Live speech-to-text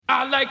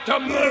I like to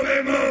move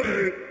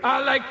it. I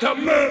like to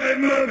move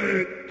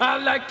it. I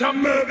like to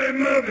move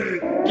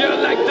it. You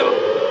like to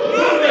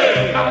move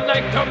it. I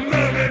like to move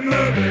it.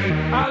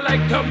 I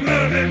like to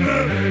move it.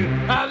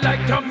 I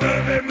like to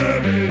move it.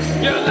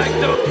 You like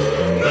to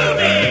move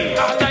it.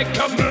 I like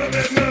to move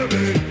it.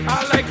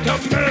 I like to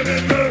move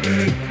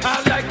it.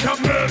 I like to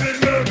move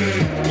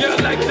it. You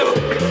like to move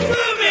it.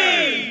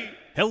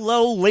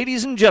 Hello,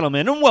 ladies and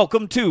gentlemen, and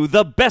welcome to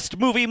the best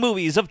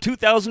movies of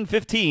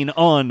 2015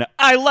 on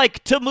I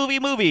Like to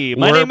Movie.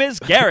 My name is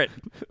Garrett.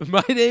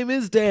 My name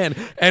is Dan,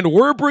 and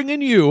we're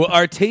bringing you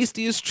our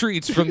tastiest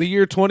treats from the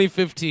year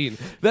 2015.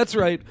 That's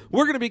right,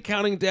 we're going to be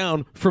counting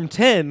down from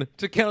 10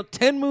 to count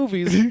 10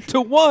 movies to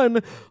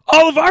 1,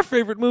 all of our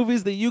favorite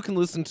movies that you can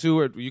listen to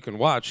or you can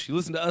watch. You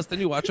listen to us,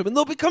 then you watch them, and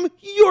they'll become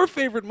your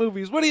favorite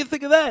movies. What do you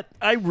think of that?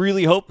 I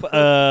really hope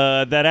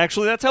that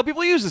actually that's how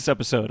people use this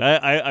episode.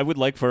 I would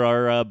like for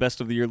our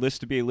best of the year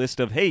list to be a list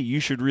of, hey, you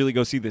should really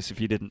go see this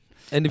if you didn't.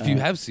 And if you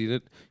have seen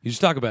it, you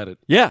should talk about it.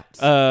 Yeah,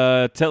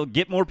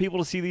 get more people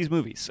to see these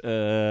movies.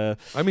 I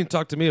mean,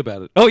 talk to me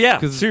about it. Oh, yeah,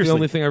 because it's seriously. the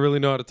only thing I really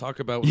know how to talk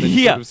about with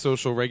any sort of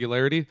social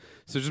regularity.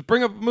 So just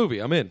bring up a movie.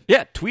 I'm in.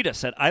 Yeah, tweet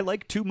us at I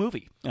Like To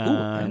Movie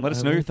and let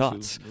us know your like to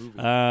thoughts.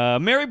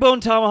 movie. Mary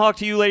Bone Tomahawk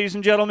to you, ladies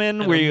and gentlemen.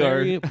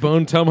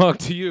 Bone Tomahawk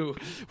to you.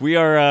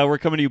 We're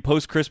coming to you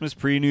post Christmas,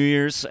 pre New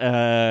Year's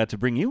to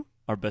bring you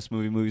our best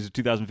movies of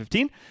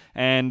 2015.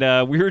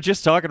 And we were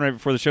just talking right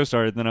before the show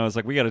started, and then I was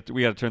like, we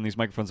gotta turn these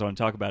microphones on and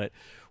talk about it.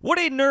 What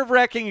a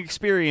nerve-wracking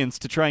experience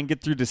to try and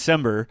get through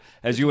December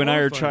as you and I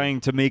are trying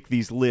to make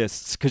these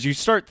lists, because you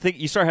start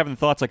having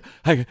thoughts like,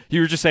 you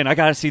were just saying, I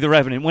gotta see The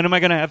Revenant. When am I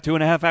gonna have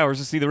 2.5 hours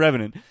to see The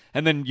Revenant?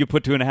 And then you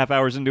put 2.5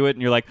 hours into it,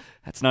 and you're like,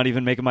 that's not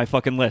even making my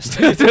fucking list.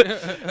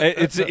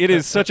 It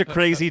is such a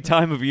crazy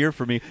time of year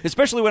for me,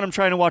 especially when I'm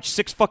trying to watch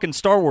 6 fucking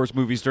Star Wars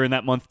movies during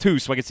that month too,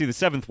 so I can see the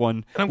 7th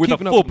one with a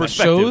full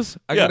perspective. Shows.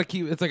 I gotta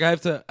keep. It's like I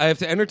have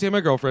to entertain my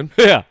girlfriend.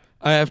 Yeah.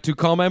 I have to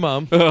call my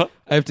mom. I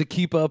have to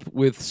keep up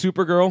with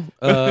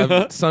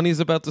Supergirl. Sunny's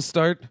about to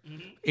start.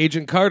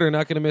 Agent Carter,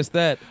 not going to miss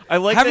that. I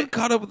haven't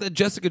caught up with that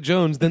Jessica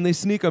Jones. Then they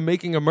sneak a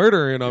Making a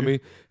Murderer in on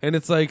me, and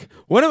it's like,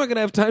 when am I going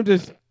to have time to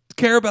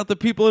care about the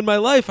people in my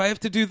life? I have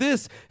to do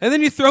this, and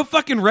then you throw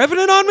fucking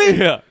Revenant on me.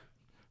 Yeah.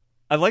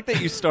 I like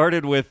that you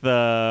started with,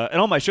 and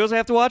all my shows I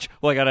have to watch.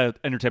 Well, I gotta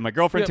entertain my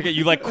girlfriend to get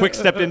you like quick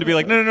stepped in to be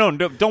like, no,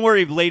 don't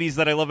worry, ladies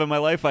that I love in my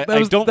life. I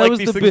don't like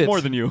these things more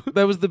than you.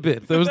 That was the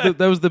bit. That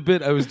was the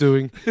bit I was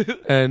doing,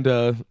 and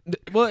there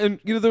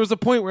was a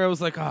point where I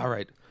was like, all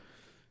right,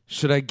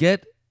 should I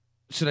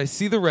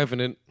see The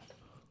Revenant,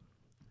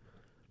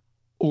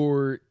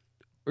 or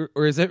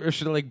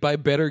should I like buy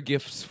better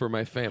gifts for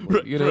my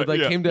family?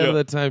 Came down to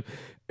that time.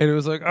 And it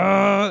was like,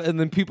 and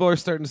then people are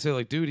starting to say,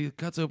 like, dude, he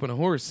cuts open a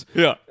horse.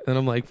 Yeah. And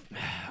I'm like,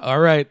 all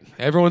right,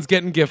 everyone's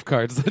getting gift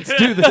cards. Let's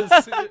do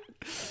this.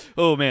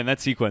 Oh, man, that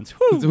sequence.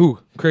 Whew. Ooh,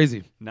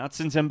 crazy. Not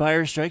since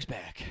Empire Strikes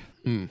Back.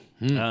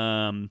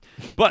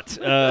 But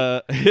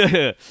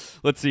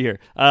let's see here.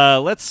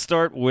 Let's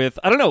start with,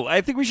 I don't know,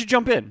 I think we should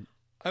jump in.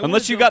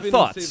 Unless you got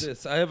thoughts. Say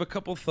this. I have a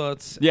couple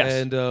thoughts. Yes.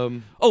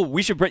 And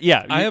we should.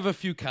 I have a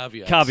few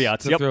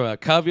caveats. To throw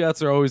out.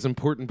 Caveats are always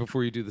important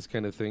before you do this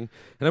kind of thing.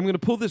 And I'm going to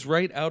pull this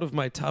right out of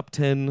my top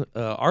 10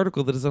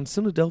 article that is on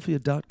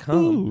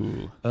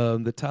Cinedelphia.com.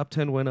 The top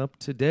 10 went up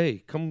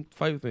today. Come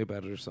fight with me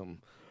about it or something.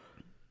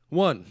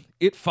 1,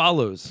 It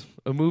Follows,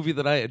 a movie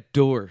that I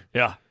adore.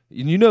 Yeah.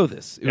 And you know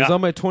this. It was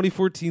on my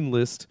 2014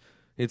 list.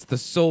 It's the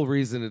sole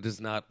reason it is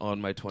not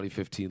on my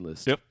 2015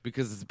 list. Yep.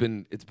 Because it's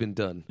been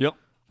done. Yep.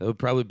 That would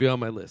probably be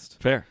on my list.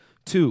 Fair.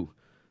 2,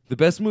 the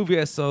best movie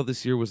I saw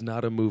this year was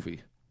not a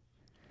movie.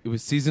 It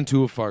was season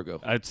 2 of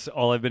Fargo. That's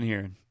all I've been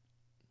hearing.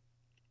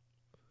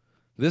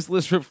 This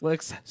list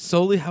reflects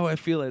solely how I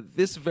feel at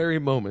this very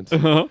moment.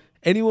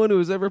 Anyone who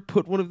has ever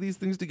put one of these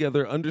things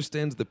together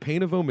understands the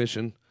pain of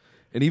omission.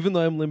 And even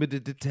though I'm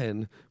limited to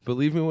 10,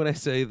 believe me when I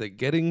say that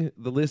getting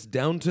the list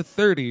down to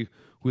 30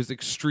 was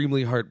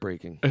extremely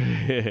heartbreaking.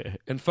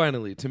 And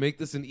finally, to make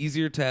this an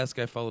easier task,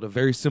 I followed a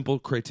very simple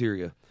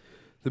criteria.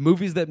 The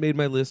movies that made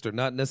my list are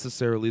not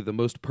necessarily the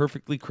most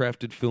perfectly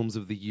crafted films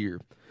of the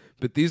year,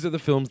 but these are the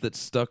films that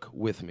stuck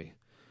with me.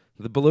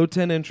 The below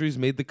 10 entries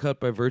made the cut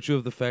by virtue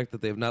of the fact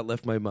that they have not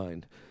left my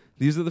mind.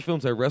 These are the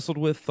films I wrestled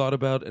with, thought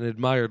about, and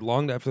admired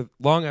long after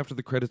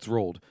the credits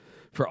rolled.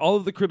 For all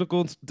of the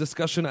critical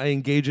discussion I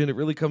engage in, it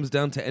really comes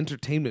down to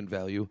entertainment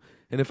value,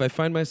 and if I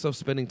find myself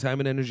spending time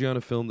and energy on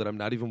a film that I'm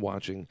not even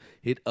watching,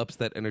 it ups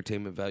that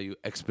entertainment value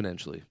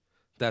exponentially.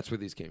 That's where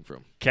these came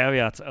from.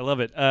 Caveats. I love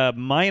it.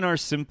 Mine are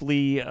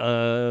simply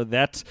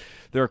that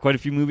there are quite a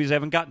few movies I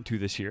haven't gotten to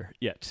this year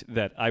yet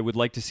that I would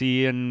like to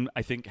see and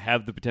I think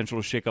have the potential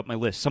to shake up my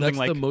list. That's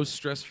the most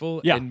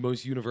stressful and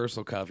most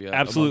universal caveat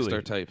amongst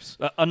our types.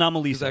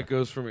 Anomalisa. That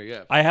goes for me,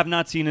 yeah. I have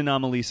not seen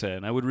Anomalisa,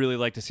 and I would really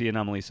like to see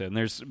Anomalisa. And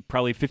there's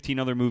probably 15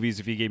 other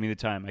movies, if you gave me the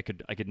time, I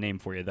could name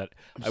for you that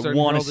I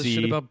want to see. This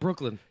shit about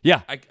Brooklyn.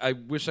 Yeah. I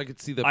wish I could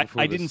see that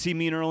before I didn't see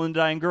Me and Earl and the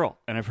Dying Girl,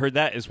 and I've heard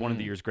that is one of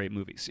the year's great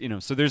movies.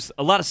 So there's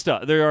a lot of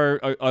stuff. There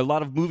are a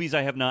lot of movies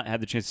I have not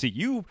had the chance to see.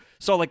 You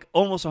saw like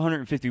almost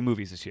 150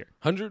 movies this year.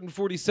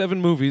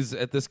 147 movies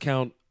at this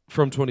count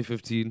from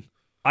 2015.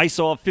 I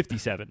saw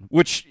 57,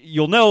 which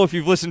you'll know if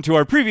you've listened to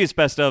our previous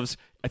best ofs.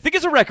 I think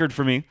it's a record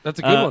for me. That's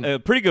a good one. A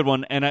pretty good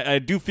one. And I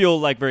do feel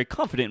like very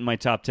confident in my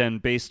top 10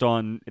 based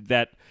on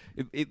that,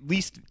 at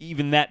least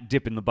even that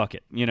dip in the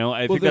bucket. You know,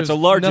 I think that's a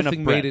large enough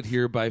nothing breadth. made it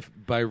here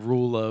by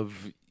rule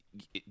of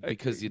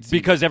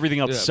because everything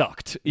else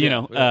sucked, you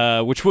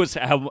know, which was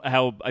how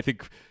I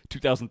think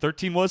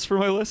 2013 was for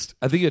my list.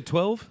 I think you had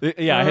 12?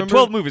 Yeah, I had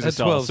 12 movies I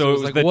saw. 12, so it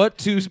was like, that, what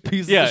two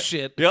pieces of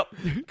shit? Yep.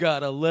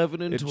 Got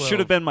 11 and It 12. should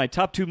have been my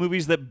top 2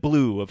 movies that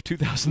blew of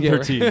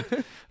 2013.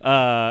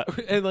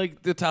 And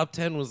like the top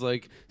 10 was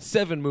like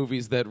 7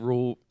 movies that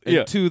rule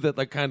and 2 that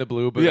like kind of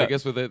blew, but I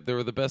guess they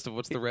were the best of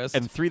what's the rest.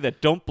 And 3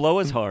 that don't blow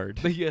as hard.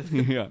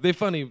 Yeah. They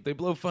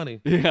blow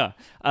funny. Yeah.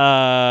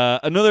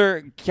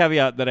 Another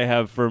caveat that I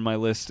have for my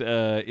list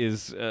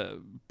is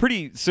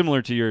pretty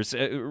similar to yours.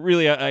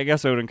 Really, I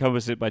guess I would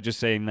encompass it by just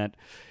saying that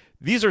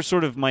these are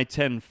sort of my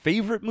 10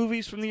 favorite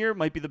movies from the year.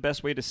 Might be the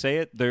best way to say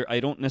it. I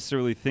don't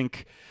necessarily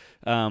think...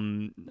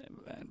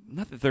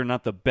 not that they're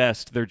not the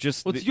best. They're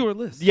just... What's your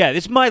list? Yeah,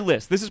 it's my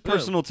list. This is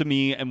personal to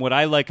me and what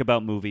I like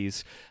about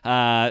movies.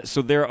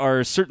 So there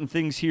are certain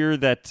things here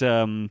that...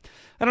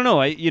 I don't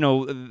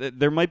know.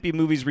 There might be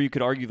movies where you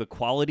could argue the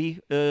quality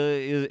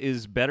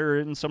is better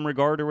in some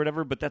regard or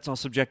whatever, but that's all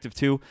subjective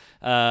too.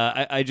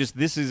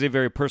 This is a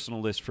very personal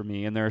list for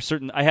me, and there are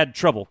certain. I had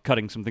trouble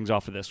cutting some things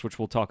off of this, which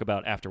we'll talk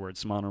about afterwards.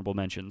 Some honorable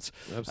mentions.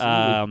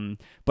 Absolutely.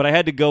 But I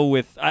had to go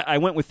with. I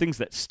went with things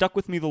that stuck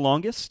with me the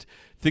longest,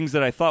 things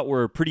that I thought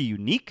were pretty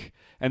unique,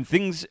 and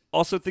things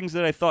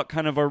that I thought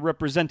kind of are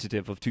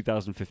representative of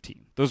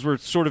 2015. Those were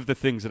sort of the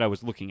things that I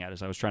was looking at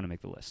as I was trying to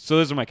make the list. So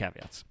those are my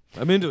caveats.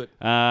 I'm into it.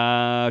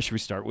 Should we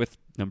start with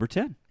number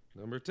 10?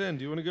 Number 10.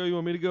 Do you want to go? You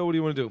want me to go? What do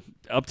you want to do?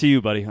 Up to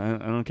you, buddy. I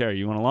don't care.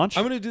 You want to launch?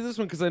 I'm going to do this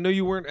one because I know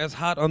you weren't as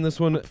hot on this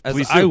one as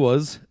Please I do.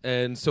 was,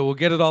 and so we'll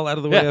get it all out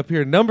of the way up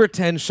here. Number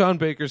 10, Sean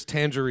Baker's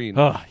Tangerine.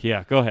 Oh,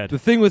 yeah. Go ahead. The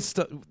thing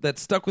that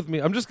stuck with me,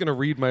 I'm just going to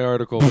read my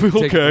article.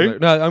 Okay.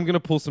 No, I'm going to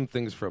pull some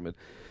things from it.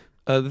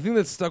 The thing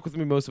that stuck with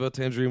me most about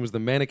Tangerine was the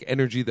manic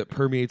energy that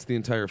permeates the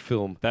entire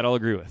film. That I'll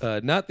agree with.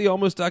 Not the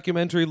almost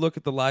documentary look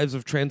at the lives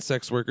of trans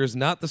sex workers,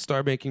 not the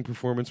star-making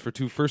performance for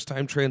 2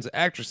 first-time trans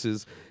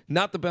actresses,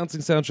 not the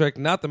bouncing soundtrack,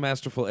 not the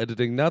masterful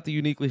editing, not the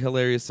uniquely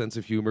hilarious sense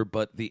of humor,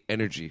 but the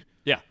energy.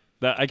 Yeah.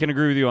 I can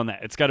agree with you on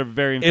that. It's got a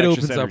very infectious It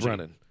opens energy. up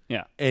running.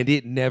 Yeah. And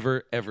it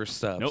never, ever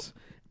stops. Nope.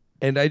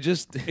 And I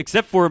just...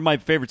 Except for my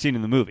favorite scene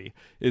in the movie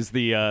is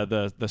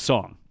the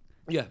song.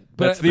 Yeah.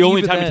 That's the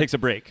only time it takes a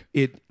break.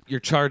 You're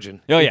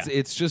charging. Oh, yeah.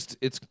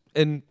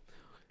 And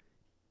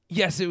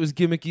yes, it was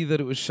gimmicky that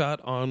it was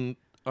shot on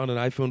an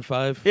iPhone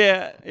 5.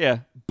 Yeah.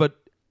 But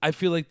I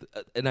feel like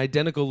an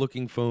identical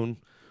looking phone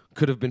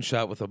could have been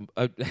shot with an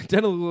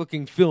identical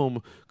looking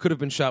film could have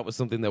been shot with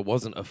something that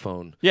wasn't a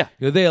phone. Yeah.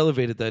 They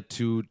elevated that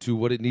to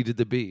what it needed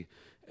to be.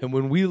 And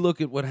when we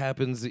look at what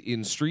happens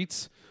in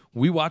streets,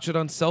 we watch it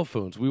on cell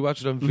phones. We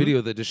watch it on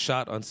video that is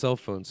shot on cell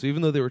phones. So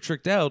even though they were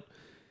tricked out,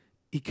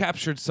 he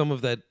captured some of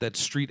that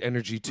street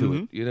energy to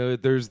it. You know,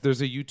 there's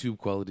a YouTube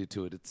quality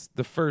to it. It's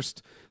the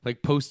first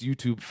like post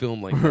YouTube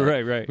film like that.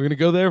 Right. We're gonna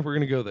go there. We're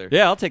gonna go there.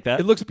 Yeah, I'll take that.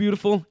 It looks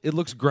beautiful. It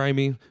looks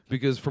grimy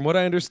because from what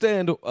I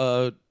understand,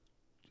 L.A.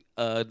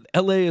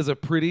 is a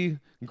pretty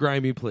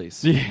grimy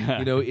place. Yeah.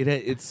 You know,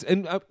 it's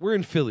and we're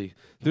in Philly.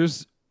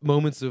 There's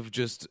moments of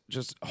just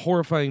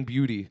horrifying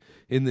beauty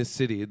in this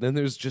city, and then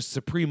there's just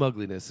supreme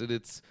ugliness, and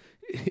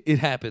it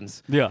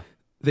happens. Yeah.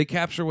 They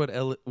capture what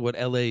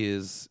L.A.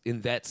 is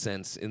in that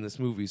sense in this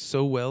movie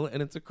so well,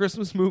 and it's a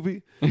Christmas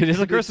movie. It is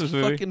a And Christmas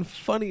movie. It's fucking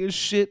funny as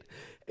shit,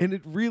 and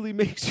it really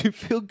makes you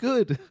feel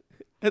good.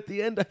 At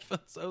the end, I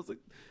was like,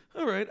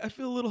 all right, I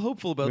feel a little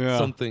hopeful about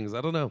some things.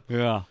 I don't know.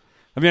 Yeah.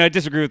 I mean, I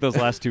disagree with those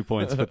last 2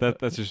 points, but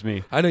that's just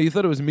me. I know you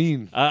thought it was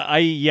mean.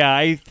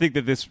 I think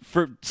that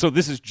so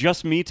this is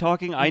just me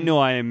talking. I know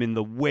I am in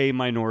the way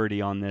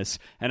minority on this,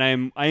 and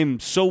I am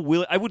so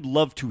willing. I would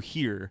love to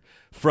hear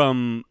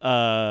from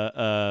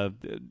the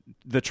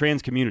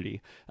trans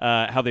community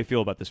how they feel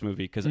about this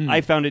movie because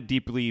I found it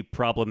deeply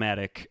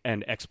problematic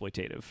and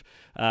exploitative.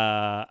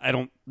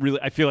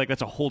 I feel like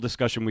that's a whole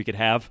discussion we could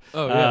have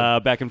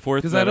back and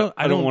forth. 'Cause I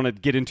don't want to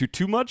get into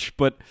too much,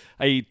 but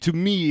to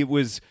me it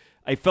was.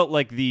 I felt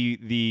like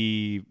in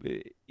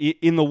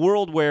the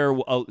world where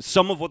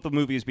some of what the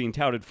movie is being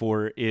touted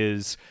for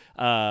is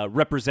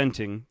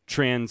representing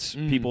trans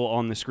people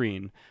on the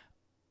screen.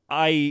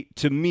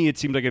 To me, it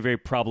seemed like a very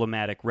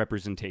problematic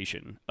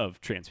representation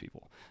of trans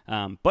people.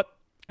 But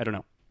I don't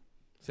know.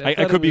 See,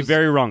 I could be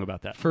very wrong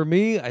about that. For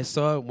me, I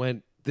saw it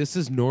went, this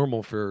is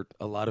normal for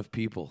a lot of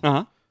people.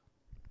 Uh-huh.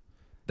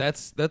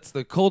 That's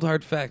the cold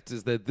hard fact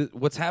is that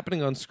what's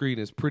happening on screen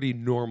is pretty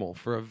normal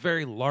for a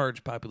very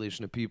large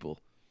population of people.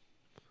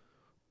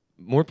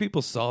 More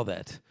people saw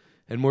that,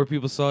 and more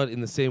people saw it in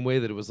the same way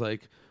that it was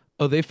like,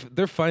 Oh,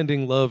 they're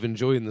finding love and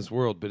joy in this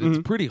world, but it's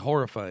pretty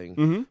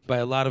horrifying by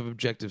a lot of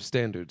objective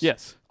standards.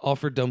 Yes. All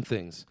for dumb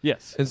things.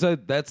 Yes. And so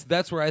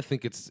that's where I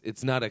think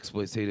it's not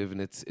exploitative,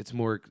 and it's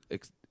more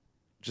it's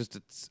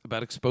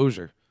about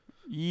exposure.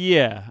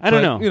 Yeah, I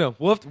don't know. You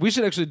know, we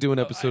should actually do an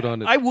episode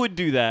on it. I would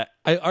do that.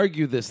 I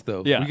argue this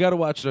though. Yeah. We got to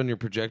watch it on your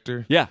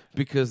projector. Yeah.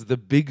 Because the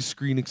big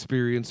screen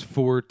experience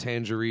for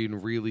Tangerine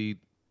really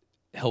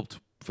helped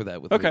for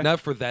that with Okay. me. Not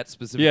for that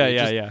specifically.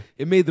 Yeah.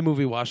 It made the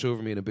movie wash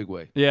over me in a big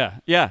way. Yeah.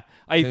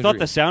 I thought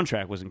the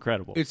soundtrack was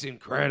incredible. It's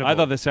incredible. I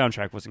thought the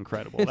soundtrack was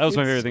incredible. That was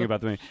my favorite thing about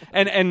the movie.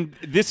 And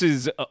this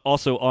is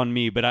also on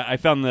me, but I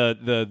found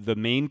the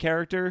main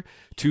character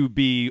to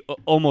be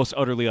almost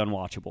utterly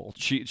unwatchable.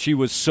 She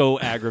was so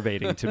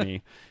aggravating to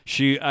me.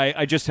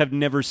 I just have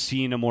never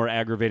seen a more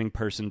aggravating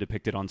person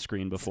depicted on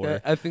screen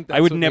before. I think I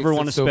would what never makes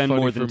want it to so spend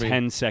funny more for than me.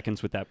 10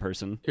 seconds with that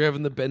person. You're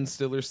having the Ben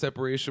Stiller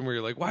separation where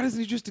you're like, why doesn't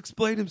he just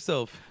explain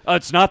himself?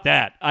 It's not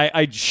that.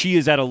 She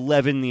is at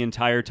 11 the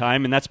entire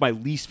time, and that's my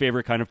least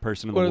favorite kind of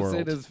person in the What world.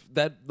 I'm saying is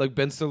that like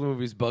Ben Stiller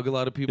movies bug a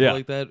lot of people Yeah.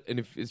 like that, and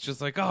if it's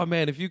just like, oh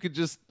man, if you could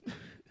just,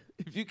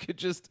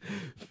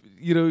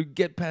 you know,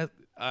 get past.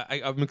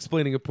 I'm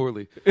explaining it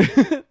poorly.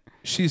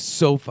 She's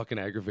so fucking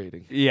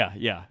aggravating,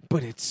 Yeah.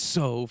 but it's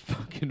so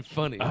fucking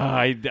funny.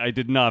 I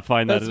did not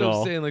find That's that at what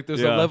all. I'm saying. Like,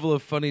 there's Yeah. a level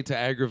of funny to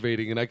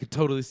aggravating, and I could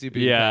totally see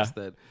being Yeah. past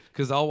that.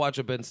 Because I'll watch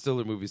a Ben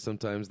Stiller movie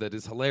sometimes that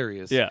is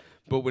hilarious. Yeah.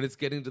 But when it's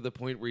getting to the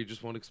point where he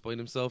just won't explain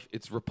himself,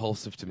 it's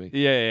repulsive to me.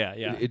 Yeah.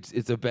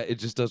 It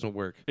just doesn't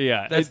work.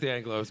 Yeah. That's the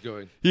angle I was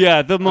going.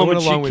 Yeah, the moment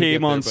a long she way to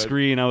came get on there, but-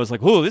 screen, I was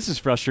like, "Whoa, this is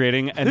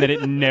frustrating," and then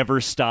it never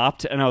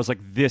stopped, and I was like,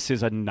 "This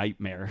is a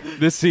nightmare.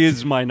 This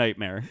is my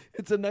nightmare."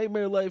 It's a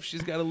nightmare life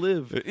she's got to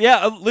live.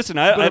 Yeah, listen,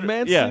 But I a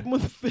man yeah, sleeping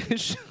with a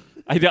fish.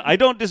 I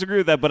don't disagree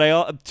with that,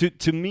 but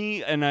to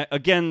me, and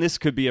again, this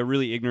could be a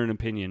really ignorant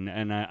opinion,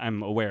 and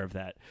I'm aware of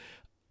that.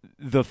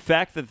 The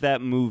fact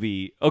that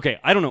movie, okay,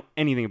 I don't know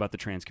anything about the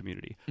trans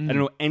community. I don't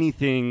know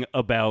anything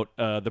about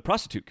the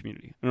prostitute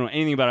community. I don't know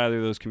anything about either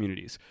of those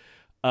communities.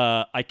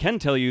 I can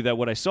tell you that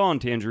what I saw on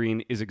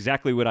Tangerine is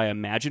exactly what I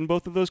imagine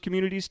both of those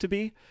communities to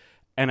be,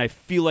 and I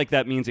feel like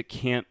that means it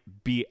can't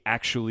be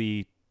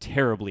actually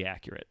terribly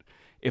accurate.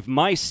 If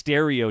my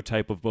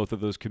stereotype of both of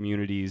those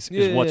communities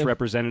is what's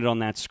represented on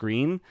that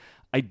screen,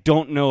 I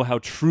don't know how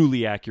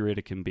truly accurate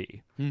it can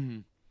be. Mm-hmm.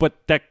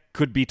 But that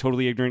could be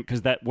totally ignorant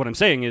because what I'm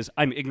saying is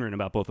I'm ignorant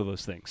about both of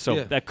those things.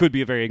 So that could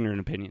be a very ignorant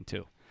opinion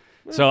too.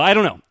 So I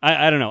don't know.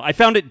 I don't know. I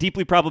found it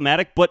deeply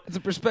problematic, but It's a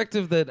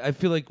perspective that I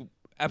feel like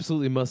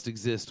absolutely must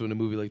exist when a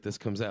movie like this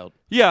comes out.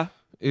 yeah.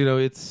 You know,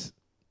 it's...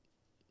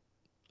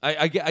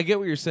 I get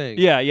what you're saying.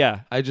 Yeah.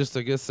 I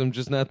guess I'm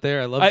just not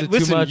there. I loved it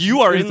Listen, too much.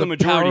 you are It's in the a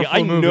majority.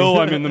 powerful I movie. know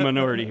I'm in the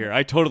minority here.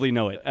 I totally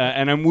know it.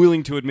 And I'm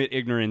willing to admit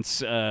ignorance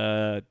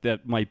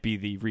that might be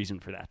the reason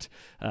for that.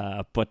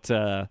 But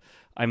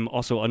I'm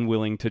also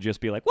unwilling to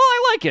just be like, well,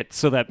 I like it,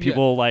 so that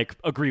people like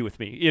agree with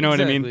me. You know what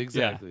I mean?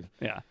 Exactly.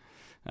 Yeah.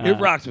 It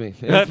rocked me.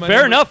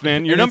 Fair enough,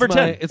 man. You're number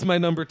 10. It's my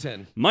number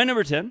 10. My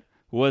number 10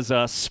 was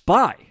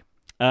Spy.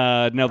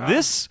 Now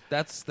this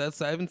That's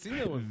I haven't seen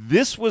that one.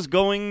 this was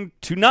going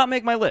to not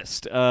make my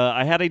list.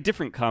 I had a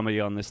different comedy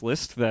on this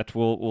list that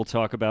we'll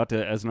talk about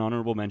as an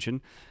honorable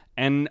mention.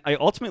 And I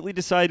ultimately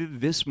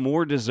decided this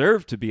more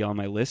deserved to be on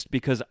my list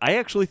because I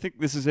actually think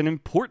this is an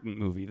important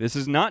movie. This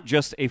is not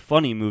just a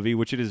funny movie,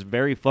 which it is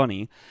very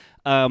funny.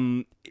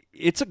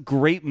 It's a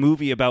great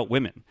movie about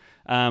women.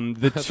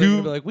 The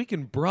two like we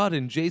can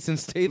broaden Jason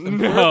Statham.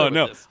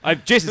 no.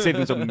 Jason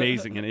Statham's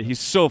amazing in it. He's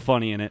so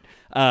funny in it.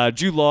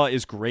 Jude Law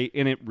is great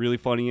in it, really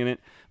funny in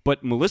it.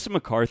 But Melissa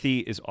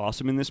McCarthy is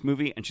awesome in this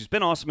movie, and she's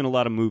been awesome in a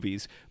lot of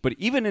movies. But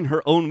even in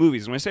her own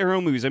movies, when I say her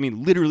own movies, I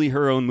mean literally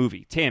her own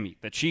movie, Tammy,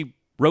 that she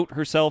wrote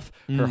herself,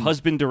 her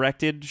husband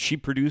directed, she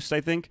produced,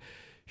 I think.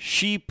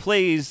 She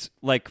plays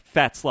like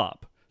fat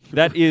slob.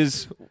 That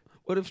is...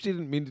 What if she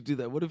didn't mean to do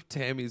that? What if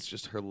Tammy's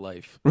just her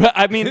life?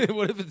 I mean...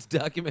 What if it's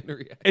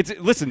documentary?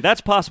 Listen,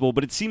 that's possible,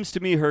 but it seems to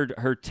me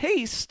her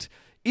taste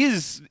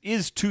is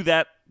to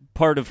that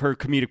part of her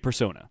comedic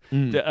persona.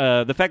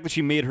 The fact that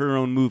she made her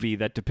own movie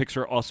that depicts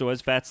her also as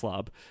fat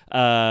slob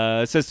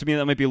says to me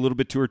that might be a little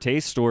bit to her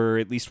taste, or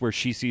at least where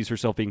she sees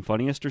herself being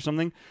funniest or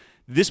something.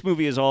 This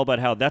movie is all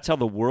about that's how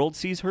the world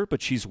sees her,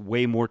 but she's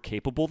way more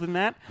capable than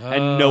that,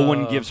 and no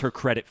one gives her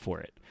credit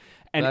for it.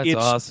 And That's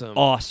it's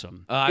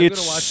awesome. I'm it's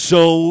gonna watch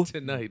so this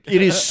tonight.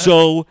 It is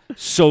so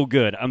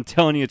good. I'm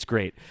telling you, it's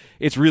great.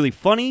 It's really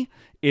funny.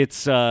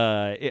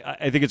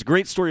 I think it's a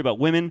great story about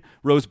women.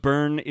 Rose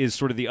Byrne is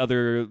sort of the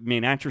other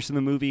main actress in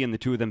the movie, and the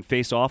two of them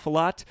face off a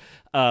lot.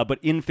 But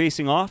in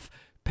facing off,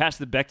 pass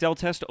the Bechdel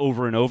test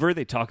over and over.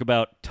 They talk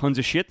about tons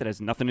of shit that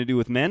has nothing to do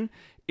with men.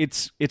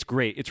 It's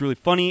great. It's really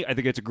funny. I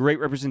think it's a great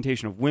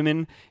representation of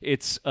women.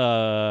 It's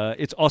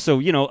also,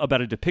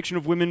 about a depiction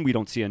of women we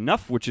don't see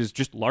enough, which is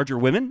just larger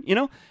women.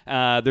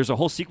 There's a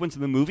whole sequence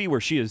in the movie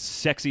where she is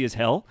sexy as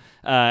hell,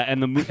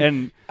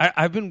 and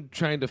I've been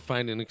trying to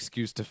find an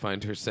excuse to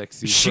find her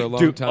sexy She- for a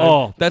long dude, time.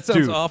 oh, that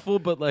sounds dude. awful,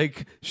 but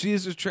like she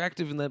is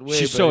attractive in that way.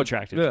 she's but so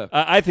attractive. Yeah.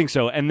 I think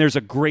so. And there's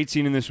a great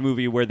scene in this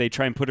movie where they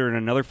try and put her in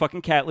another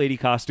fucking cat lady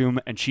costume,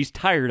 and she's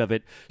tired of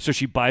it, so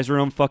she buys her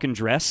own fucking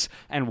dress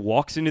and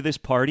walks into this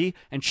party,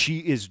 and she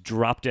is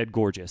drop dead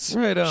gorgeous.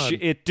 Right on.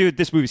 Dude,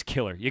 this movie's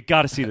killer. You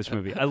got to see this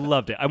movie. I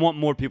loved it. I want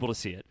more people to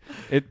see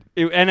it.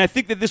 And I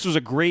think that this was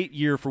a great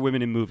year for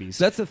women in movies.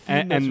 That's a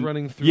theme that's And-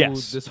 running through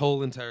yes. this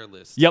whole entire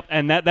list. Yep,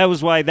 and that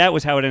was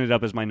how it ended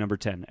up as my number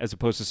 10, as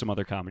opposed to some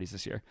other comedies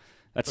this year.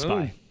 That's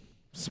Spy.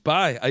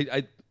 Spy.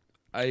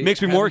 I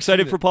Makes me more haven't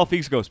excited seen for it. Paul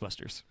Feig's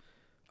Ghostbusters.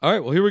 All right,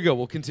 well, here we go.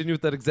 We'll continue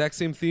with that exact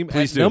same theme.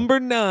 Please At do. number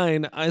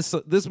 9, I saw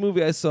this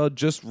movie I saw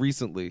just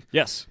recently,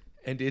 Yes.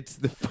 and it's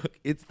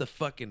the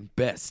fucking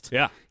best.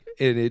 Yeah.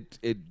 And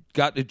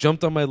it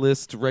jumped on my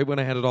list right when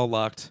I had it all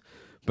locked,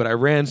 but I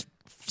ran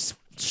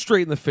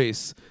straight in the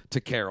face to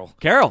Carol.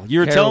 Carol, you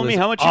were Carol telling me is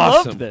how much you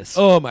awesome. loved this.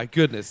 Oh my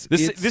goodness.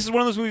 This It's- is one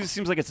of those movies that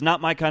seems like it's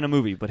not my kind of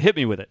movie, but hit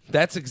me with it.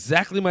 That's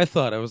exactly my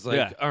thought. I was like,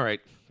 Yeah. all right,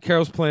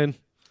 Carol's playing.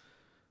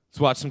 Let's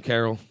watch some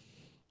Carol.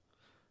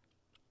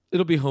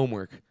 It'll be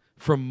homework.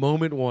 From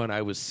moment one,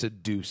 I was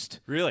seduced.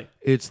 Really?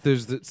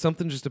 There's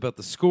something just about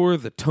the score,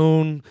 the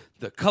tone,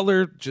 the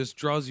color just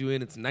draws you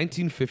in. It's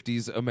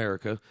 1950s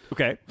America.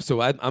 Okay.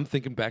 So I'm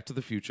thinking Back to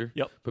the Future.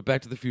 Yep. But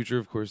Back to the Future,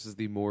 of course, is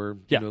the more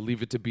Yeah.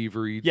 Leave It to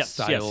Beaver-y Yes,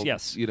 style.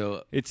 yes.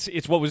 You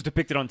It's what was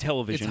depicted on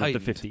television It's of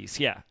the heightened. 50s.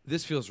 Yeah.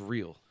 this feels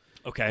real.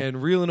 Okay.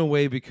 And real in a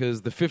way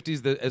because the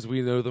 50s, as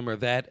we know them, are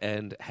that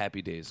and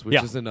Happy Days, which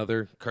Yeah. is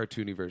another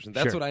cartoony version.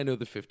 That's Sure. what I know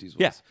the 50s was.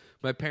 Yeah.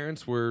 My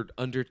parents were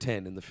under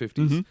 10 in the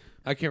 50s.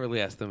 I can't really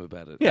ask them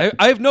about it. Yeah.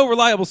 I have no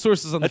reliable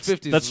sources on That's- the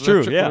 50s. that's is true,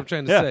 What yeah. I'm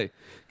trying to Yeah. say.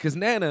 Because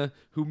Nana,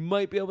 who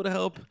might be able to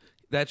help,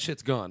 that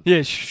shit's gone.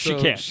 Yeah, she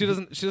So can't. She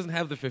doesn't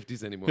have the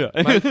 50s anymore.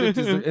 Yeah. My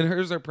 50s and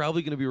hers are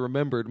probably going to be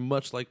remembered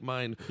much like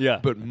mine, Yeah.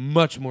 but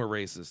much more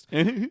racist.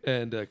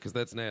 And because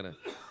that's Nana.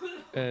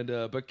 And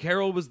but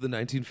Carol was the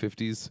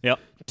 1950s. Yep.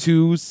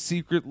 Two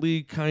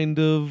secretly kind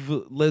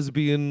of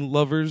lesbian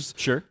lovers.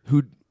 Sure.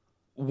 Who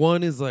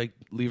one is like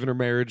leaving her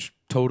marriage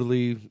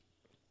totally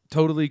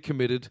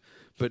committed,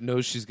 but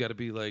knows she's got to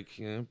be like,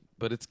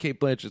 but it's Kate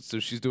Blanchett, so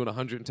she's doing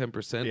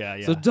 110%.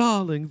 Yeah. So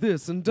darling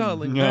this and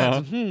darling Yeah.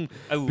 that.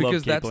 I love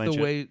because Kate that's Blanchett.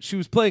 the way she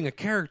was playing a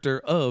character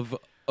of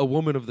a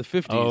woman of the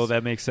 50s. Oh,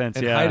 that makes sense.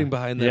 and yeah. hiding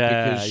behind that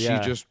Yeah, because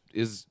yeah. she just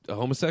is a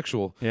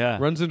homosexual. Yeah.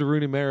 Runs into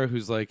Rooney Mara,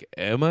 who's like,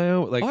 "Am I?"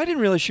 Like, Oh, I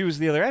didn't realize she was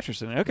the other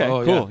actress in it. Okay,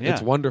 oh, cool. Yeah.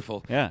 It's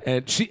wonderful. Yeah.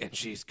 and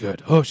she's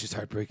good. Oh, she's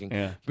heartbreaking.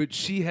 Yeah. But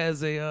she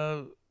has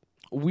a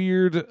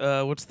weird.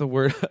 What's the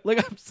word?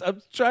 Like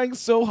I'm trying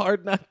so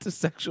hard not to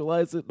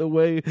sexualize it in a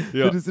way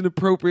Yeah. that is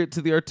inappropriate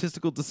to the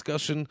artistical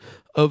discussion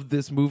of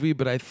this movie.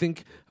 But I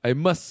think I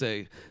must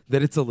say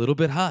that it's a little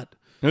bit hot.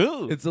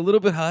 Ooh. It's a little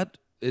bit hot.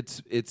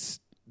 It's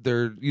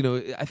they're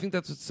I think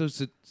that's what's so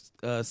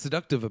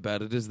seductive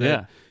about it is that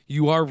Yeah.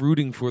 you are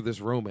rooting for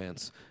this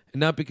romance, and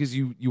not because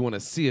you want to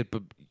see it,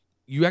 but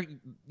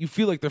you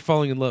feel like they're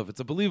falling in love. It's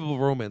a believable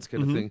romance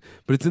kind of thing,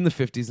 but it's in the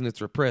 50s and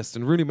it's repressed.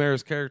 And Rooney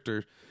Mara's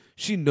character,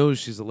 she knows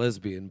she's a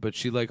lesbian, but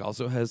she like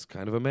also has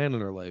kind of a man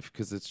in her life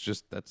because it's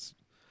just that's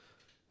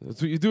what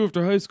you do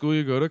after high school.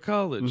 You go to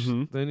college,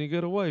 then you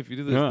get a wife. You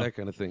do this, Yeah. that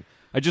kind of thing.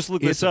 I just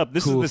looked It's this a up.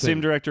 This cool is the same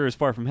thing. director as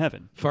Far From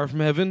Heaven. Far From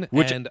Heaven,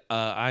 Which- and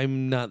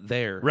I'm not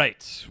there.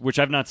 Right, which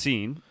I've not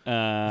seen.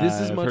 This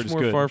is I've much heard it's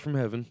more good. Far From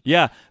Heaven.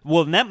 Yeah,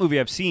 well, in that movie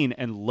I've seen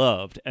and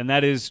loved, and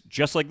that is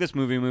just like this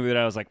movie, a movie that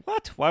I was like,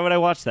 what? Why would I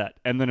watch that?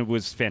 And then it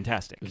was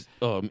fantastic.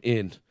 Oh, I'm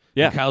in.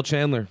 Yeah. And Kyle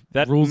Chandler.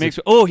 That rules makes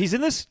it. Oh, he's in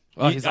this?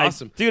 Oh, he's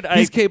awesome. Dude,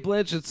 he's Kate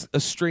Blanchett's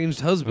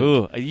estranged husband.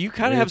 Ooh, you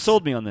kind of have It's-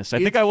 sold me on this. I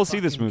think It's I will see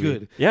this fucking movie.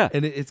 Good. Yeah.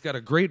 And it's got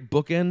a great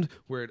bookend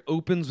where it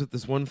opens with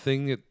this one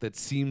thing that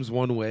seems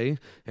one way,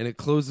 and it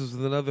closes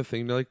with another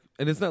thing. You're like,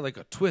 and it's not like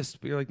a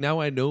twist, but you're like, now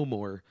I know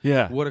more.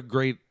 Yeah. What a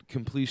great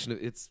completion!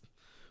 It's,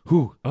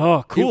 whew.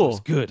 Oh, cool. It was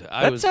good.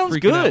 I That was sounds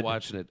freaking out good.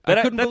 watching it. That,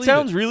 I couldn't that believe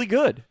sounds it. really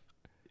good.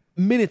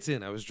 Minutes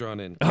in, I was drawn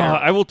in.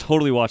 I will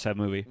totally watch that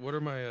movie. What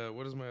are my?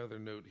 What is my other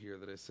note here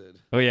that I said?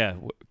 Oh, yeah.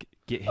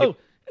 Get hit. Oh,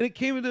 and it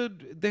came into.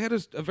 They had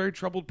a very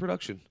troubled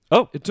production.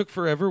 Oh. It took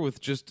forever with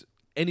just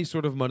any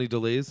sort of money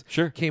delays.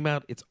 Sure. Came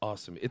out. It's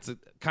awesome. It's a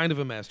kind of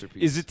a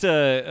masterpiece. Is it?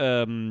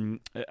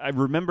 I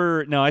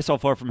remember. No, I saw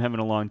Far From Heaven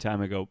a long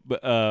time ago,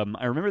 but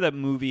I remember that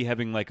movie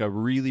having like a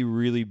really,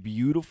 really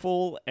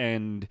beautiful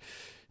and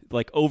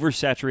like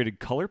oversaturated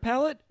color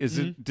palette. Is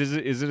it?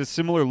 Is it a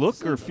similar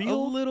look or A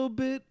feel? little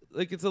bit.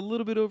 Like it's a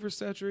little bit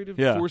oversaturated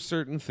Yeah. for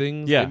certain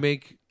things. Yeah. They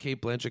make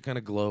Kate Blanchett kind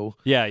of glow.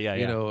 Yeah.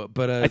 You know,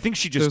 but I think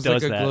she just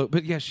there's does like a that. glow,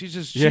 but yeah, she's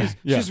just Yeah, she's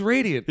yeah. she's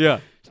radiant. Yeah.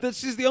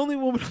 She's the only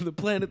woman on the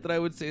planet that I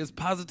would say is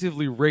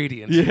positively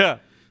radiant. Yeah.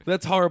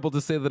 That's horrible to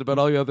say that about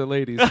all the other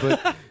ladies,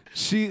 but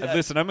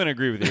Listen, I'm going to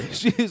agree with you.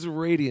 She is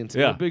radiant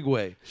in a big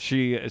way.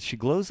 She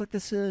glows like the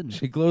sun.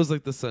 She glows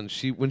like the sun.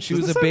 When she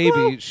was a sun baby,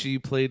 glow? she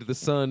played the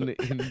sun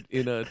in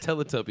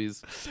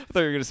Teletubbies. I thought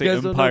you were going to say You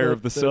guys don't know Empire that-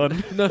 of the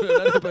Sun. No,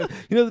 not Empire.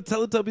 You know the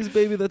Teletubbies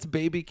baby? That's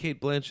baby Kate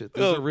Blanchett.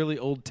 Those are really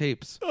old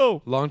tapes.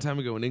 Oh. Long time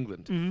ago in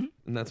England. Mm-hmm.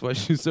 And that's why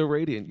she's so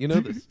radiant. You know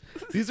this.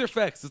 These are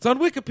facts. It's on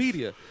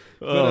Wikipedia.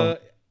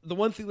 But, the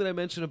one thing that I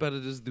mentioned about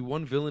it is the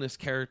one villainous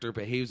character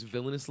behaves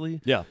villainously.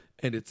 Yeah.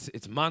 And it's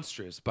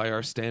monstrous by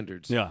our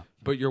standards. Yeah.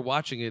 But you're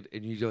watching it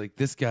and you're like,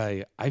 this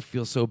guy, I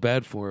feel so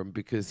bad for him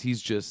because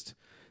he's just,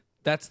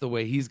 that's the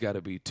way he's got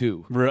to be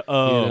too.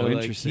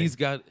 Interesting. He's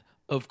got,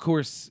 of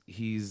course,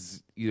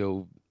 he's,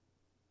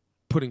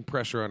 putting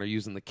pressure on her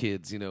using the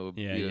kids,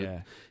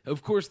 Yeah.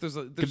 Of course, there's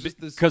just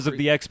this Because of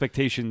the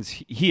expectations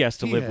he has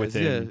to live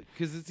within. Yeah,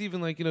 because it's even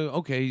like,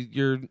 okay,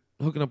 you're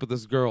hooking up with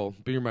this girl,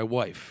 but you're my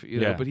wife,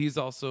 Yeah. but he's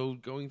also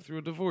going through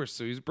a divorce,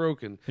 so he's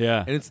broken.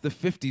 Yeah. And it's the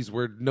 50s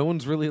where no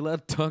one's really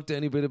allowed to talk to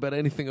anybody about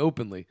anything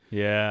openly.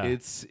 Yeah.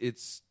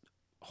 It's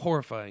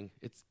horrifying.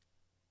 It's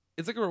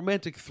like a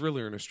romantic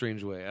thriller in a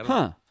strange way. I don't know.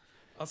 Huh.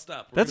 I'll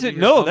stop. We're That's gonna it. be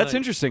here No, all that's night.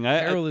 interesting.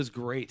 Carol is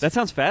great. That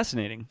sounds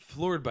fascinating.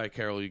 Floored by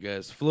Carol, you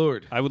guys.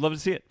 Floored. I would love to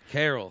see it.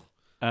 Carol.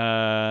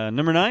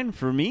 Number 9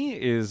 for me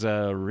is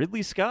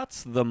Ridley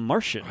Scott's The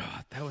Martian.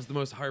 That was the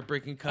most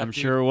heartbreaking cut. I'm dude.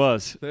 sure it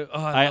was. I love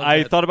I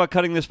that. thought about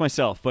cutting this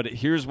myself, but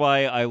here's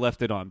why I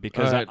left it on.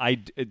 Because All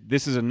right.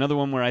 this is another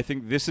one where I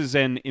think this is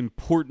an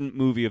important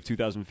movie of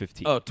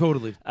 2015. Oh,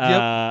 totally.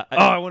 Uh, Yep.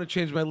 I want to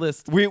change my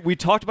list. We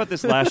talked about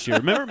this last year.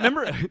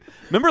 Remember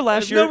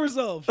last year? No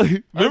resolve.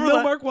 I'm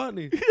no Mark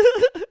Watney.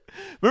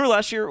 Remember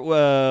last year,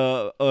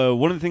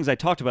 one of the things I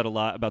talked about a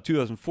lot about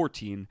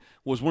 2014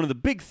 was one of the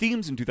big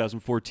themes in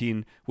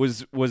 2014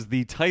 was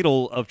the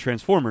title of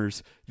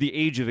Transformers, The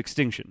Age of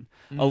Extinction.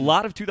 A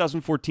lot of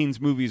 2014's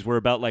movies were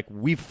about like,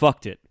 we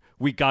fucked it.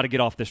 We got to get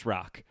off this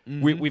rock.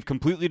 We've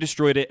completely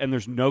destroyed it, and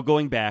there's no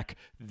going back.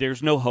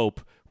 There's no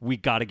hope. We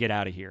got to get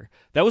out of here.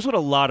 That was what a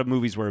lot of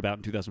movies were about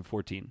in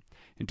 2014.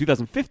 In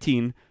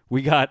 2015,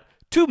 we got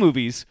 2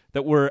 movies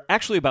that were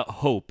actually about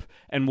hope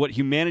and what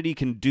humanity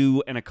can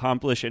do and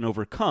accomplish and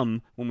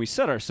overcome when we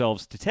set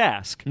ourselves to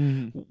task.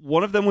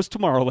 One of them was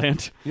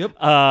Tomorrowland,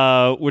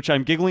 which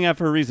I'm giggling at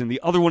for a reason. The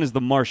other one is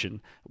The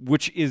Martian,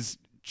 which is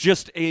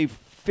just a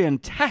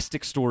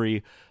fantastic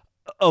story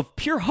of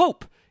pure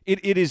hope.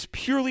 It is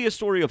purely a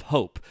story of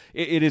hope.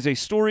 It is a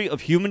story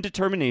of human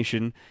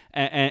determination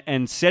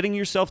and setting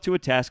yourself to a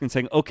task and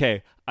saying,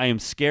 okay, I am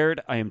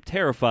scared, I am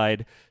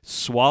terrified,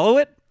 swallow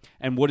it,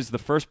 and what is the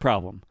first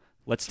problem?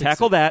 Let's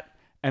tackle that,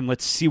 and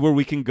let's see where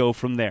we can go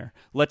from there.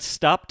 Let's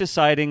stop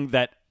deciding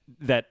that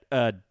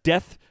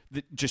death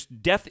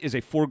is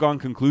a foregone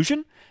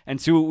conclusion, and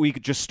see what we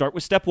could just start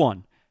with step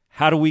 1.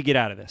 How do we get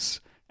out of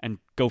this? And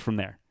go from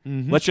there.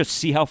 Let's just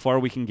see how far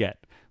we can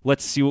get.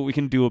 Let's see what we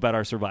can do about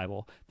our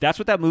survival. That's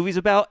what that movie's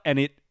about, and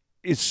it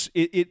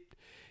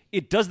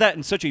does that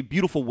in such a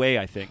beautiful way,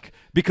 I think,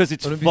 because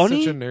it's funny.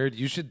 Be such a nerd.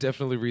 You should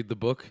definitely read the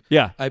book.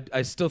 Yeah.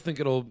 I still think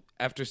it'll,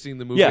 after seeing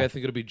the movie, I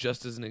think it'll be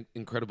just as an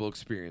incredible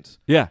experience.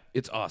 Yeah.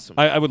 It's awesome.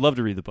 I would love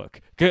to read the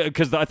book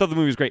because I thought the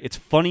movie was great. It's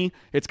funny.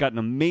 It's got an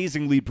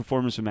amazing lead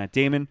performance from Matt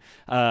Damon.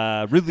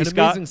 Ridley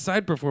Scott. Amazing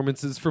side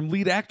performances from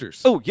lead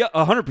actors. Oh, yeah,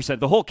 100%.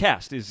 The whole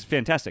cast is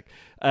fantastic.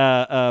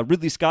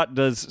 Ridley Scott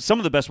does some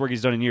of the best work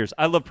he's done in years.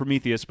 I love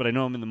Prometheus, but I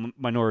know I'm in the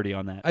minority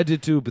on that. I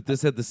did too, but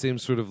this had the same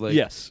sort of like,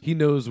 Yes. he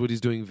knows what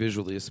he's doing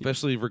visually,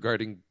 especially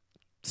regarding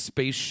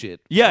space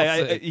shit.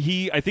 Yeah,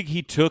 I think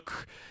he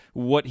took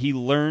what he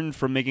learned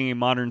from making a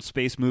modern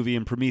space movie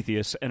in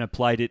Prometheus and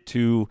applied it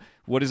to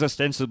what is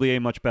ostensibly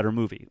a much better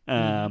movie.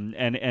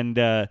 And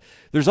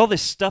there's all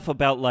this stuff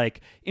about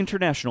like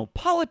international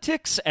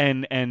politics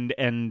and what's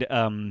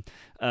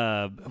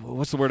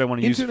the word I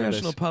want to use for this?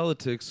 International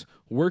politics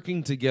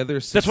working together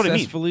That's what I mean.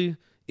 successfully,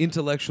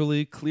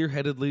 intellectually,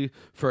 clear-headedly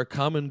for a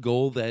common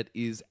goal that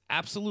is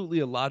absolutely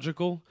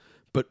illogical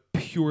but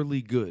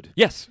purely good.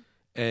 Yes.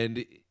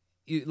 And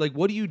like,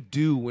 what do you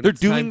do when They're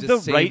it's time doing to the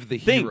save right the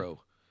thing.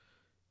 hero?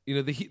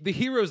 The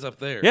hero's up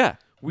there. Yeah.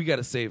 We got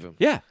to save him.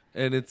 Yeah.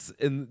 And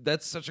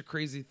that's such a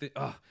crazy thing.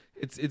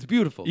 It's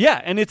beautiful. Yeah,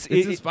 and it's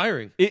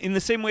inspiring. In the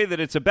same way that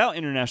it's about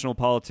international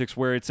politics,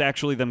 where it's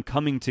actually them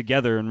coming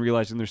together and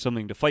realizing there's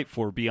something to fight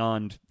for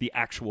beyond the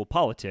actual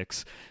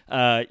politics.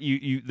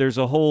 There's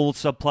a whole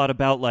subplot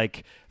about like,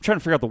 I'm trying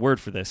to figure out the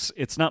word for this.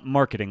 It's not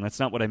marketing. That's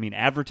not what I mean.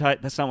 Advertise.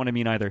 That's not what I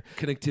mean either.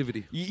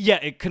 Connectivity. Yeah,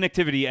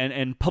 connectivity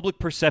and public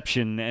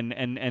perception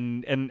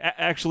and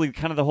actually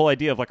kind of the whole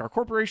idea of like, our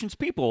corporations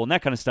people and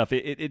that kind of stuff.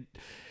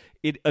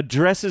 It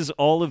addresses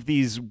all of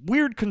these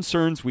weird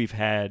concerns we've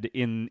had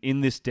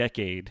in this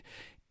decade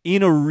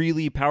in a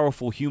really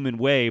powerful human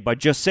way by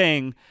just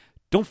saying,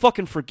 don't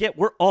fucking forget,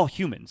 we're all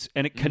humans,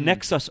 and it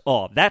connects us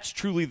all. That's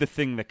truly the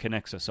thing that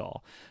connects us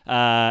all.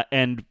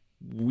 And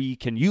we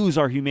can use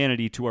our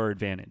humanity to our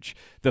advantage.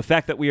 The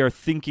fact that we are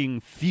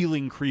thinking,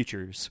 feeling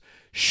creatures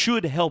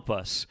should help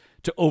us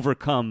to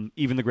overcome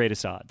even the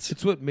greatest odds.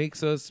 It's what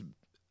makes us,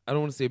 I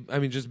don't want to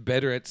say, just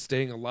better at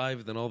staying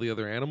alive than all the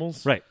other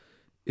animals. Right.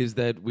 Is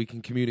that we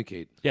can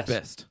communicate Yes.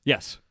 best.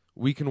 Yes.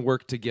 we can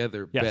work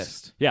together Yes.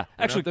 best. Yeah.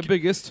 We're Actually, not the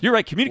biggest. You're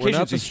right. We're not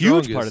Communication is the a huge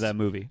part strongest. of that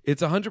movie.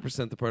 It's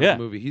 100% the part Yeah. of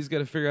the movie. He's got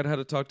to figure out how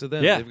to talk to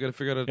them. Yeah. They've got to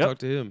figure out how to Yep. talk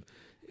to him.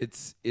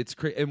 It's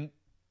crazy. And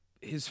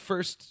his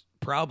first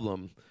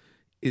problem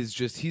is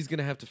just he's going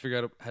to have to figure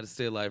out how to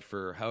stay alive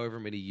for however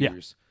many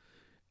years.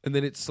 And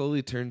then it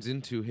slowly turns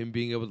into him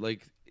being able to,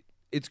 like,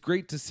 it's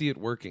great to see it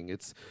working.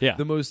 It's Yeah.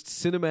 the most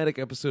cinematic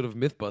episode of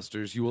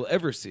Mythbusters you will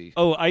ever see.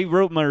 Oh, I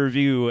wrote my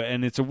review,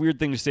 and it's a weird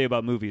thing to say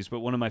about movies,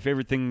 but one of my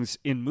favorite things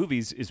in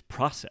movies is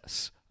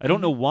process. I don't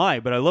know why,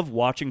 but I love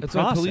watching That's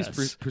process. why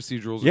police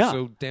procedurals Yeah. are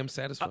so damn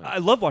satisfying. I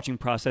love watching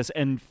process,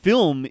 and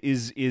film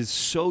is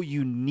so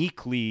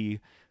uniquely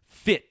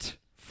fit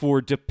for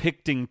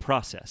depicting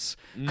process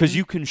because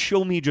you can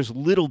show me just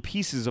little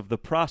pieces of the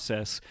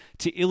process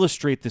to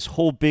illustrate this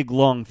whole big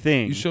long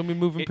thing. You show me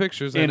moving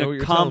pictures, I in know a what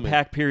you're telling me.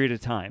 compact period of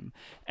time.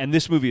 And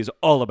this movie is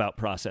all about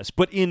process,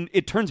 but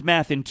it turns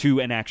math into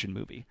an action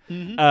movie.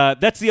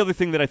 That's the other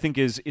thing that I think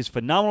is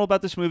phenomenal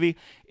about this movie.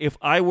 If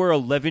I were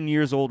 11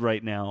 years old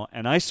right now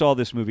and I saw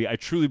this movie, I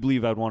truly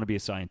believe I'd want to be a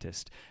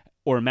scientist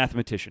or a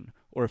mathematician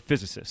or a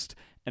physicist.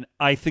 And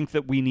I think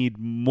that we need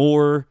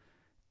more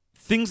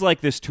things like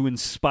this to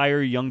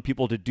inspire young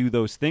people to do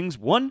those things.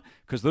 One,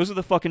 because those are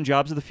the fucking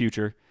jobs of the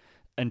future.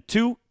 And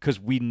two, because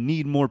we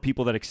need more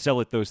people that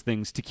excel at those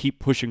things to keep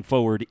pushing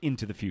forward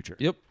into the future.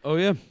 Yep. Oh,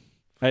 yeah.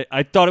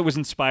 I thought it was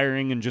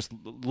inspiring and just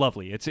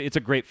lovely. It's a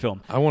great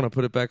film. I want to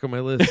put it back on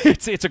my list.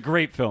 It's a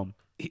great film.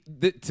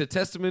 To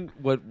testament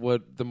what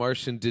The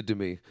Martian did to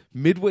me,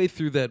 midway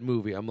through that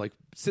movie, I'm like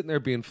sitting there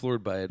being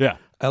floored by it. Yeah.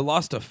 I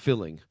lost a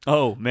filling.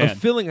 Oh, man. A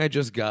filling I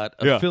just got,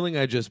 a Yeah. filling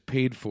I just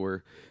paid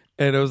for.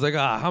 And I was like,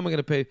 how am I going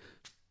to pay?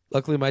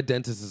 Luckily, my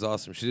dentist is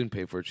awesome. She didn't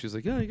pay for it. She was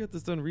like, yeah, you got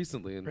this done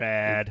recently. And,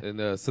 Rad.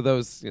 And so that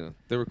was,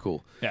 they were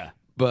cool. Yeah.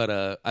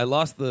 But I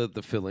lost the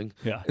filling.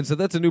 Yeah. And so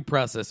that's a new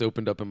process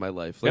opened up in my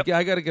life. Like, Yep. yeah,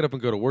 I got to get up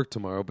and go to work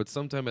tomorrow, but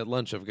sometime at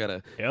lunch, I've got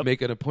to Yep.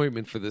 make an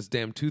appointment for this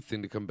damn tooth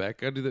thing to come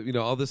back. I do that,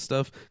 all this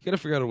stuff. Got to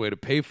figure out a way to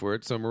pay for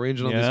it. So I'm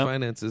arranging all these Yep.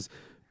 finances.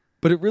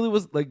 But it really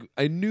was like,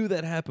 I knew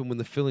that happened when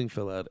the filling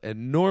fell out.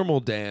 And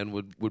normal Dan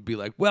would be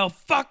like, well,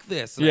 fuck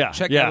this. And Yeah, I'd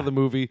check yeah. out of the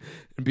movie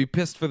and be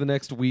pissed for the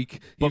next week,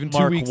 But even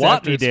Mark 2 weeks Watney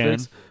after it's Dan-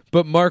 fixed.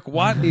 But Mark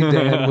Watney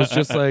Dan was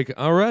just like,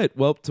 all right,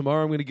 well,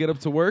 tomorrow I'm going to get up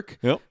to work.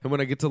 Yep. And when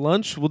I get to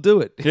lunch, we'll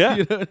do it. Yeah.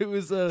 It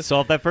was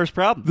Solve that first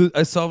problem.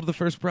 I solved the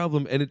first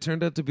problem, and it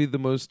turned out to be the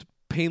most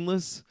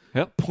painless,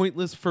 Yep.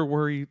 pointless for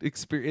worry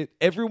experience.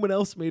 Everyone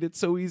else made it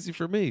so easy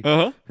for me.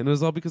 Uh-huh. And it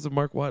was all because of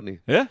Mark Watney.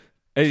 Yeah.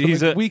 For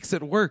He's like a weeks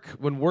at work,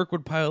 when work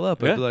would pile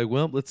up, Yeah. I'd be like,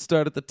 well, let's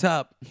start at the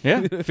top.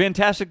 yeah,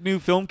 fantastic new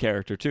film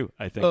character too.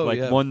 I think Oh, like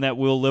yeah. one that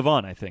will live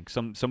on. I think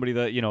somebody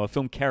that a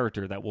film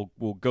character that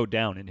will go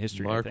down in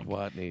history. Mark I think.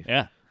 Watney.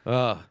 Yeah,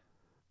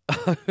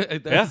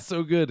 That's Yeah.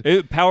 so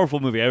good.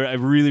 Powerful movie. I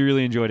really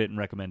really enjoyed it and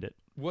recommend it.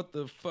 What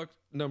the fuck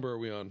number are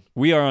we on?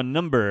 We are on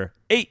number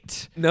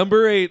 8.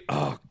 Number 8.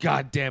 Oh,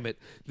 god damn it.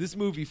 This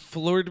movie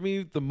floored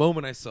me the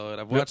moment I saw it.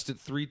 I've watched it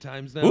 3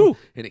 times now, Ooh.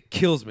 and it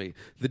kills me.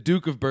 The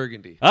Duke of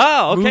Burgundy.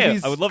 Oh, okay.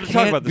 Movies I would love to talk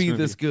can't about this be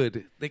movie. this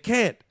good. They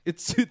can't.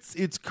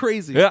 It's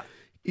crazy. Yeah.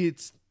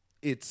 It's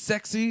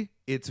sexy.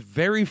 It's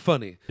very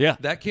funny. Yeah.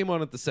 That came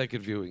on at the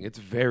second viewing. It's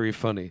very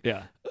funny.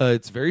 Yeah.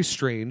 It's very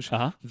strange.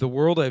 Uh-huh. The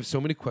world I have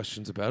so many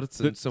questions about. It's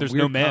in some there's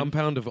weird no man.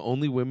 compound of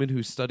only women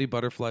who study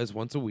butterflies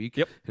once a week.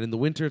 Yep. And in the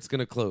winter, it's going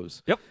to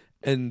close. Yep.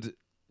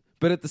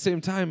 But at the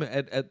same time,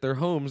 at their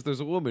homes, there's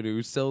a woman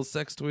who sells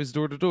sex toys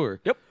door to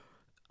door. Yep.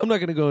 I'm not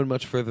going to go in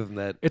much further than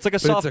that. It's like a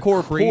But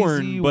softcore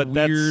crazy, porn, but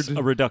weird, that's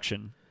a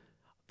reduction.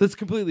 that's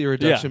completely a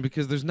reduction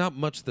because there's not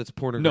much that's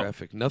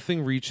pornographic.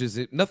 Nothing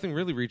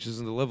really reaches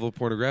in the level of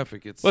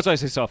pornographic. It's That's why I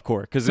say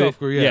softcore because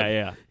Softcore, yeah.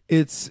 yeah.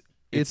 it's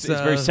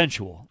very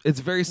sensual. It's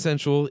very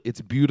sensual.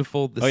 It's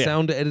beautiful. The Oh, yeah.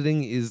 sound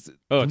editing is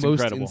Oh, the it's most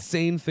incredible.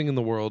 insane thing in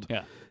the world.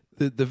 Yeah.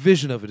 The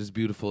vision of it is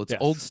beautiful. It's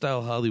Yes. old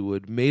style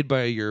Hollywood, made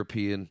by a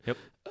European. Yep.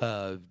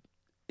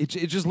 It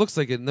just looks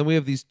like it. And then we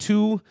have these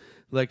 2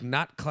 like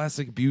not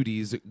classic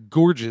beauties,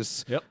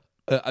 gorgeous, Yep.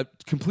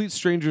 complete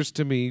strangers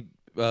to me.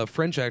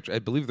 French I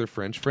believe they're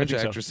French think so,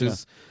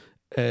 actresses,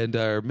 and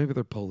or maybe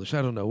they're Polish.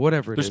 I don't know.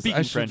 Whatever it They're is. speaking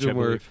I should French, do I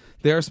more- believe.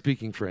 They are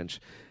speaking French,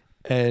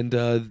 and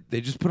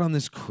they just put on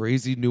this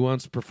crazy,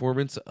 nuanced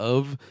performance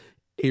of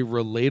a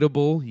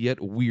relatable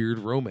yet weird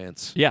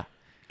romance. Yeah.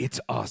 It's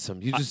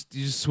awesome. You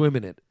just swim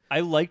in it. I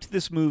liked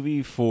this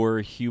movie for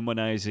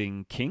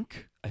humanizing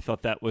kink. I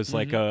thought that was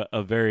like Mm-hmm.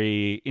 a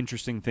very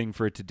interesting thing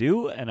for it to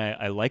do, and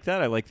I like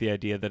that. I like the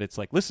idea that it's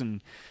like,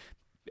 listen,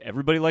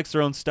 everybody likes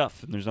their own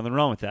stuff, and there's nothing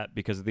wrong with that,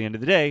 because at the end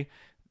of the day,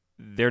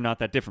 they're not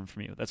that different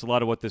from you. That's a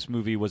lot of what this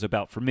movie was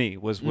about for me,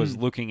 was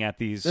looking at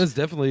these, That's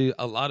definitely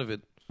a lot of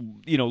it.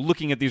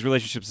 looking at these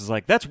relationships is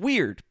like, that's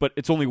weird, but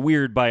it's only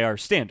weird by our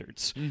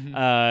standards.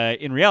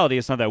 In reality,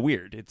 it's not that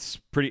weird. It's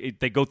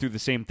they go through the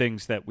same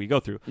things that we go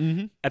through.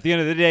 At the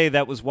end of the day,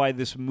 that was why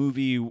this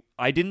movie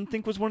I didn't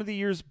think was one of the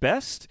year's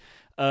best,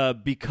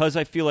 because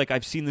I feel like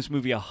I've seen this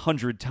movie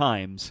 100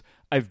 times.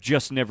 I've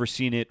just never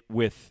seen it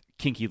with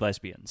kinky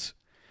lesbians.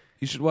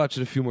 You should watch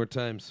it a few more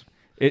times.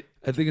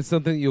 I think it's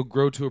something you'll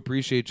grow to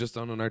appreciate just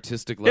on an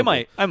artistic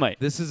level. I might.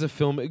 This is a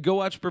film. Go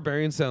watch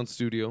Barbarian Sound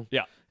Studio.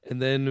 Yeah.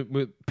 And then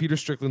with Peter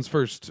Strickland's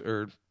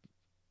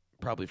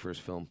probably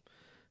first film.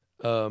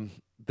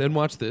 Then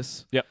watch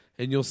this. Yep.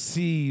 And you'll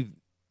see,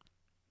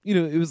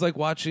 it was like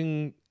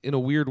watching, in a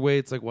weird way,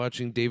 it's like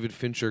watching David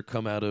Fincher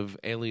come out of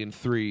Alien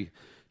 3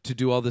 to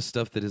do all this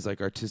stuff that is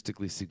like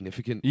artistically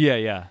significant.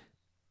 Yeah.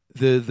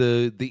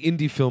 The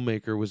indie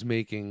filmmaker was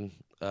making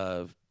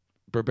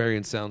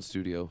Barbarian Sound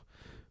Studio,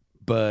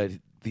 but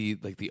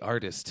the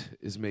artist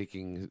is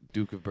making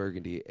Duke of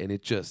Burgundy, and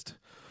it just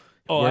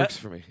works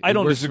for me. I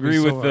don't disagree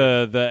with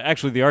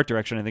the art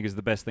direction. I think is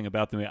the best thing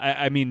about the movie.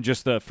 I mean,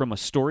 just from a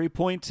story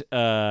point,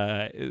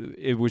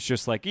 it was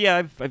just like, yeah,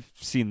 I've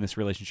seen this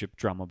relationship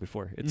drama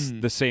before. It's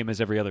the same as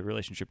every other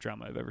relationship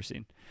drama I've ever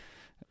seen.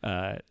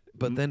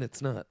 But then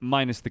it's not.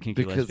 Minus the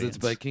kinky lesbians. Because it's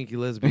by kinky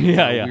lesbians.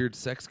 Yeah, a weird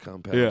sex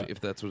compound, if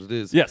that's what it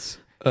is. Yes.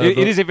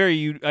 It is a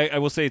very, I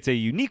will say it's a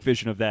unique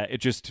vision of that. It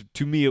just,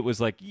 to me, it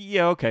was like,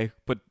 yeah, okay,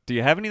 but do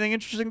you have anything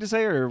interesting to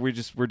say, or are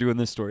we're doing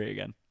this story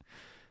again?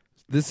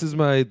 This is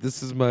my,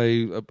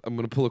 I'm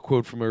going to pull a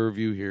quote from my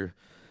review here.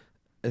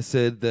 I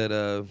said that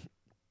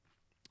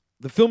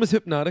the film is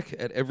hypnotic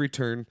at every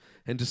turn,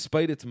 and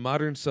despite its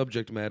modern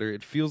subject matter,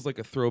 it feels like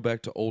a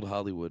throwback to old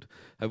Hollywood.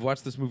 I've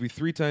watched this movie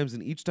 3 times,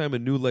 and each time a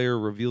new layer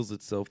reveals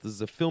itself. This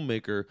is a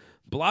filmmaker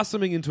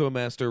blossoming into a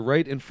master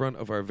right in front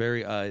of our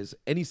very eyes.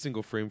 Any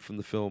single frame from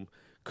the film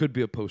could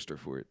be a poster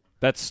for it.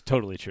 That's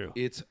totally true.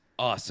 It's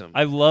awesome.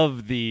 I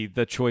love the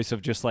choice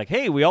of just like,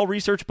 hey, we all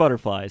research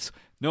butterflies.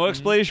 No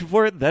explanation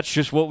for it. That's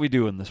just what we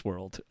do in this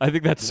world. I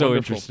think that's so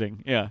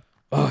interesting. Yeah.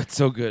 Oh, it's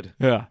so good.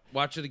 Yeah.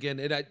 Watch it again.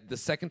 The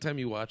second time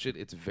you watch it,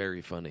 it's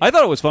very funny. I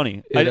thought it was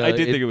funny. I did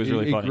think it was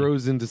really funny. It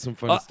grows into some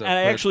funny stuff. And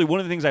actually,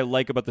 one of the things I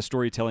like about the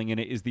storytelling in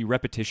it is the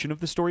repetition of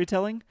the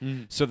storytelling.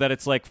 So that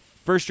it's like,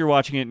 first you're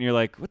watching it and you're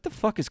like, what the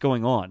fuck is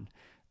going on?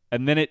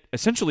 And then it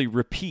essentially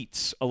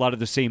repeats a lot of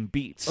the same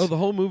beats. Oh, the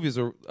whole movie is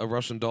a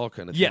Russian doll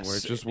kind of thing, where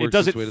it just works it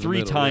does it its way to 3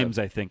 the middle, times,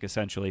 I think,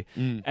 essentially.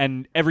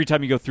 And every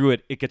time you go through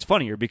it, it gets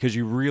funnier because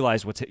you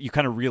realize you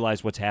kind of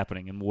realize what's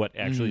happening and what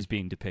actually is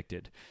being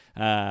depicted.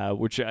 I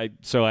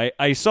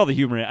saw the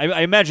humor.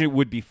 I imagine it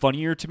would be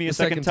funnier to me a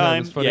second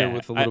time. It's funnier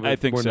with a little bit I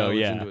think more so. knowledge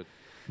Yeah. into it.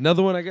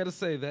 Another one I got to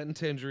say, that and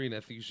Tangerine, I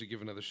think you should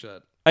give another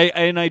shot.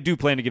 I do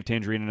plan to give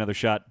Tangerine another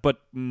shot,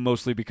 but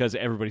mostly because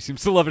everybody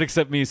seems to love it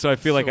except me, so I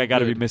feel like I got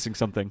to be missing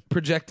something.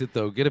 Project it,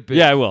 though. Get it big.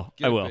 Yeah, I will.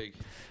 Get I will.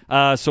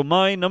 Big. So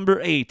my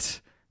number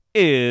 8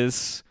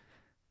 is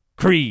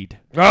Creed.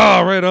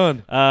 Oh, right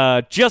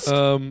on. Just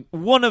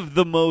one of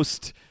the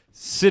most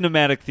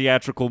cinematic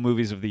theatrical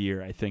movies of the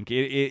year, I think.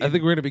 I think we're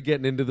going to be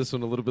getting into this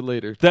one a little bit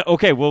later.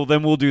 Okay, well,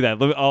 then we'll do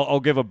that.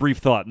 I'll give a brief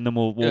thought, and then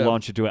we'll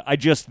launch into it.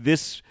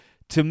 This,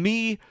 to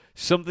me,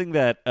 something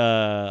that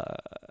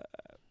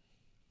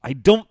I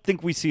don't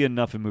think we see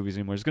enough in movies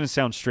anymore. It's going to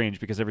sound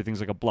strange because everything's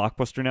like a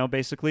blockbuster now,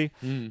 basically.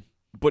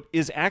 But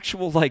is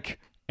actual, like,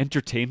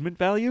 entertainment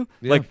value?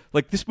 Yeah.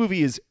 Like this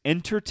movie is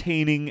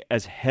entertaining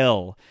as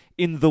hell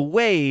in the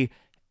way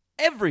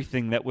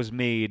everything that was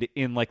made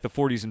in like the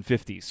 40s and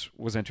 50s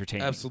was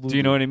entertaining. Absolutely. Do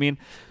you know what I mean?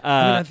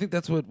 I think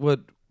that's what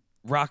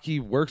Rocky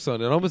works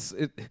on. It almost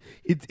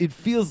it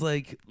feels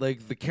like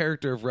the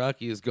character of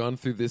Rocky has gone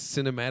through this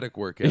cinematic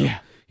workout.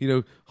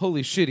 Yeah.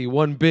 Holy shit, he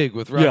won big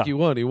with Rocky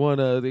 1. He won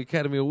the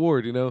Academy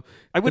Award,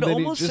 I would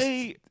almost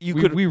say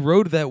we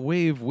rode that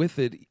wave with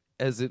it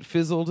as it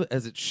fizzled,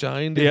 as it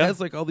shined. It has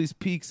like all these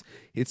peaks.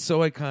 It's so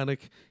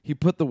iconic. He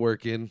put the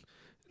work in.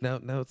 Now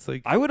it's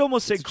like, I would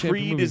almost say it's a champion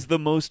Creed movie. is the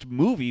most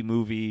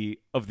movie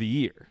of the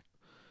year.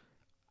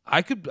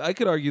 I could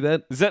argue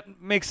that. Does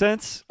that make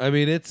sense? I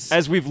mean, it's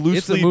As we've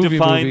loosely movie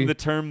defined the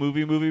term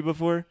movie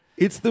before.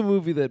 It's the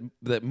movie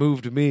that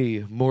moved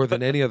me more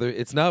than any other.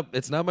 It's not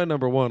my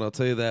number one, I'll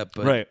tell you that,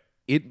 but Right.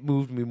 it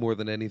moved me more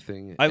than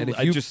anything. I and if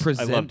you loved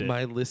present it.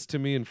 my list to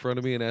me in front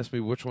of me and ask me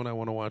which one I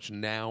want to watch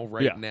now,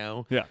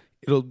 now, Yeah.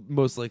 it'll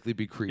most likely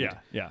be Creed.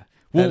 Yeah.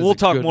 That is We'll a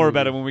talk good more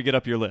about it movie. when we get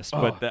up your list,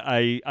 but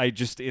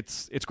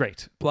it's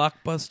great.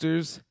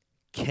 Blockbusters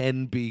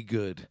can be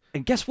good.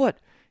 And guess what?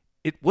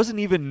 It wasn't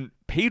even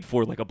paid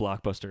for like a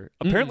blockbuster.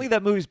 Apparently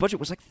that movie's budget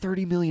was like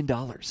 $30 million.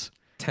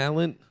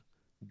 Talent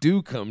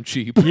do come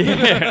cheap.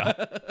 Yeah.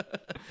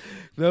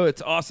 No,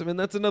 it's awesome, and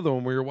that's another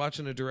one where you're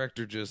watching a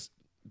director just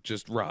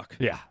rock.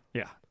 Yeah.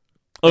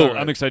 Oh, All right.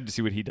 I'm excited to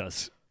see what he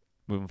does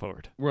moving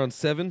forward. We're on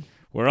 7.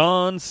 We're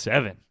on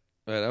 7.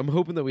 All right, I'm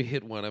hoping that we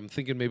hit one. I'm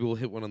thinking maybe we'll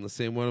hit one on the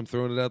same one. I'm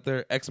throwing it out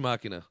there. Ex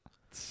Machina.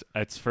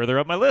 It's further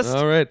up my list.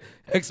 All right.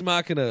 Ex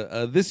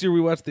Machina. This year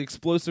we watched the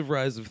explosive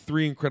rise of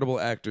 3 incredible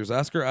actors.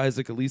 Oscar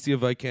Isaac, Alicia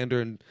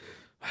Vikander, and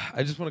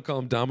I just want to call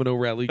him Domino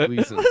Rally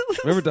Gleason.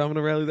 Remember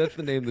Domino Rally? That's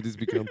the name that he's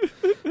become.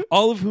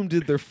 All of whom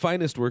did their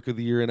finest work of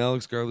the year in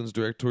Alex Garland's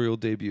directorial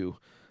debut.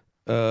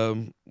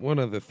 One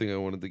other thing I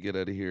wanted to get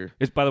out of here.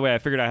 By the way, I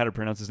figured out how to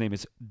pronounce his name.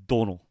 It's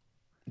Donald.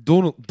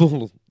 Donald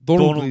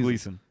Donald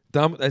Gleason.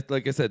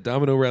 Like I said,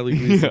 Domino Rally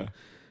Gleason.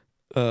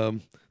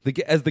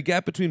 As the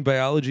gap between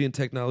biology and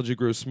technology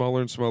grows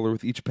smaller and smaller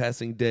with each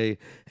passing day,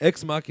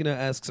 Ex Machina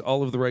asks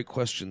all of the right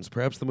questions.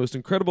 Perhaps the most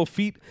incredible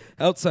feat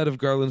outside of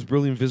Garland's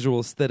brilliant visual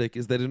aesthetic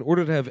is that in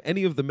order to have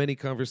any of the many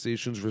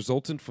conversations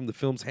resultant from the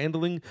film's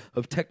handling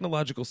of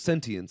technological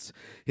sentience,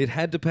 it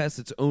had to pass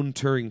its own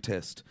Turing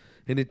test.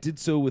 And it did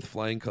so with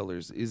flying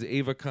colors. Is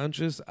Ava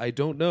conscious? I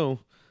don't know,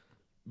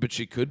 but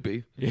she could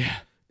be. Yeah.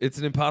 It's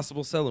an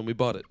impossible sell, and we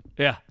bought it.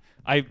 Yeah.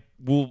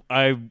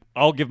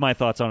 I'll give my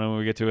thoughts on it when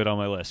we get to it on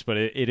my list, but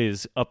it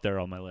is up there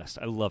on my list.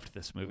 I loved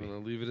this movie.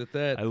 I'll leave it at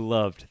that. I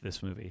loved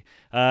this movie.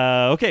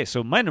 Okay,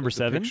 so my number The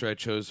 7. picture I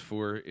chose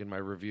for in my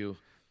review.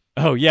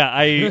 Oh yeah,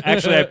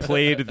 I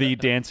played the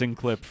dancing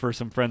clip for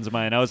some friends of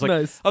mine. I was like,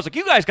 Nice.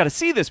 you guys got to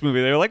see this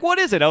movie. They were like, what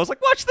is it? I was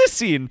like, watch this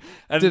scene.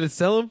 And Did it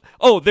sell him?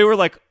 Oh, they were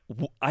like,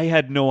 I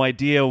had no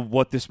idea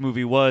what this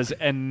movie was,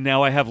 and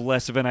now I have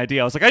less of an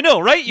idea. I was like, I know,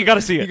 right? You got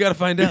to see it. You got to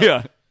find out.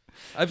 Yeah.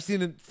 I've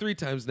seen it 3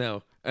 times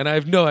now, and I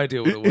have no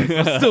idea what it was.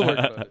 I'm still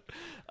working on it.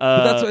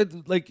 But that's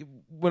why, like,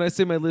 when I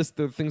say my list,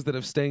 the things that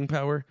have staying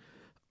power,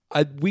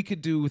 we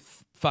could do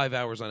 5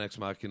 hours on Ex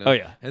Machina. Oh,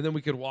 yeah. And then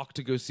we could walk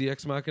to go see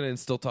Ex Machina and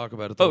still talk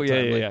about it the whole yeah,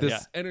 time. yeah, like yeah,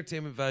 this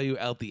entertainment value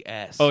out the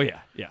ass. Oh yeah,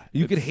 yeah.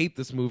 You could hate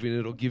this movie and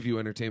it'll give you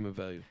entertainment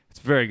value. It's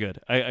very good.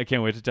 I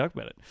can't wait to talk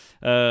about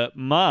it.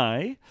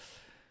 My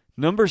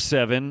number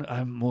 7,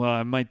 I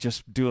might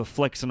just do a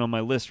flexing on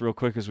my list real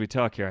quick as we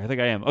talk here. I think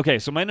I am. Okay,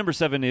 so my number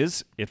 7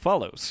 is It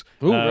Follows,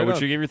 Ooh, right which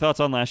on. you gave your thoughts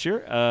on last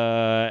year.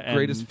 And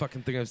Greatest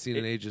fucking thing I've seen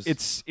in ages.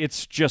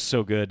 It's just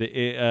so good.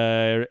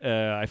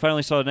 I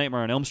finally saw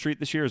Nightmare on Elm Street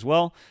this year as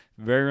well.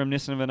 Very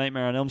reminiscent of A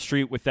Nightmare on Elm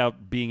Street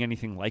without being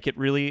anything like it,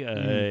 really.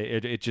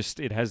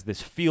 It has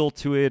this feel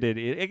to it.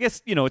 I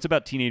guess, it's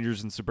about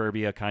teenagers in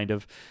suburbia, kind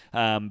of.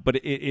 But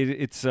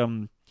it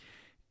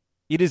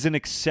is an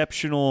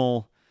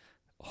exceptional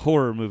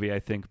horror movie, I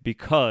think,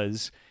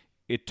 because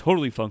it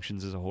totally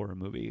functions as a horror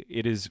movie.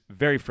 It is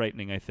very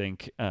frightening, I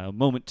think.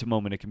 Moment to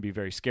moment, it can be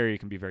very scary. It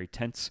can be very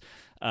tense.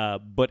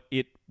 But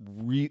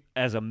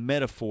as a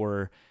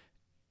metaphor,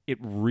 it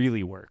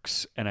really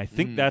works. And I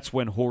think that's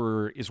when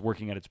horror is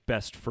working at its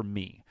best for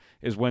me,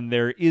 is when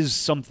there is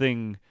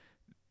something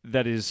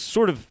that is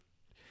sort of,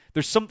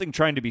 there's something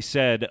trying to be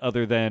said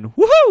other than,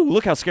 woohoo,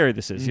 look how scary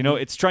this is.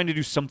 It's trying to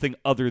do something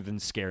other than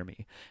scare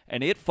me.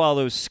 And It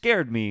Follows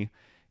scared me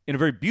in a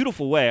very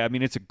beautiful way. I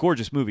mean, it's a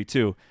gorgeous movie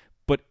too,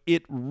 but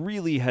it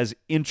really has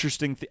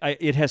interesting.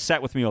 It has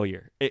sat with me all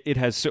year. It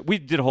has. We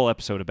did a whole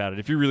episode about it.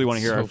 If you really want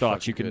to hear our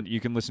thoughts, you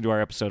can listen to our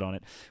episode on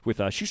it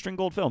with Shoestring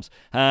Gold Films.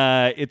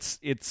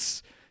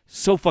 It's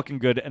so fucking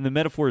good, and the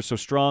metaphor is so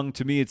strong.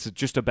 To me, it's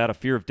just about a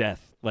fear of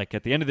death. Like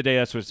at the end of the day,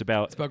 that's what it's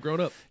about. It's about growing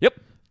up. Yep.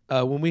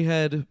 When we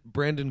had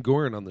Brandon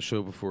Gorin on the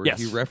show before, Yes.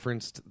 he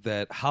referenced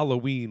that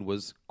Halloween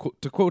was,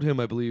 to quote him,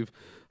 I believe,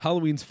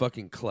 Halloween's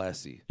fucking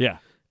classy. Yeah.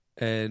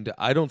 And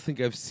I don't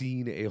think I've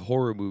seen a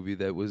horror movie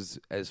that was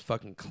as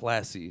fucking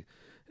classy.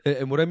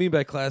 And what I mean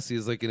by classy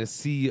is like in a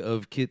sea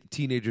of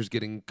teenagers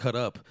getting cut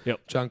up,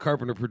 Yep. John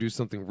Carpenter produced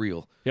something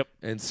real Yep.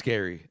 and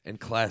scary and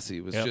classy.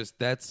 It was Yep. just,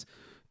 that's,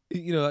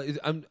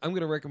 I'm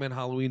going to recommend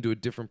Halloween to a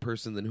different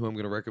person than who I'm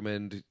going to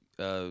recommend,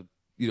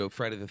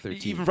 Friday the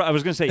 13th. I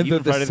was going to say, And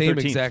even the Friday same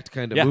the 13th. exact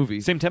kind of Yeah, movie.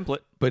 same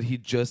template. But he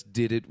just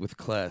did it with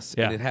class,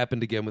 Yeah. and it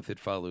happened again with It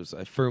Follows.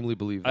 I firmly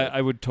believe that.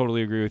 I would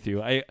totally agree with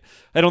you. I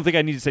don't think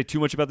I need to say too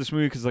much about this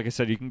movie because, like I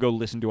said, you can go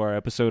listen to our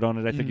episode on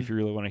it, I think, if you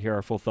really want to hear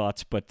our full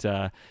thoughts. But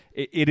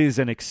it is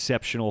an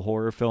exceptional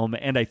horror film,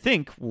 and I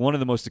think one of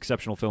the most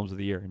exceptional films of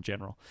the year in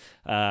general.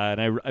 And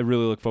I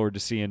really look forward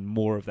to seeing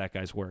more of that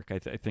guy's work. I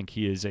think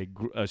he is a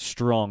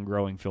strong,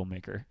 growing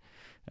filmmaker.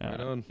 Right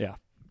on. Yeah.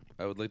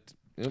 I would like to.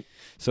 Yep.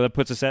 So that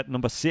puts us at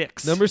number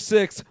 6. Number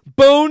 6,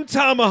 Bone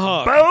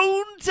Tomahawk.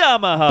 Bone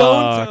Tomahawk.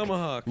 Bone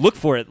Tomahawk. Look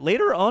for it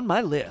later on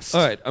my list.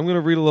 All right, I'm going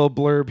to read a little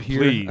blurb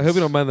here. Please. I hope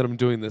you don't mind that I'm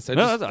doing this. I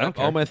don't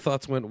care. All my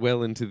thoughts went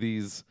well into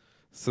these,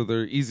 so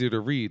they're easier to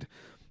read.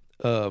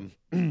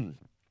 When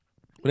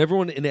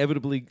everyone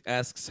inevitably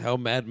asks how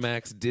Mad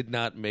Max did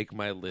not make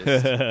my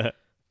list,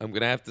 I'm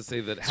going to have to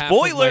say that half of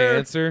my Spoiler!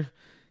 answer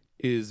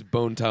is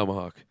Bone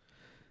Tomahawk.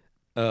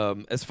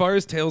 As far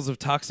as tales of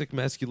toxic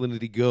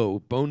masculinity go,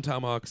 Bone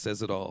Tomahawk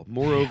says it all.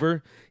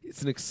 Moreover,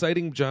 it's an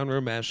exciting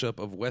genre mashup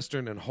of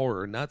Western and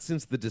horror. Not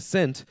since The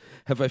Descent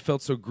have I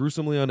felt so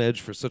gruesomely on edge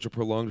for such a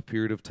prolonged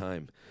period of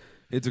time.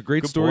 It's a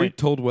great Good story, point.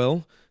 told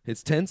well.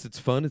 It's tense, it's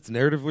fun, it's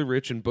narratively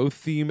rich in both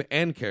theme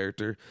and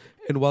character.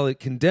 And while it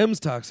condemns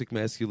toxic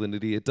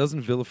masculinity, it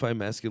doesn't vilify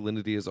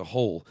masculinity as a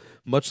whole.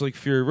 Much like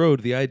Fury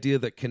Road, the idea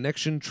that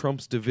connection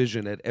trumps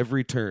division at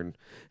every turn,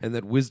 and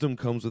that wisdom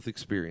comes with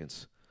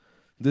experience.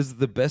 This is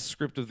the best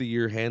script of the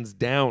year, hands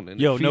down,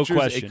 and Yo, it no features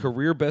question. a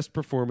career best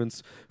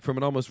performance from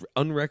an almost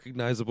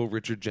unrecognizable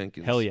Richard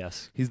Jenkins. Hell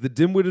yes. He's the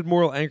dim-witted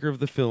moral anchor of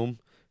the film,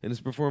 and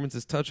his performance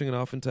is touching and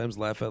oftentimes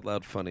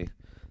laugh-out-loud funny.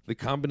 The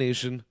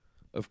combination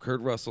of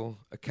Kurt Russell,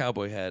 a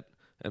cowboy hat,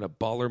 and a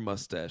baller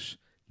mustache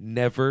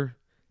never,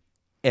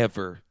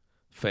 ever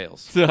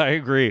fails. I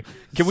agree.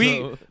 Can we?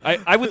 So-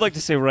 I would like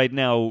to say right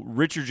now,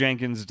 Richard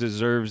Jenkins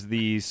deserves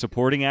the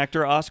supporting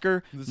actor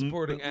Oscar. The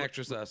supporting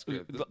actress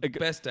Oscar, the like,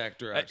 best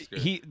actor Oscar,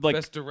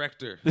 best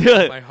director.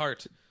 My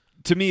heart.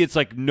 To me, it's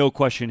like no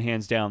question,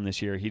 hands down.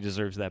 This year, he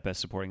deserves that best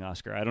supporting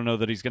Oscar. I don't know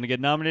that he's going to get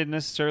nominated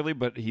necessarily,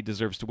 but he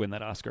deserves to win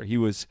that Oscar. He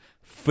was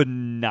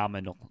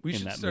phenomenal. We in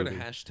should that start movie. a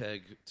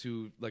hashtag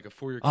to like a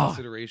for your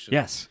consideration.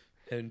 Yes.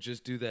 And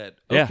just do that.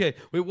 Yeah. Okay.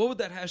 Wait, what would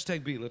that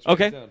hashtag be? Let's write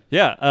it Okay. down.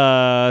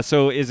 Yeah.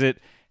 So is it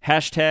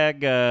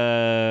hashtag?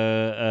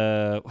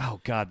 Oh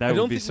God, that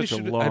would be such a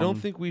long. I don't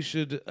think we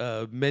should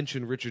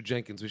mention Richard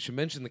Jenkins. We should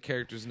mention the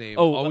character's name.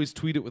 Oh, always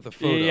tweet it with a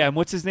photo. Yeah. And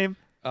what's his name?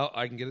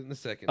 I can get it in a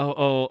second.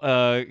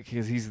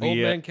 Because he's the Old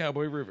Man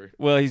Cowboy River.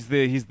 Well, he's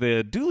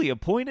the duly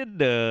appointed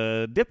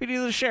deputy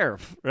of the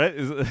sheriff, right?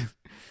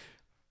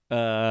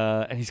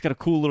 And he's got a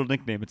cool little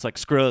nickname. It's like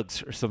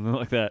Scruggs or something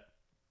like that.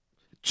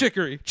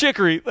 Chicory.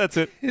 Chicory, that's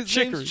it. His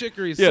Chicory. name's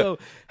Chicory. Yeah. So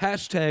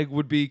hashtag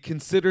would be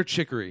consider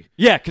Chicory.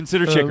 Yeah,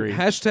 consider Chicory.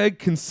 Hashtag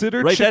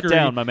consider Write Chicory. that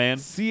down, my man.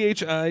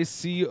 CHICORY.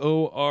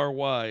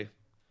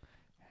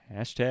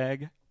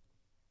 Hashtag.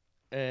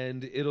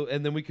 And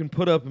then we can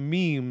put up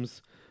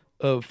memes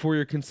of for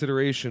your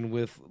consideration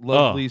with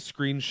lovely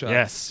screenshots.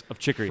 Yes, of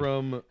Chicory.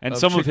 From and of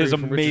some of his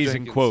Chicory from Richard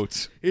amazing Jenkins.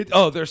 quotes.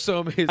 They're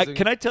so amazing.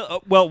 Can I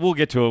tell? Well, we'll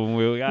get to it when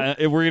we're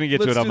going to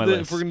get to it on my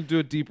list. If we're going to do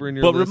it deeper in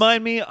your But list.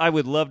 remind me, I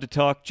would love to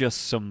talk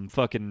just some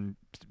fucking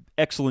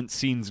excellent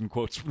scenes and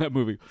quotes from that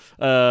movie.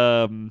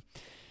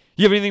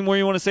 You have anything more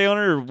you want to say on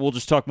it, or we'll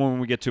just talk more when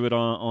we get to it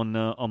on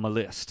my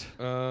list?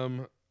 I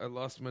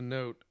lost my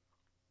note.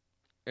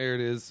 There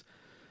it is.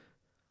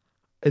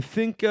 I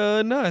think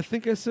I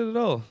think I said it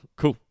all.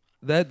 Cool.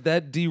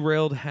 That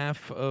derailed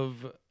half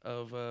of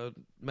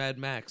Mad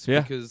Max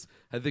Yeah. because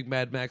I think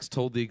Mad Max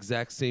told the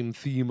exact same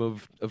theme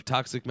of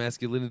toxic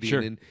masculinity Sure.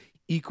 in an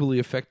equally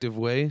effective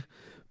way,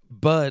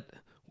 but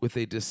with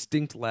a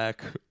distinct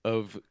lack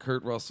of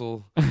Kurt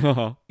Russell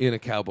in a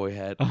cowboy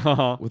hat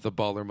with a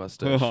baller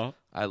mustache.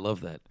 I love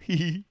that.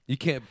 You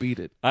can't beat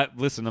it.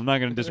 Listen, I'm not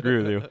going to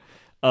disagree with you.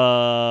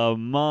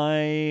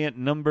 My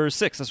number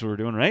 6. That's what we're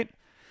doing, right?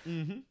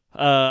 Mm-hmm.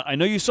 I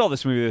know you saw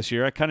this movie this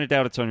year. I kind of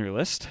doubt it's on your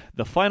list.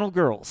 The Final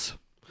Girls.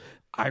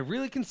 I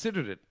really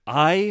considered it.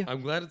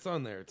 I'm glad it's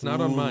on there. It's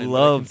not on mine. But I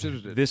loved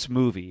considered it. this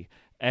movie.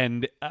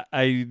 And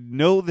I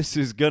know this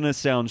is going to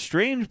sound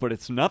strange, but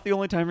it's not the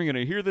only time you're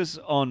going to hear this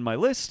on my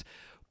list.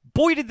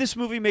 Boy, did this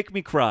movie make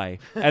me cry.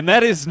 And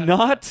that is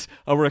not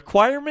a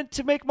requirement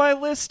to make my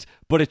list,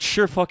 but it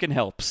sure fucking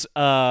helps.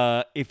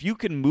 If you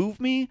can move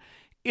me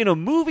in a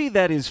movie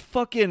that is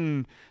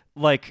fucking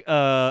like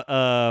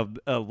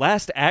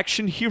Last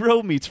Action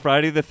Hero meets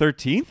Friday the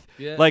 13th.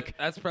 Yeah, like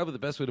that's probably the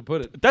best way to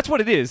put it. That's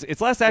what it is.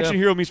 It's Last Action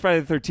Yeah. Hero meets Friday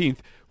the 13th,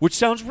 which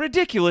sounds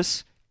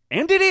ridiculous,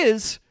 and it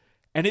is,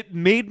 and it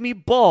made me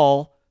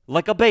bawl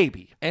like a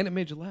baby. And it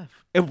made you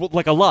laugh.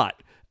 Like a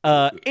lot.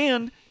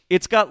 And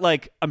it's got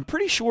like, I'm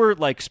pretty sure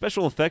like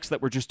special effects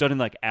that were just done in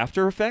like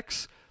After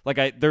Effects. Like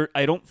I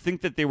don't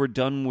think that they were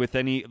done with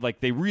any,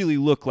 like they really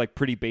look like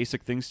pretty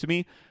basic things to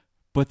me,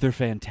 but they're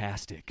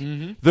fantastic.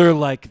 Mm-hmm. They're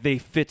like, they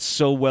fit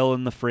so well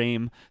in the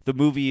frame. The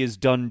movie is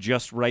done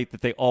just right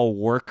that they all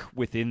work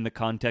within the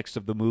context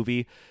of the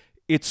movie.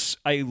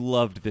 I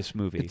loved this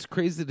movie. It's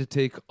crazy to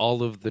take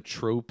all of the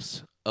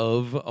tropes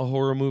of a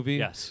horror movie.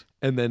 Yes.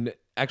 And then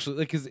actually,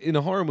 like, because in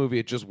a horror movie,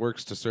 it just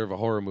works to serve a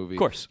horror movie. Of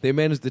course. They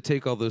managed to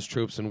take all those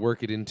tropes and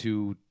work it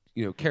into,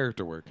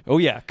 character work. Oh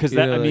yeah, because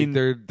that, I mean,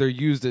 they're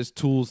used as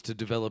tools to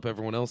develop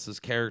everyone else's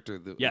character.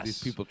 Yes. These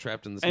people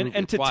trapped in this and movie.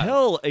 and It's to wild.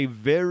 tell a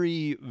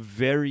very,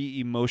 very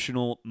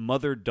emotional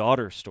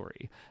mother-daughter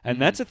story.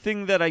 And that's a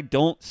thing that I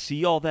don't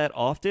see all that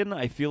often.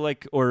 I feel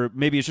like, or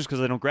maybe it's just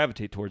because I don't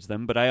gravitate towards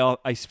them, but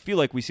I feel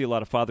like we see a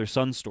lot of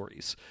father-son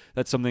stories.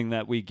 That's something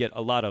that we get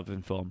a lot of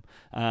in film.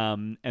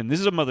 And this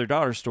is a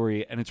mother-daughter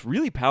story, and it's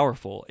really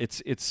powerful.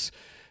 It's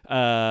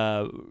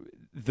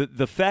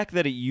the fact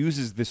that it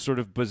uses this sort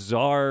of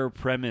bizarre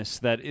premise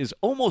that is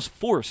almost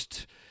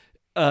forced,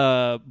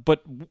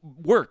 but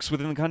works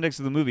within the context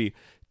of the movie,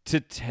 to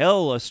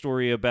tell a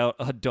story about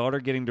a daughter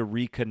getting to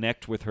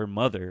reconnect with her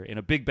mother in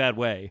a big bad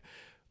way,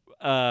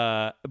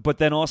 but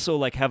then also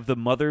like have the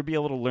mother be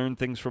able to learn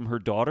things from her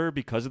daughter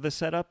because of the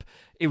setup.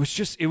 It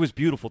was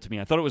beautiful to me.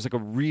 I thought it was like a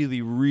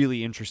really,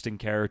 really interesting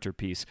character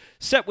piece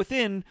set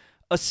within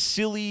a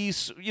silly,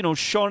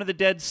 Shaun of the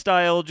Dead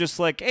style, just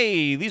like,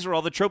 hey, these are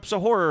all the tropes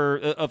of horror,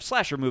 of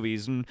slasher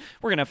movies, and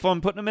we're going to have fun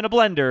putting them in a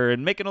blender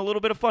and making a little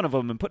bit of fun of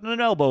them and putting an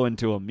elbow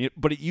into them.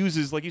 But it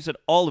uses, like you said,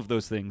 all of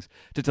those things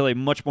to tell a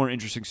much more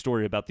interesting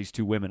story about these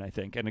two women, I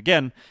think. And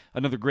again,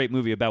 another great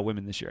movie about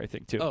women this year, I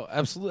think, too. Oh,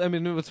 absolutely. I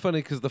mean, it's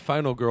funny because The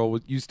Final Girl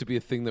used to be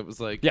a thing that was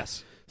like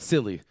Yes.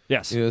 silly.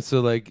 Yes. You know,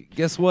 so like,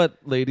 guess what,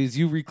 ladies?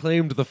 You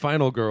reclaimed the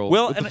final girl.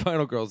 Well, with and the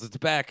final girls, it's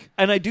back.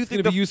 And I do It's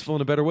think going to be useful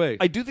in a better way.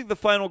 I do think the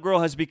final girl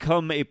has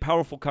become a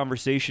powerful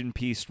conversation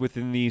piece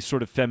within the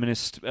sort of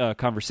feminist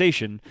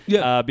conversation.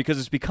 Yeah. Because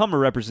it's become a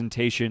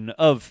representation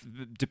of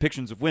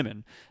depictions of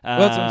women. Well,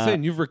 that's what I'm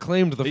saying. You've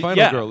reclaimed the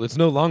final girl. It's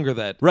no longer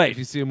that. Right. If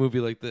you see a movie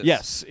like this.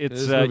 Yes,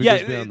 it's This movie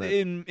goes beyond that.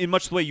 in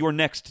much the way Your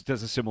Next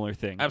does a similar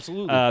thing.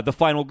 Absolutely. The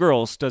Final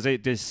Girls does a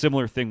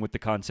similar thing with the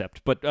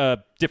concept, but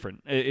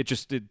different.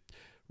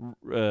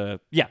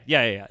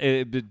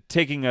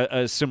 Taking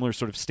a similar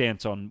sort of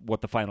stance on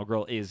what the final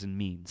girl is and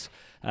means.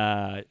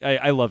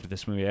 I loved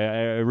this movie.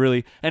 I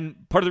really,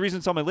 and part of the reason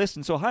it's on my list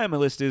and so high on my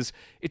list is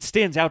it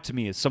stands out to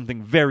me as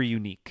something very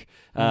unique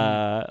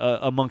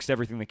amongst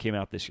everything that came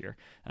out this year.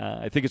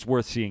 I think it's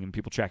worth seeing and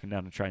people tracking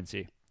down to try and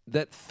see.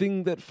 That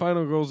thing that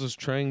Final Girls is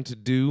trying to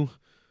do,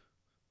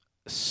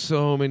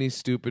 so many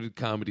stupid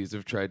comedies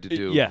have tried to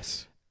do.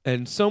 Yes.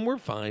 And some were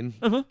fine.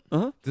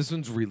 Uh-huh. This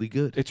one's really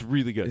good. It's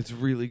really good. It's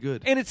really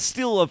good. And it's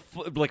still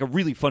a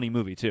really funny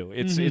movie too.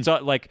 It's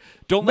like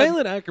don't let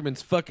Malin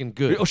Ackerman's fucking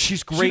good. Oh,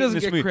 she's great. She doesn't in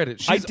this get movie.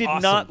 credit. I She's did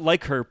awesome. not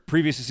like her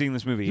previous to seeing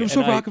this movie. You're and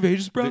so I- rock of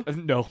ages, bro.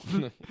 No,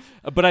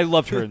 but I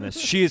loved her in this.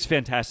 She is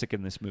fantastic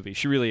in this movie.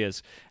 She really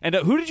is. And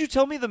who did you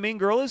tell me the main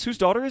girl is? Whose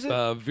daughter is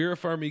it? Vera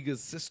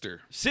Farmiga's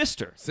sister.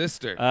 Sister.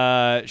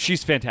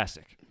 She's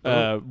fantastic.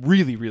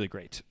 Really, really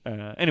great.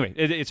 Anyway,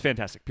 it's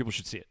fantastic. People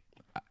should see it.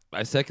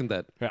 I second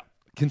that. Yeah.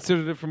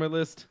 Considered it for my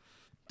list.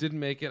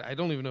 Didn't make it. I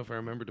don't even know if I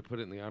remember to put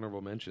it in the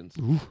honorable mentions.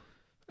 All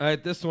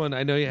right, this one.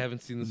 I know you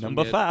haven't seen this Number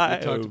one yet. 5.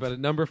 We talked about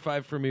it. Number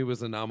 5 for me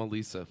was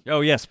Anomalisa.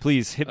 Oh yes,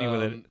 please hit me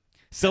with it.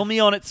 Sell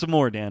me on it some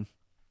more, Dan.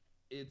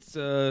 It's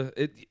an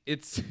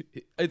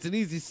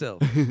easy sell.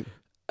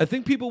 I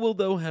think people will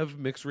though have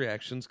mixed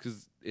reactions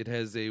because it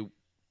has a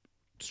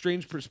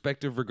strange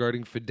perspective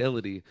regarding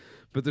fidelity,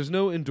 but there's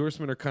no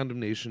endorsement or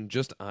condemnation,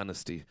 just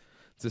honesty.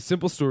 It's a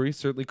simple story,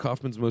 certainly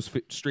Kaufman's most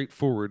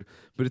straightforward,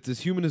 but it's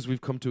as human as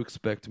we've come to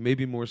expect,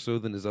 maybe more so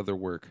than his other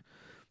work.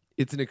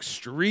 It's an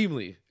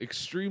extremely,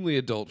 extremely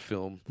adult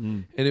film,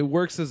 and it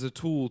works as a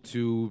tool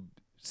to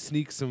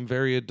sneak some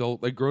very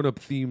adult, like grown-up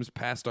themes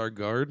past our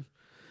guard,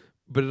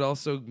 but it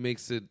also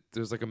makes it,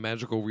 there's like a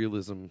magical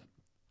realism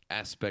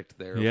aspect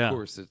there. Yeah. Of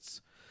course,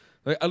 it's,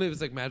 like, I don't know if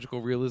it's like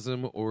magical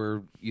realism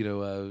or,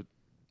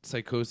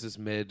 psychosis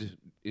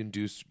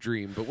med-induced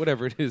dream, but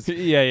whatever it is,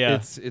 Yeah.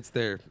 it's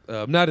there.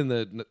 Not in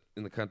the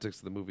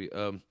context of the movie.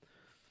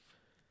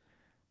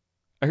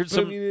 I heard But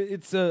some. I mean,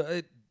 it's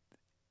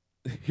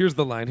here's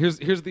the line.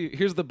 Here's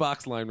the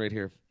box line right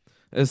here.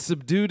 As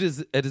subdued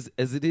as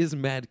it is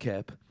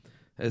madcap,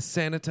 as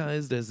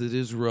sanitized as it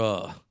is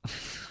raw.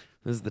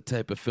 This is the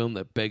type of film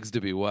that begs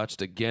to be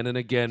watched again and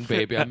again,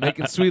 baby. I'm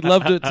making sweet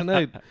love to it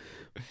tonight.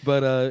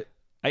 But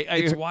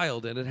it's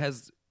wild, and it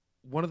has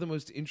one of the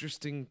most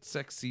interesting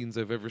sex scenes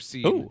I've ever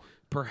seen, Ooh.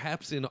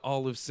 perhaps in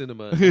all of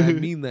cinema. And I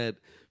mean that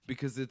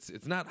because it's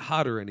not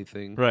hot or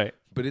anything, Right.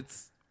 but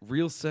it's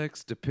real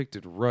sex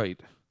depicted right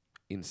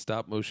in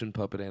stop motion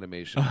puppet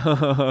animation.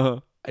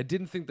 Oh. I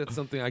didn't think that's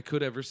something I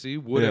could ever see,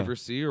 would Yeah. ever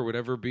see, or would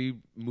ever be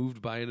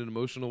moved by in an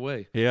emotional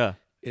way. Yeah.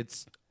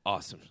 It's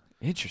awesome.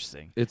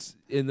 Interesting. It's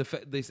in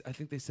the I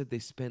think they said they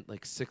spent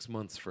like 6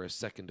 months for a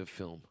second of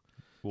film.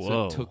 Whoa.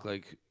 So it took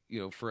like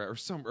for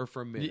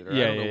a minute. Or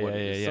Yeah, I don't know yeah, what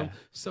it yeah, is. yeah.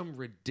 Some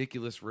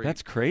ridiculous rate.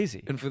 That's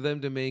crazy. And for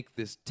them to make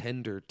this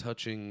tender,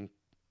 touching,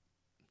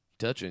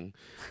 it's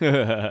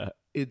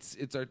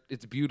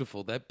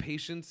beautiful. That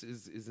patience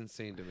is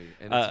insane to me,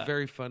 and it's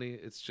very funny.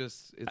 It's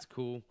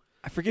cool.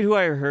 I forget who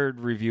I heard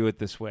review it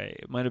this way.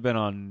 It might have been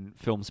on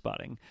Film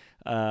Spotting,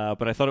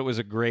 but I thought it was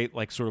a great,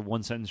 like, sort of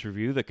one-sentence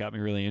review that got me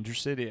really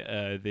interested.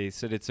 They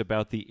said it's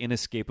about the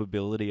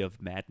inescapability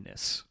of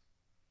madness.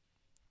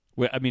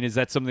 I mean, is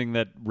that something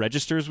that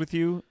registers with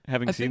you,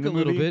 having I seen think the a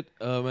movie? little bit,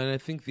 and I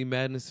think the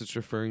madness it's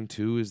referring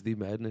to is the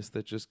madness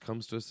that just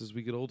comes to us as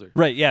we get older.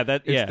 Right? Yeah.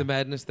 It's the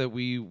madness that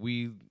we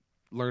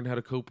learn how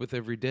to cope with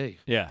every day.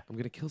 Yeah. I'm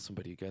gonna kill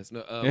somebody, you guys.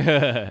 No,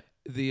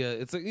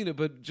 it's like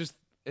but just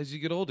as you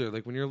get older,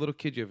 like when you're a little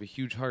kid, you have a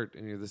huge heart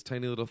and you're this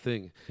tiny little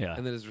thing. Yeah.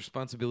 And then as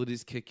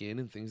responsibilities kick in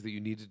and things that you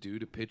need to do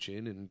to pitch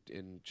in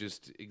and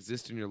just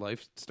exist in your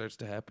life starts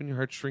to happen, your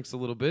heart shrinks a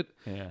little bit.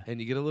 Yeah. And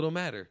you get a little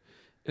madder,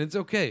 and it's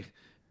okay.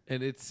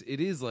 And it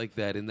is like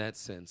that in that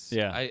sense.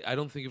 Yeah. I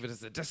don't think of it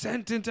as a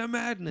descent into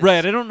madness.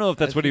 Right. I don't know if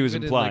that's I what he think was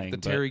of it in, implying. like the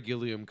but- Terry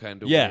Gilliam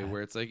kind of Yeah. way,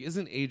 where it's like,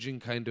 isn't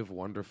aging kind of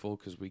wonderful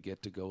because we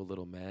get to go a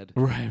little mad?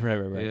 Right.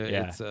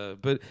 Yeah. It's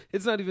but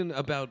it's not even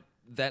about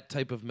that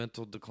type of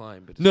mental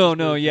decline. But it's No.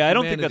 just the Yeah. I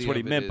don't think that's humanity what he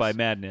of it meant by is.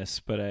 madness,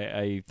 but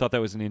I thought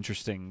that was an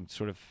interesting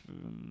sort of.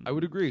 I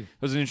would agree. It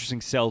was an interesting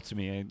sell to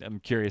me. I'm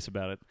curious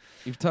about it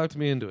You've talked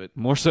me into it.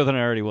 more so than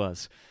I already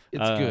was.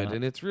 It's good,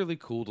 and it's really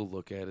cool to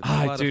look at. It's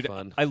a lot Dude, of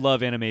fun. I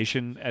love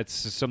animation. It's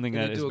something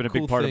And that they has do a been a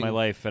big cool part of my thing.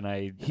 life, and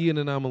I. He and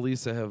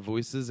Anomalisa have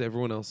voices.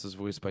 Everyone else is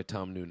voiced by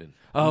Tom Noonan.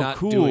 Oh, not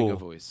cool. doing a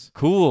voice.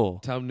 Cool.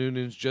 Tom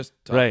Noonan's just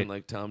talking Right.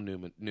 like Tom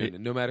Noonan,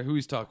 no matter who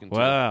he's talking to.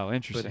 Wow, But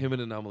interesting. him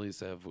and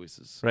Anomalisa have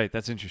voices. Right,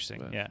 that's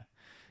interesting. Right. Yeah.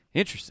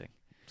 Interesting.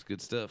 It's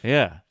good stuff.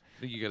 Yeah.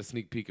 think you got a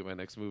sneak peek at my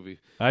next movie.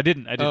 I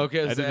didn't. Oh,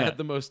 okay, I so did I not. had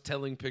the most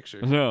telling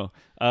picture. No.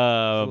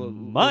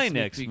 My sneak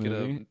next peek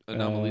movie. at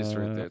Anomalisa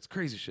right there. It's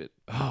crazy shit.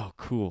 Oh,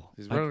 cool.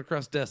 He's running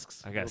across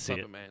desks. I gotta Little see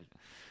puppet it. Man.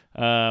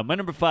 My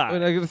number I 5.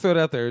 mean, I got to throw it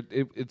out there.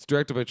 It's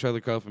directed by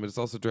Charlie Kaufman, but it's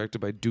also directed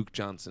by Duke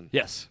Johnson,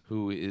 Yes.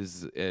 who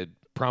is a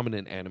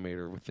prominent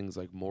animator with things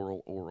like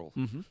Moral Oral.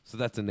 Mm-hmm. So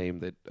that's a name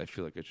that I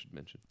feel like I should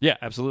mention. Yeah,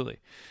 absolutely.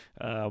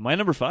 My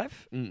number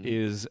 5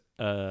 is,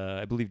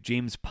 I believe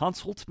James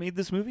Ponsoldt made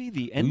this movie,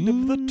 The End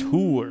of the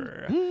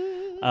Tour.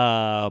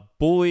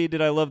 Boy,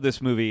 did I love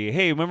this movie.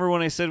 Hey, remember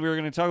when I said we were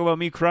going to talk about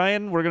me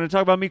crying? We're going to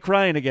talk about me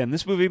crying again.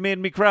 This movie made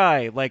me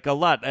cry, like, a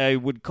lot. I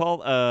would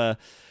call...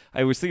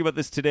 I was thinking about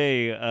this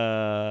today.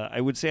 I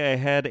would say I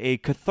had a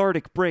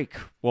cathartic break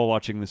while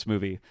watching this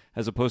movie,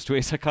 as opposed to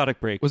a psychotic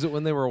break. Was it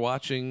when they were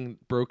watching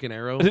Broken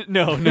Arrow?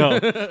 No.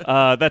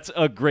 That's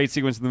a great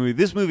sequence in the movie.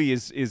 This movie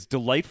is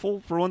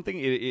delightful, for one thing.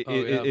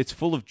 It's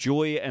full of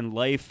joy and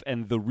life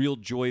and the real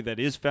joy that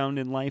is found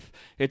in life.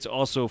 It's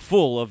also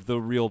full of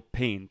the real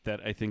pain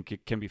that I think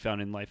it can be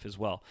found in life as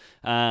well.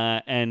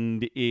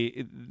 And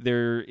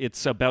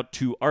it's about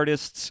two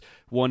artists,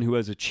 one who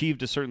has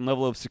achieved a certain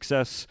level of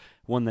success,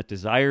 one that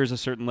desires a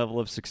certain level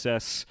of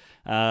success,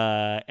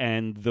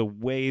 and the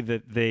way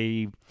that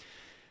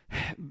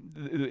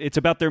it's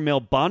about their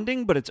male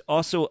bonding, but it's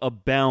also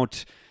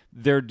about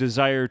their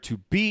desire to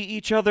be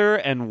each other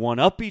and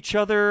one-up each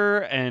other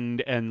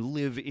and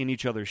live in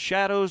each other's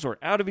shadows or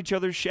out of each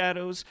other's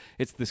shadows.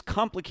 It's this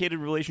complicated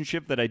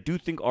relationship that I do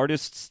think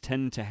artists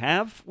tend to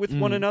have with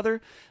one another.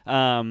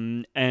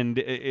 And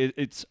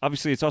it's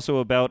obviously it's also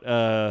about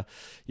a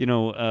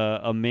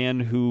man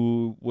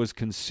who was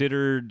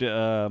considered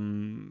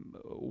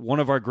one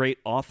of our great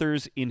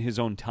authors in his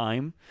own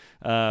time,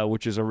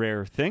 which is a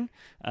rare thing.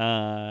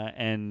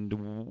 And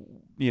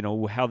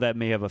how that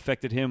may have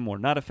affected him or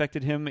not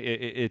affected him.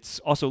 It's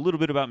also a little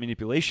bit about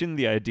manipulation,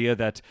 the idea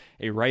that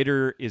a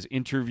writer is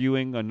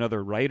interviewing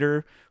another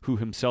writer who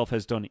himself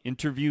has done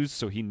interviews,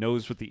 so he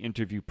knows what the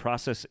interview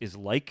process is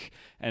like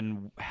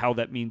and how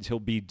that means he'll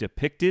be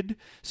depicted.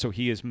 So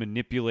he is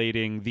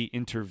manipulating the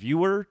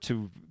interviewer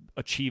to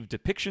achieve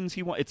depictions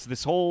he wants. It's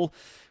this whole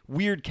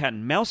weird cat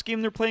and mouse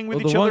game they're playing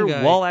with each other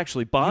while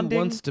actually bonding. He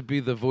wants to be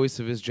the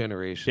voice of his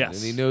generation, Yes.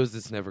 and he knows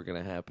it's never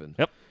going to happen.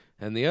 Yep.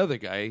 And the other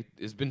guy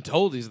has been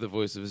told he's the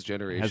voice of his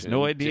generation. Has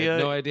no idea.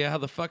 No idea how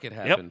the fuck it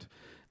happened.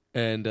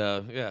 And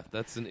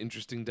that's an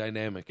interesting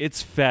dynamic.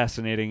 It's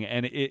fascinating,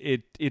 and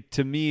it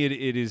to me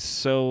it is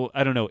so,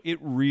 I don't know, it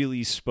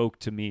really spoke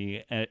to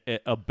me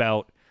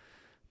about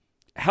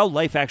how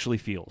life actually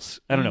feels.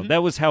 I don't know.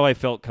 That was how I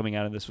felt coming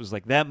out of this. Was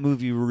like that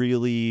movie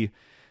really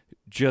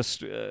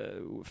just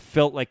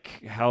felt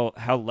like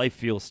how life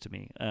feels to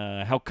me.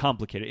 How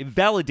complicated. It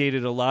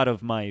validated a lot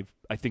of my,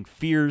 I think,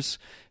 fears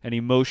and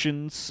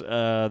emotions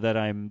that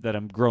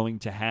I'm growing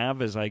to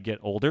have as I get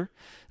older,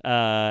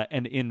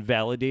 and in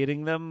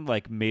validating them,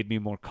 like, made me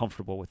more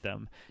comfortable with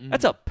them.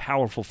 That's a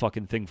powerful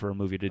fucking thing for a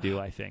movie to do,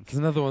 I think. It's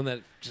another one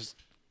that just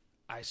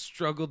I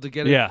struggled to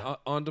get it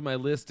onto my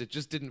list. It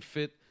just didn't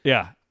fit.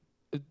 Yeah.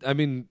 I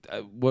mean,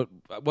 what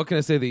can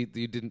I say that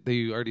you didn't? That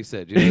you already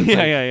said.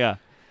 Yeah.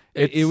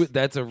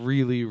 That's a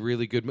really,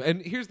 really good.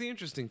 And here's the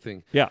interesting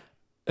thing. Yeah.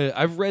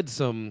 I've read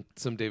some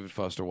David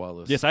Foster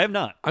Wallace. Yes, I have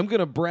not. I'm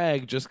gonna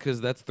brag just because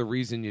that's the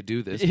reason you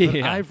do this. But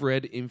Yeah. I've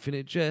read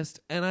Infinite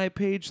Jest, and I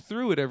page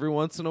through it every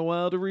once in a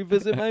while to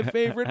revisit my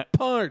favorite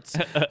parts.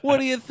 What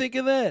do you think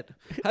of that?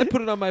 I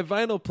put it on my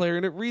vinyl player,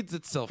 and it reads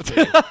itself to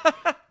me.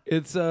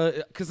 It's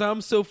because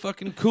I'm so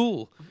fucking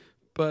cool.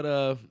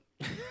 But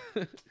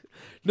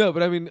no,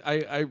 but I mean,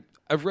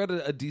 I've read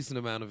a decent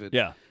amount of it.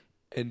 Yeah.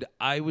 And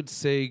I would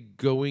say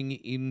going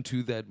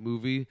into that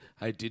movie,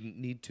 I didn't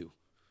need to.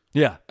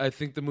 Yeah. I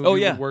think the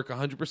movie would work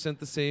 100%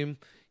 the same,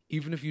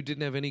 even if you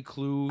didn't have any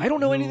clue. I don't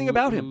know anything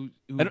about him.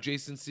 Who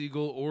Jason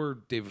Segel or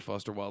David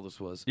Foster Wallace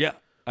was. Yeah.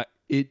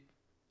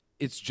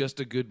 It's just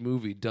a good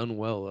movie done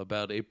well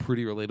about a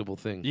pretty relatable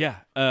thing. Yeah.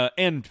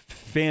 And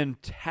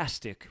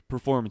fantastic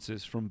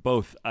performances from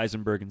both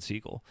Eisenberg and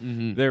Segel.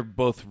 They're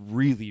both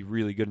really,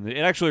 really good. It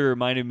actually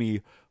reminded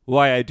me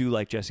why I do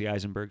like Jesse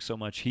Eisenberg so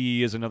much.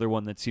 He is another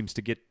one that seems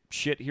to get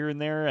shit here and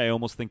there. I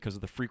almost think because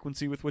of the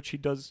frequency with which he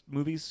does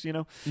movies,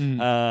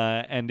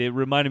 and it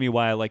reminded me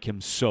why I like him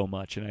so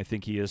much, and I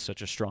think he is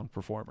such a strong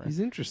performer. He's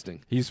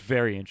interesting. He's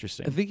very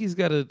interesting. I think he's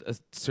got a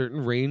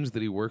certain range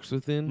that he works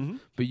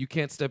within, but you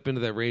can't step into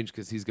that range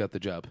because he's got the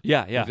job.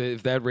 Yeah.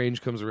 If that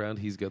range comes around,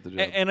 he's got the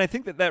job. And I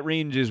think that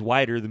range is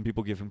wider than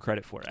people give him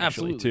credit for,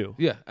 actually, too.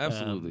 Yeah,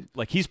 absolutely.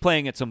 Like, he's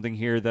playing at something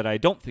here that I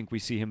don't think we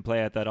see him play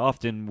at that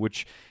often,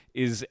 which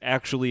is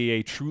actually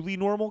a truly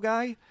normal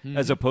guy,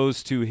 as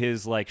opposed to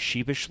his, like,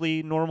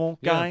 sheepishly normal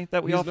guy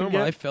that we he's often normal.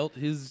 get. I felt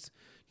his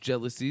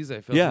jealousies. I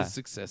felt his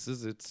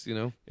successes. It's,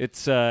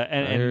 It's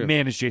and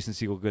man, is Jason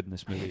Segel good in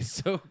this movie. He's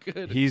so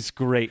good. He's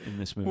great in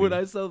this movie. When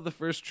I saw the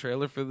first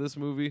trailer for this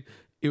movie,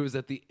 it was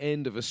at the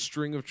end of a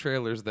string of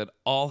trailers that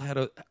all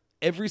had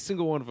every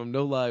single one of them,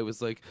 no lie,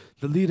 was like,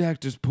 the lead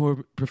actor's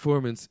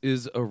performance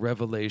is a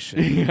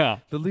revelation. Yeah.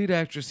 The lead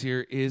actress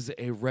here is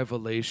a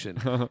revelation.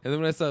 And then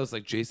when I saw it, I was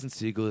like, Jason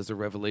Segel is a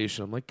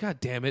revelation. I'm like, God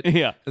damn it.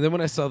 Yeah. And then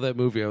when I saw that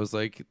movie, I was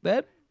like,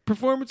 that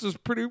performance was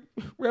pretty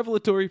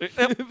revelatory.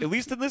 At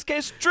least in this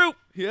case, true.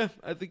 Yeah,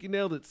 I think he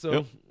nailed it.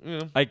 So,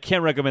 I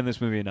can't recommend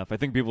this movie enough. I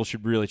think people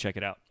should really check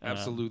it out.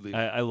 Absolutely.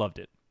 I loved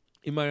it.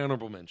 in my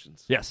honorable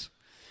mentions. Yes.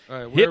 All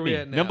right, where Hit are we me.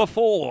 at now? Number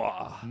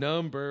 4.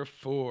 Number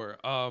 4.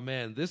 Oh,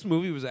 man. This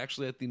movie was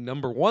actually at the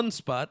number 1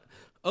 spot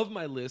of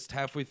my list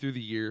halfway through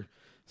the year.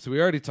 So we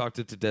already talked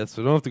it to death,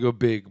 so I don't have to go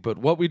big. But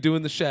What We Do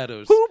in the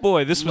Shadows. Oh,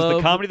 boy. This was the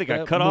Love comedy that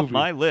got cut off movie.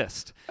 my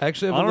list. I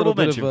actually have Honorable a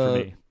little mention for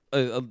bit me.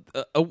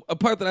 of a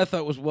part that I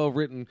thought was well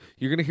written.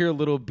 You're going to hear a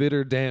little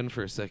bitter Dan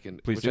for a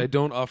second, Please which do. I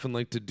don't often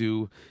like to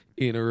do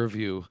in a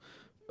review.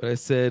 But I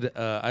said,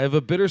 I have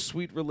a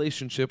bittersweet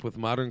relationship with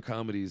modern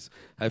comedies.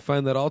 I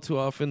find that all too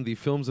often the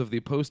films of the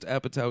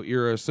post-Apatow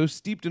era are so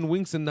steeped in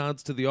winks and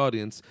nods to the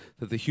audience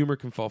that the humor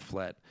can fall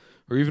flat.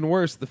 Or even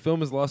worse, the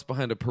film is lost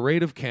behind a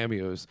parade of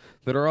cameos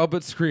that are all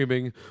but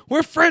screaming,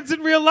 "We're friends in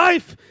real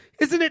life!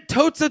 Isn't it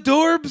totes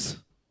adorbs?"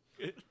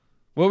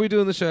 What We Do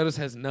in the Shadows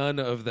has none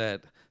of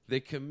that. They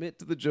commit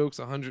to the jokes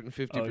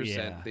 150%. Oh,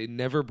 yeah. They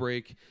never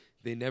break.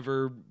 They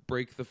never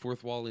break the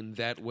fourth wall in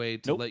that way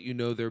to Nope. let you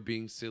know they're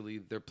being silly.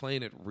 They're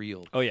playing it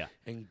real. Oh, yeah.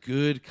 And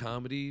good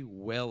comedy,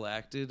 well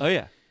acted. Oh,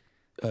 yeah.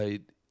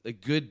 A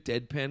good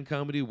deadpan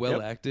comedy, well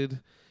Yep.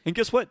 acted. And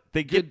guess what?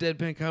 They Good get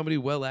deadpan comedy,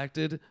 well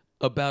acted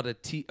about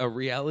a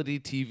reality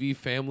TV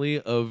family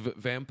of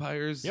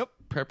vampires Yep.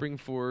 prepping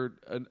for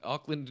an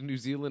Auckland, New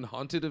Zealand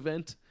haunted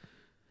event.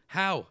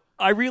 How?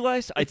 I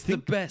realized It's the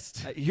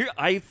best.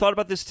 I thought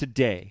about this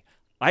today.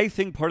 I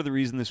think part of the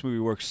reason this movie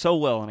works so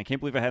well, and I can't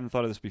believe I hadn't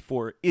thought of this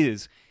before,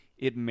 is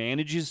it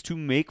manages to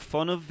make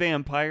fun of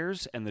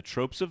vampires and the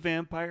tropes of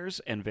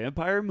vampires and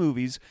vampire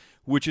movies,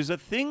 which is a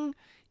thing.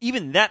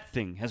 Even that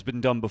thing has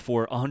been done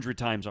before 100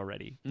 times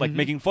already. Like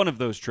making fun of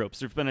those tropes.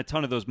 There's been a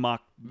ton of those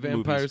mock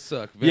Vampires movies.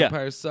 suck. Yeah.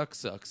 Vampires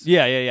sucks.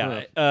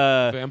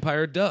 Yeah.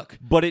 Vampire duck.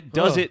 But it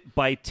does Ugh. it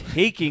by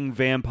taking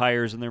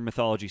vampires and their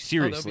mythology Oh, that'd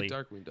seriously be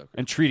Darkwing Duck.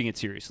 and treating it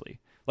seriously.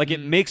 Like it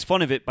makes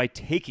fun of it by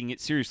taking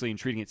it seriously and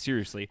treating it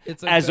seriously,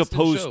 It's like as Best in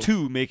opposed Show.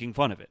 to making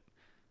fun of it.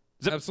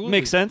 Does that Absolutely.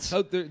 make sense?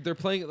 Oh, they're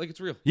playing it like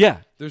it's real. Yeah.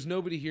 There's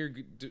nobody here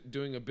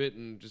doing a bit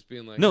and just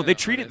being like, No, "Yeah, they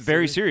treat aren't it I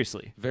very silly?"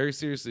 seriously. Very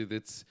seriously.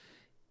 That's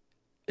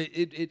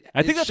it.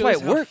 I think it that's why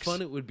shows it how works.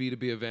 fun it would be to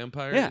be a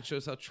vampire. Yeah. It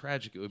shows how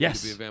tragic it would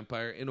Yes. be to be a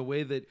vampire in a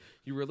way that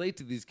you relate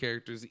to these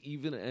characters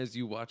even as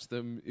you watch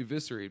them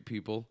eviscerate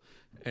people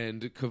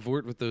and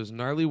cavort with those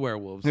gnarly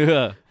werewolves.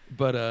 Yeah.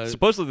 But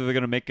Supposedly they're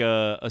going to make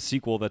a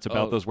sequel that's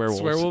about those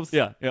werewolves. werewolves?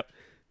 Yeah.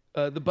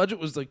 the budget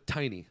was like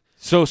tiny.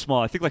 So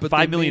small. I think like But $5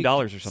 they million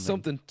make or something.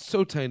 Something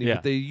so tiny, Yeah.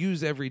 but they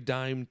use every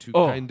dime to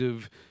Oh. kind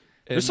of.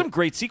 There's some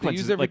great They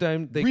sequences. use every like,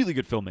 dime. They really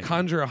good filmmaking.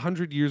 conjure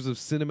 100 years of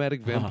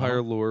cinematic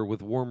vampire lore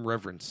with warm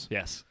reverence.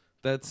 Yes.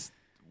 That's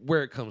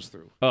where it comes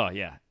through. Oh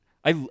yeah,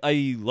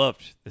 I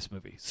loved this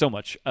movie so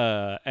much,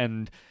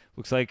 and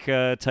looks like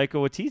Taika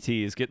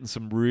Waititi is getting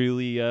some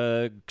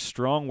really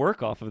strong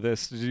work off of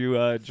this. Did you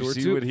Thor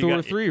see 2 what he Thor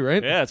got? 3,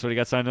 right? Yeah, that's what he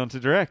got signed on to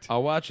direct.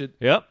 I'll watch it.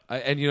 Yep.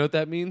 And you know what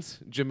that means?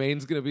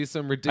 Jermaine's going to be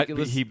some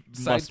ridiculous he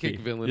must be. sidekick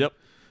villain. Yep.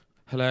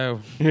 Hello.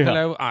 Yeah.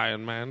 Hello,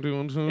 Iron Man.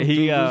 Do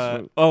He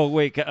this. oh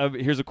wait,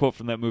 here's a quote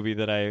from that movie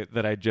that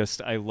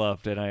I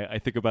loved, and I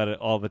think about it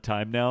all the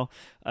time now.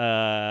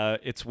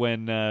 It's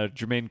when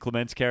Jermaine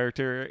Clement's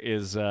character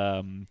is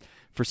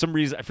for some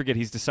reason I forget,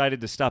 he's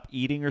decided to stop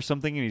eating or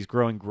something, and he's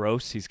growing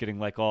gross. He's getting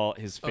like all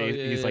his face.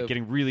 yeah, he's yeah. like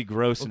getting really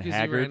gross and Because he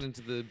haggard. ran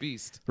into the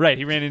beast. Right,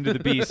 he ran into the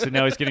beast, and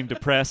now he's getting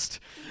depressed,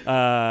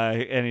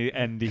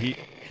 and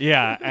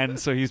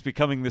so he's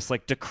becoming this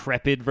like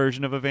decrepit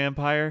version of a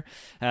vampire,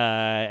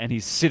 and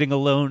he's sitting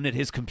alone at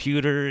his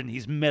computer, and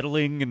he's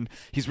meddling, and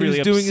he's really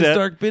He's doing his upset.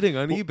 dark bidding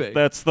on eBay.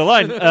 That's the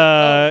line.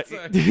 sorry.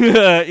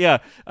 Yeah,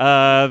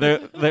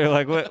 they're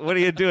like, what are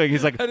you doing?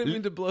 He's like, I didn't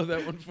mean to blow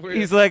that one for you.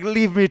 he's like,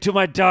 leave me to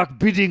my dark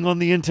bidding on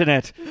the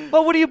internet.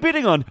 Oh, what are you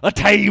bidding on? A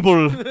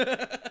table.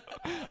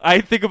 I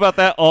think about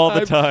that all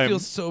the time. I feel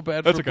so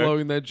bad That's for okay.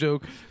 blowing that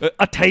joke.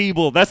 A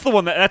table. That's the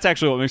one. That's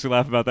actually what makes me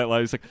laugh about that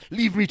line. He's like,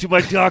 leave me to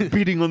my dark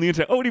bidding on the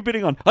internet. Oh, what are you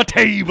bidding on? A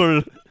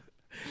table.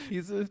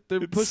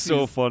 They're pussies.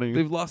 so funny.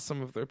 They've lost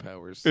some of their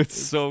powers. It's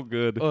so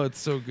good. Oh, it's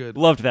so good.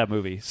 Loved that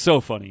movie. So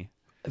funny.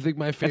 I think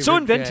my favorite. so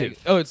inventive. gag-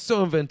 Oh, it's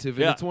so inventive,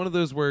 and Yeah. it's one of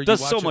those where Does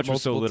you watch so it much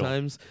with so multiple little.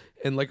 times,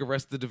 and like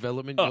Arrested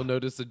Development, Oh. you'll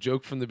notice a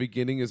joke from the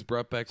beginning is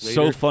brought back later.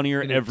 So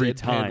funnier in a every deadpan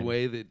time.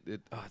 Way that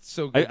it's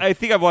so good. I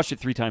think I've watched it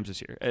 3 times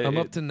this year. I'm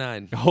up to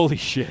 9. Holy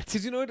shit.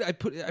 Because you know what? I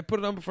put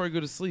it on before I go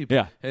to sleep.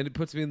 Yeah. and it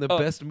puts me in the Oh.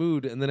 best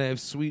mood, and then I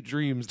have sweet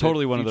dreams.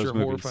 Totally that one of those feature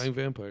movies. horrifying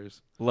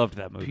vampires. Loved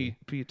that movie.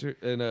 Peter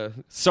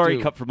and Sorry,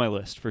 Stu. cut for my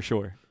list for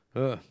sure.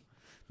 Ugh.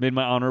 Made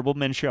my honorable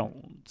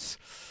mentions.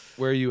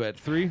 Where are you at?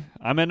 3?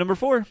 I'm at number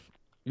 4.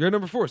 You're at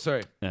number 4.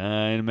 Sorry.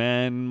 And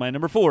man, my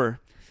number 4.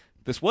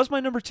 This was my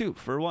number 2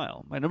 for a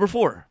while. My number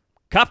 4,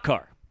 Cop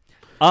Car.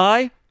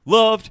 I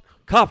loved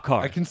Cop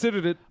Car. I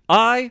considered it.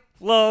 I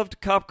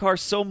loved Cop Car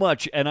so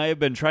much, and I have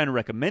been trying to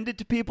recommend it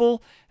to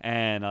people,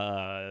 and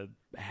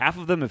half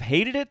of them have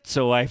hated it,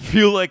 so I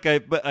feel like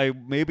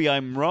maybe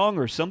I'm wrong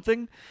or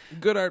something.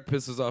 Good art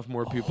pisses off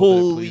more people than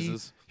it Holy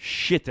pleases.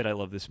 shit that I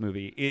love this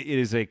movie. It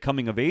is a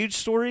coming-of-age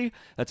story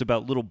that's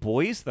about little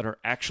boys that are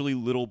actually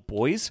little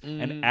boys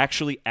and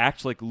actually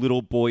act like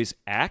little boys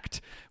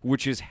act,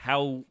 which is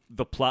how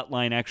the plot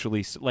line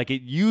actually... Like,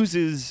 it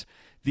uses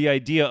the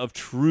idea of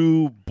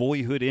true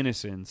boyhood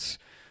innocence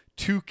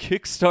to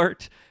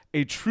kickstart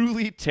a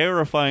truly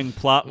terrifying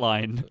plot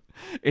line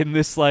in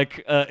this, like,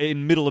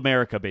 in middle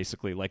America,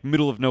 basically. Like,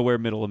 middle of nowhere,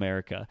 middle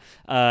America.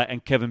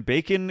 And Kevin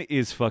Bacon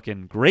is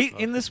fucking great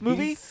in this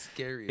movie. He's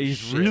scary as He's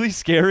shit. really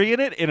scary in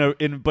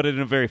it, but in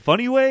a very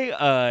funny way.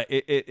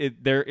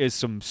 There is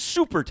some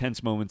super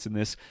tense moments in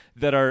this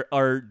that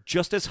are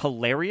just as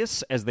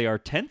hilarious as they are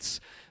tense,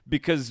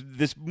 because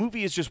this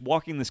movie is just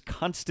walking this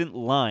constant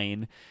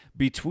line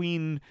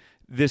between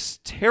this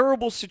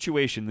terrible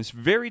situation, this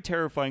very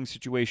terrifying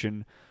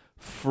situation,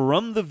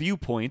 from the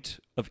viewpoint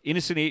of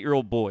innocent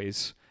 8-year-old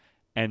boys,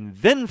 and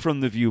then from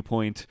the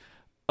viewpoint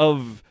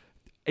of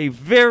a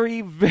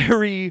very,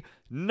 very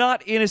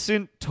not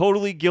innocent,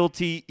 totally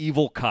guilty,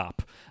 evil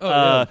cop.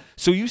 Yeah.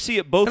 So you see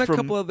it both And a from...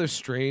 couple other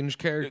strange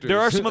characters. There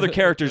are some other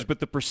characters, but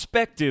the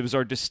perspectives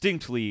are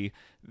distinctly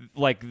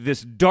like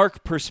this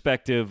dark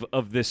perspective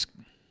of this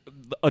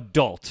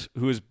adult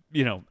who is,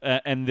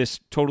 and this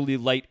totally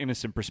light,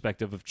 innocent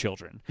perspective of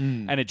children.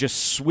 And it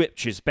just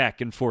switches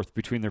back and forth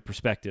between their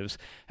perspectives.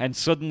 And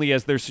suddenly,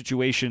 as their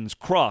situations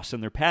cross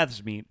and their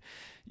paths meet,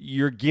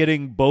 you're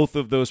getting both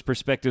of those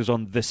perspectives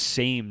on the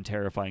same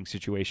terrifying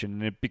situation.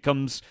 And it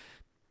becomes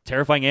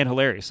terrifying and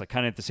hilarious, like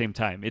kind of at the same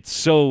time. It's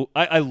so...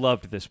 I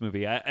loved this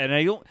movie. I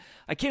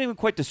can't even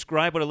quite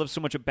describe what I love so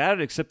much about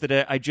it, except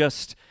that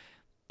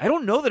I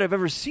don't know that I've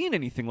ever seen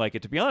anything like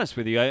it, to be honest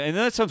with you. And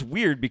that sounds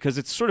weird because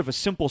it's sort of a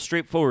simple,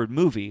 straightforward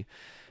movie.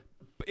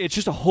 It's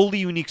just a wholly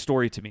unique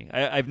story to me.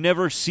 I've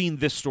never seen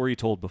this story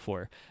told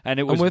before,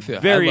 and it was with you. I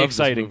very love this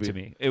exciting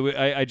movie. to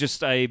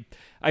me.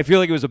 I feel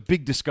like it was a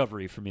big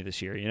discovery for me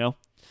this year.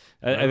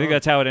 I think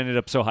that's how it ended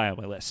up so high on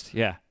my list.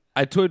 Yeah.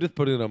 I toyed with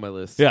putting it on my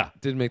list. Yeah.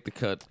 Didn't make the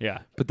cut.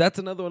 Yeah. But that's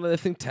another one that I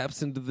think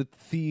taps into the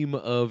theme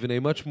of, in a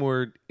much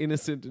more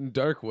innocent and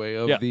dark way,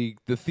 of the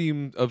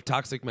theme of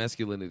toxic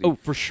masculinity. Oh,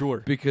 for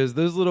sure. Because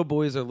those little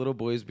boys are little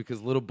boys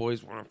because little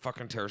boys want to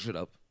fucking tear shit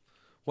up.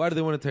 Why do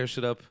they want to tear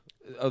shit up?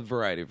 A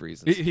variety of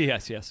reasons.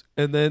 Yes.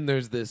 And then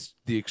there's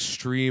the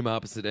extreme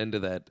opposite end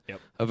of that,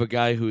 of a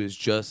guy who is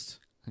just...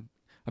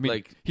 I mean,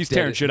 like, he's dead-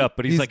 tearing shit up,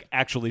 but he's like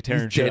actually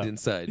tearing he's shit dead up.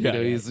 inside. Yeah,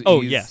 He's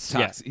yes.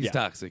 toxic. Yeah, He's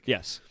toxic.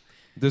 Yes.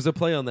 There's a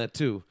play on that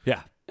too.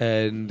 Yeah.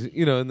 And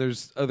and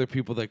there's other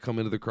people that come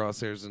into the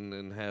crosshairs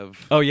and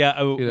have Oh,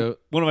 yeah.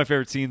 One of my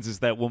favorite scenes is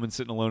that woman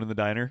sitting alone in the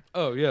diner.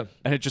 Oh yeah.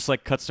 And it just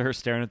like cuts to her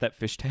staring at that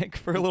fish tank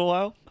for a little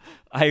while.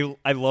 I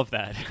love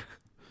that.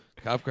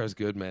 Cop Car's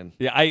good, man.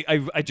 Yeah, I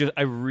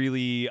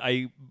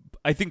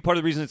think part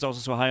of the reason it's also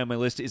so high on my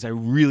list is I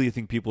really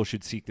think people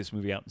should seek this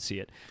movie out and see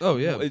it. Oh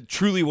yeah.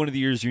 Truly one of the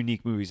year's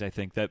unique movies, I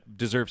think, that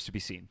deserves to be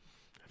seen.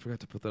 I forgot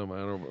to put that on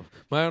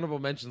my honorable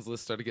mentions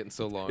list. Started getting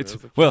so long. It's I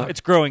was like, fuck. it's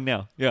growing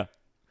now. Yeah.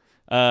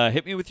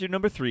 Hit me with your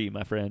number 3,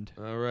 my friend.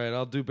 All right,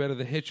 I'll do better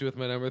than hit you with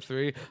my number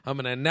 3. I'm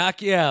gonna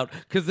knock you out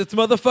because it's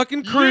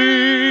motherfucking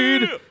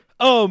Creed. Yeah!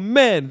 Oh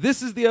man,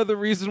 this is the other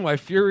reason why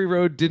Fury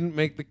Road didn't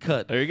make the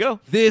cut. There you go.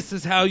 This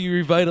is how you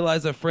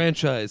revitalize a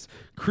franchise.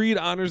 Creed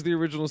honors the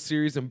original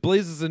series and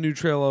blazes a new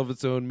trail of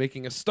its own,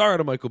 making a star out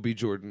of Michael B.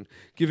 Jordan,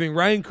 giving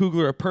Ryan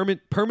Coogler a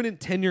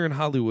permanent tenure in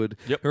Hollywood,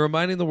 and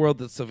reminding the world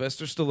that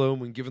Sylvester Stallone,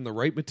 when given the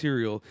right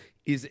material,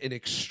 is an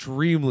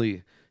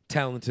extremely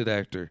talented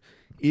actor.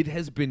 It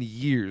has been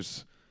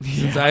years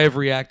since I have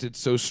reacted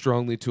so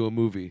strongly to a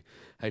movie.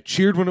 I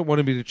cheered when it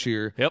wanted me to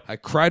cheer. Yep. I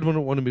cried when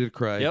it wanted me to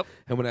cry. Yep.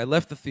 And when I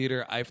left the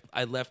theater,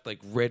 I left like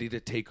ready to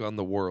take on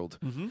the world.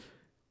 Mm-hmm.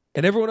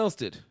 And everyone else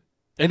did.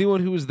 Anyone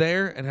who was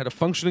there and had a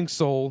functioning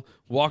soul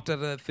walked out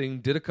of that thing,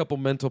 did a couple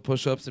mental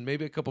push-ups and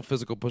maybe a couple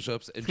physical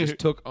push-ups, and just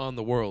took on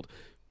the world.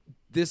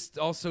 This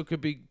also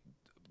could be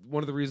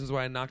one of the reasons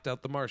why I knocked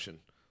out The Martian.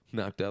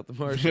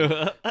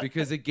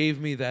 Because it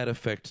gave me that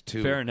effect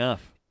too. Fair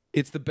enough.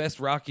 It's the best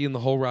Rocky in the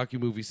whole Rocky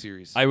movie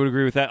series. I would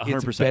agree with that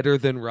 100%. It's better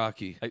than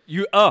Rocky.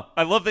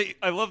 I love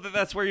that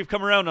that's where you've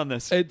come around on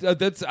this. It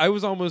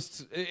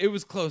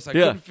was close. I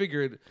couldn't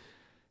figure it.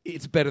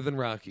 It's better than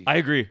Rocky. I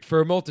agree. For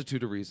a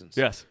multitude of reasons.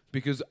 Yes.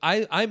 Because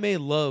I may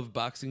love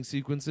boxing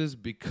sequences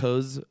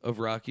because of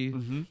Rocky,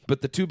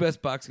 but the two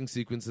best boxing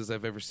sequences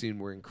I've ever seen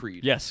were in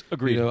Creed. Yes,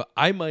 agreed.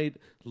 I might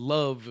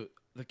love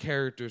the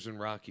characters in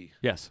Rocky.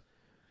 Yes.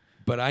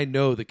 But I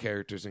know the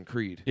characters in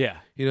Creed. Yeah.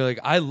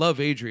 I love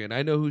Adrian.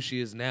 I know who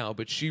she is now,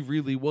 but she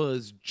really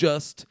was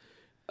just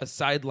a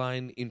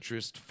sideline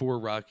interest for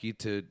Rocky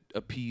to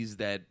appease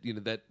that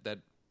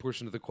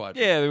portion of the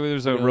quadrant. Yeah, there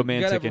was a romantic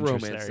you gotta have a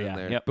interest romance there. in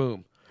there. Yep.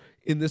 Boom.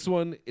 In this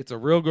one, it's a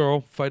real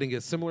girl fighting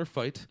a similar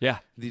fight. Yeah.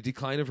 The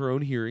decline of her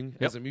own hearing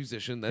as a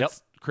musician.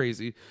 That's Yep.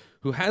 crazy.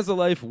 Who has a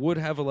life, would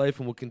have a life,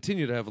 and will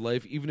continue to have a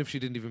life, even if she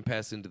didn't even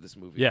pass into this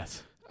movie.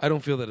 Yes. I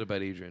don't feel that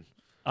about Adrian.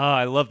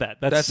 I love that.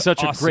 That's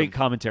such a great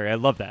commentary. I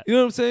love that. You know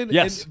what I'm saying?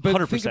 Yes, but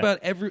 100%. think about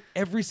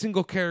every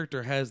single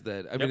character has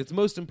that. I mean, it's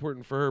most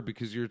important for her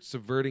because you're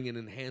subverting and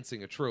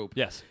enhancing a trope.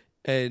 Yes.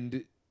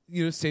 And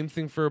same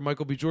thing for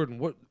Michael B. Jordan.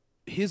 What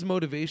his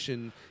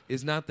motivation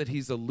is not that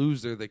he's a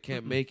loser that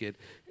can't make it.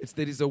 It's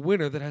that he's a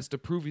winner that has to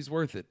prove he's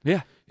worth it.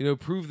 Yeah.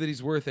 Prove that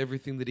he's worth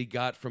everything that he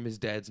got from his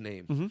dad's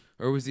name.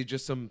 Or was he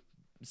just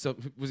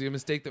was he a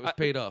mistake that was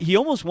paid off? He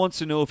almost wants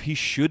to know if he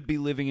should be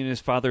living in his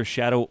father's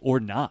shadow or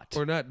not.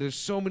 There's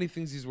so many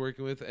things he's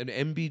working with, and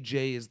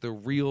MBJ is the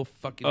real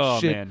fucking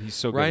shit. Oh man, he's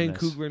so good. Ryan in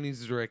this. Coogler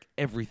needs to direct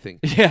everything.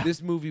 Yeah.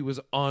 This movie was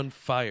on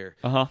fire.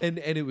 And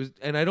it was,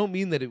 and I don't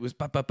mean that it was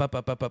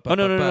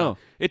no.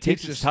 It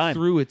takes its just time.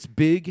 through its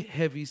big,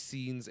 heavy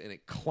scenes, and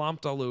it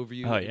clomped all over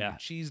you. Oh, and yeah. you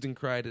cheesed and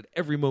cried at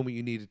every moment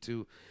you needed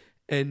to.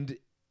 And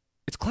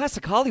it's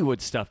classic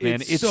Hollywood stuff,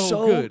 man. It's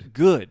so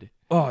good.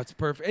 Oh, it's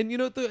perfect.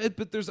 And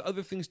but there's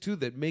other things too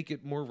that make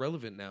it more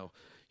relevant now.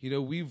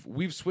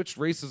 We've switched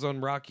races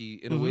on Rocky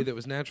in a way that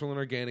was natural and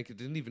organic. It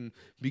didn't even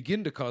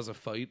begin to cause a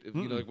fight.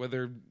 Like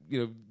whether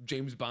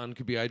James Bond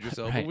could be Idris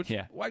Elba. Right, Which,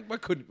 yeah. Why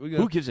couldn't?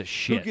 Who gives a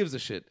shit? Who gives a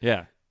shit?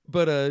 Yeah.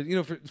 But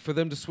for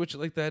them to switch it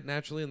like that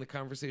naturally, and the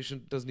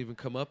conversation doesn't even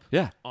come up.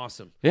 Yeah.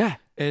 Awesome. Yeah.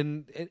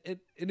 And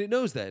it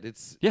knows that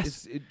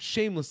it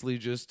shamelessly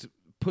just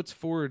puts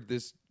forward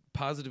this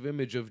positive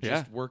image of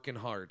just working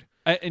hard.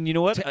 And you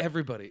know what? To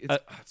everybody. It's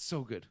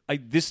so good.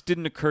 This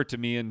didn't occur to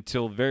me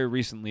until very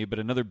recently, but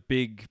another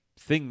big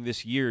thing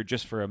this year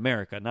just for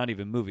America, not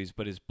even movies,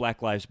 but is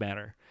Black Lives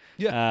Matter.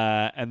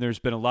 Yeah. And there's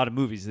been a lot of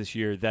movies this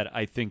year that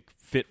I think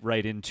fit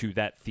right into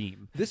that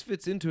theme. This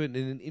fits into it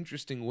in an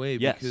interesting way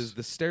because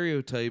the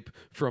stereotype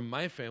from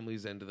my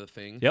family's end of the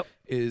thing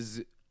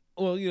is,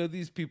 well,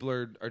 these people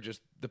are just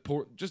the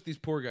poor, just these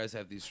poor guys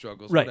have these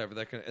struggles, right. whatever,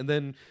 that kind of, and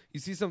then you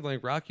see something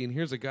like Rocky, and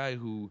here's a guy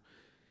who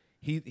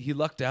he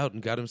lucked out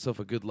and got himself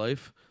a good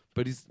life,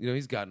 but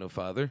he's got no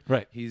father.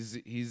 Right. He's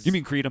You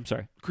mean Creed? I'm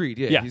sorry. Creed,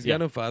 yeah. He's got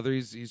no father.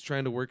 He's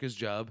trying to work his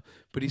job,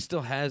 but he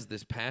still has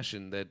this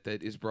passion that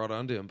is brought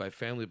onto him by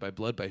family, by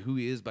blood, by who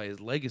he is, by his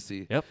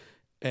legacy. Yep.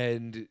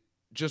 And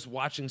just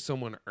watching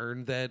someone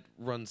earn that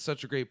runs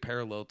such a great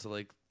parallel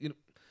to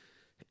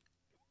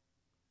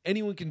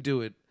anyone can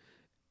do it,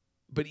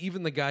 but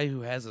even the guy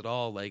who has it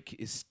all,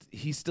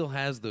 he still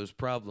has those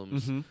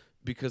problems.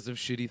 Because of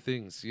shitty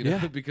things,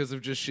 because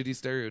of just shitty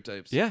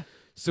stereotypes. Yeah.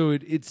 So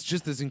it's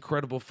just this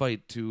incredible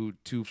fight to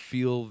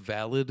feel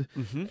valid.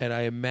 And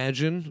I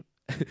imagine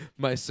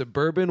my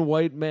suburban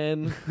white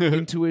man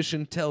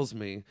intuition tells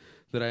me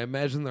that I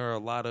imagine there are a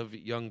lot of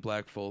young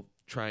black folk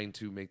trying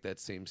to make that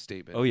same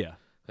statement. Oh, yeah.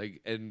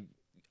 And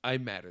I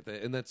matter.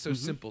 And that's so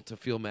simple to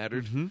feel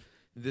mattered.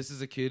 This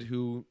is a kid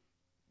who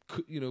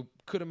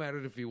could have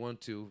mattered if he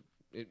wanted to.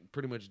 It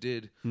pretty much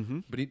did,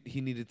 but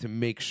he needed to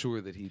make sure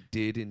that he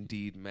did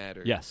indeed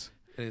matter. Yes.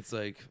 And it's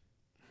like,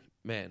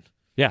 man,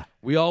 yeah,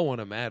 we all want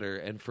to matter,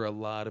 and for a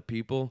lot of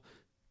people,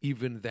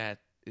 even that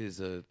is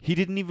a he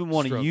didn't even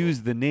want to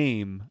use the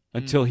name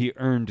until he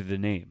earned the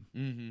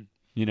name.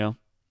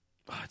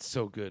 Oh, it's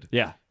so good.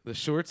 Yeah. The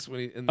shorts, when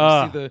you see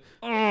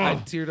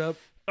I teared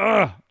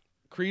up.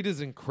 Creed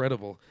is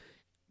incredible.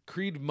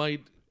 Creed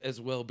might as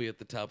well be at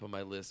the top of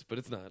my list, but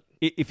it's not.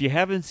 If you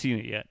haven't seen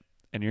it yet,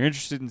 and you're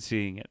interested in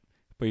seeing it,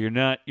 but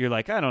you're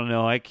like, I don't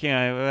know, I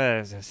can't,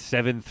 it's a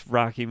seventh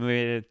Rocky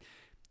movie.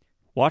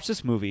 Watch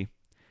this movie,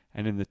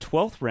 and in the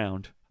 12th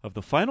round of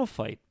the final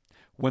fight,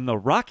 when the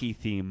Rocky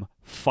theme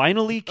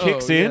finally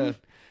kicks in,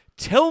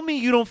 tell me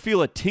you don't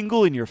feel a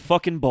tingle in your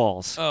fucking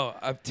balls. Oh,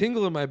 a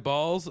tingle in my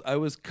balls. I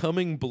was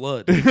coming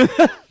blood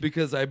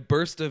because I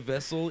burst a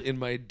vessel in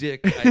my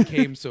dick. I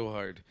came so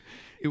hard.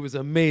 It was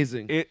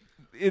amazing.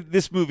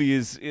 This movie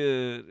is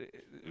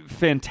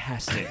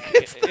fantastic.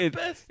 It's the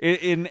best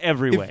in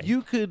every way. If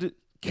you could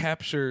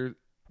capture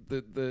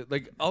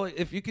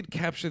if you could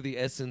capture the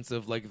essence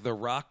of The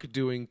Rock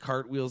doing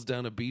cartwheels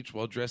down a beach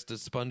while dressed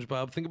as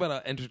SpongeBob, think about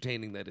how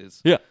entertaining that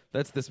is. Yeah,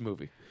 that's this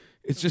movie.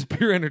 It's just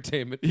pure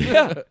entertainment.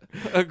 Yeah,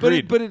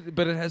 agreed. But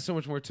it has so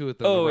much more to it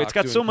than The Rock it's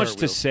got doing so much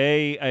cartwheels. to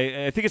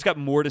say. I think it's got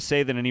more to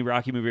say than any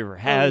Rocky movie ever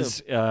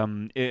has.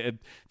 The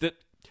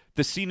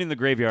scene in the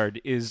graveyard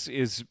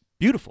is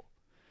beautiful.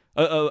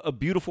 A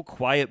beautiful,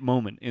 quiet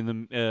moment in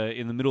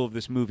the middle of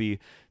this movie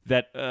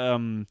that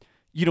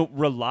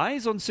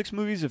relies on 6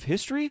 movies of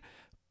history,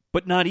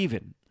 but not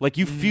even.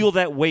 You feel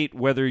that weight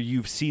whether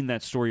you've seen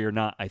that story or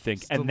not. I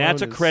think, and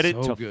that's a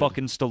credit to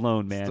fucking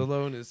Stallone, man.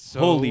 Stallone is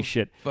so holy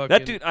shit.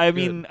 That dude. I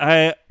mean,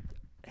 I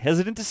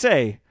hesitant to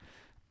say,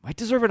 might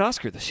deserve an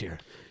Oscar this year.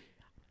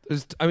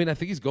 I think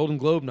he's Golden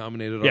Globe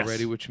nominated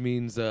already, which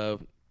means.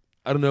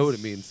 I don't know what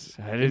it means.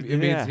 It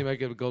means he might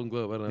get a Golden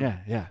Globe. I don't know.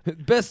 Yeah.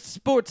 Best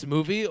sports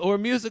movie or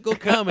musical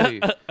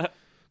comedy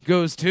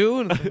goes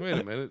to. And it's wait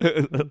a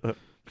minute.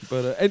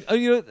 But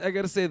I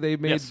got to say they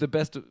made the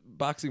best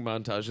boxing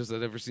montages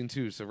I've ever seen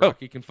too. So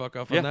Rocky can fuck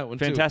off on that one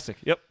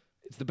fantastic. too. Yep,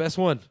 it's the best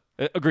one.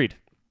 Agreed.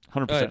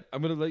 100%. All right,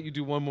 I'm going to let you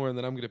do one more, and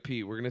then I'm going to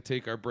pee. We're going to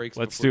take our breaks.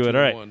 Let's before do it. 2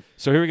 All and right. 1.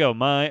 So here we go.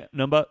 My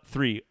number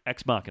 3,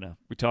 Ex Machina.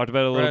 We talked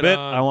about it a little Right bit.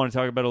 on. I want to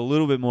talk about it a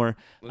little bit more.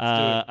 Let's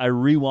do it. I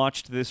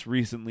rewatched this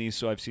recently,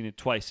 so I've seen it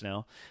twice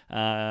now.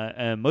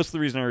 And most of the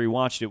reason I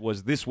rewatched it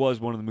was this was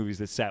one of the movies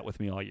that sat with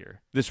me all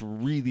year. This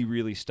really,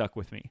 really stuck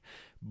with me.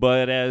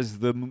 But as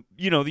the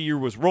year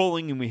was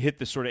rolling and we hit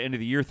this sort of end of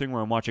the year thing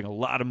where I'm watching a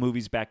lot of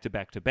movies back to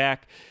back to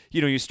back,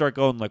 you start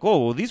going like,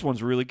 oh, well, these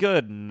ones are really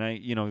good. And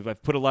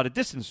I've put a lot of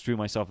distance between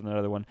myself and that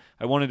other one.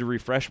 I wanted to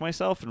refresh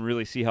myself and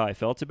really see how I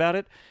felt about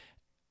it.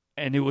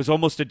 And it was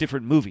almost a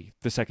different movie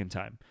the second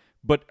time.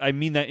 But I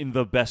mean that in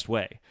the best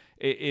way.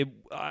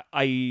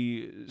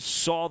 I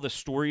saw the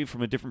story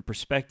from a different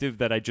perspective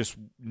that I just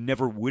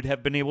never would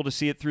have been able to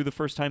see it through the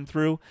first time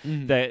through.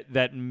 Mm-hmm.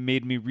 That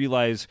made me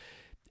realize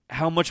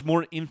how much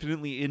more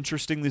infinitely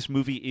interesting this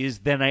movie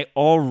is than I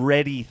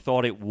already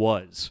thought it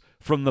was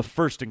from the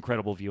first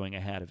incredible viewing I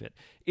had of it.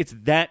 It's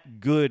that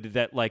good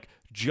that like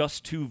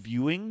just 2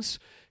 viewings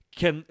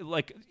can a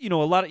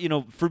lot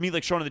of for me,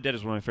 like Shaun of the Dead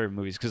is one of my favorite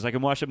movies because I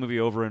can watch that movie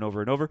over and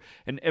over and over,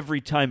 and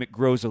every time it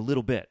grows a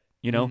little bit.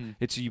 Mm-hmm.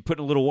 It's you put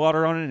a little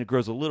water on it and it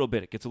grows a little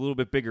bit. It gets a little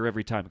bit bigger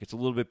every time. It gets a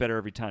little bit better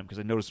every time because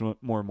I notice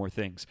more and more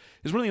things.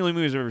 It's one of the only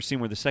movies I've ever seen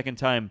where the second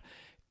time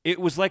it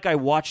was like I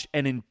watched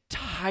an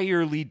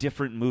entirely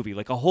different movie,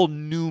 like a whole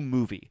new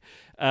movie.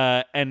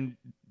 And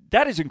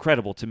that is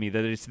incredible to me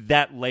that it's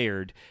that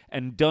layered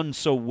and done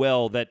so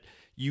well that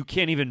you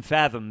can't even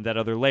fathom that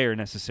other layer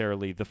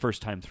necessarily the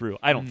first time through,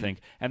 I don't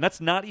think. And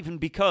that's not even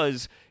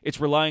because it's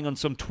relying on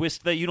some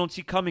twist that you don't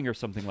see coming or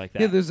something like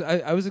that.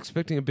 Yeah, I was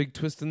expecting a big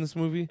twist in this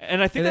movie.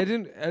 And I think I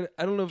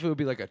don't know if it would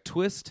be like a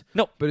twist.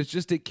 No. But it's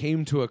just it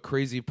came to a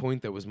crazy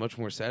point that was much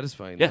more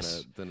satisfying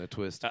Yes. than a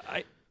twist.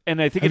 I think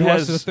Have it you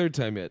has... watched it a third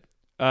time yet?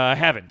 I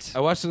haven't. I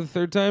watched it the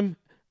third time,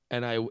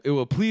 and it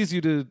will please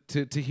you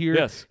to hear.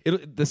 Yes.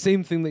 The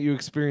same thing that you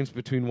experienced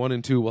between 1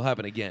 and 2 will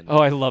happen again. Oh,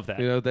 I love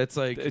that. That's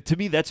like To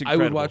me, that's I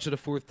incredible. would watch it a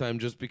 4th time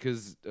just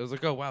because I was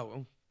like, oh wow,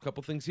 well, a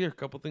couple things here, a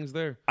couple things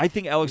there. I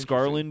think Alex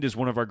Garland is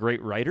one of our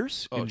great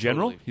writers in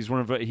general.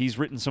 Totally. He's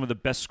written some of the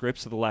best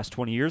scripts of the last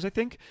 20 years, I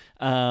think.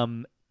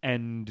 And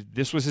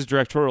this was his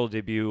directorial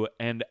debut,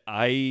 and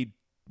I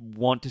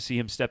want to see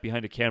him step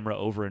behind a camera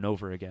over and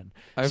over again.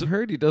 I've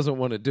heard he doesn't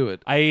want to do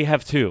it. I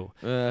have too.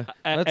 That's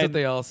what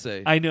they all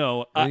say. I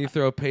know. Then you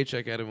throw a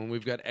paycheck at him, and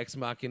we've got Ex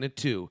Machina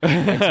 2,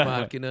 Ex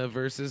Machina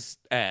versus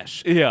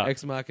Ash. Yeah.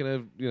 Ex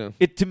Machina.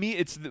 To me,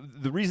 it's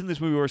the reason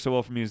this movie works so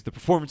well for me is the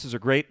performances are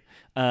great.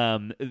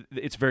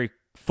 It's very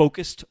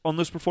focused on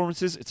those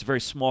performances. It's a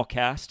very small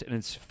cast, and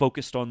it's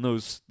focused on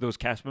those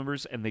cast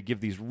members, and they give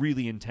these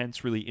really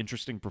intense, really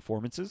interesting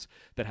performances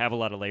that have a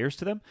lot of layers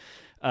to them.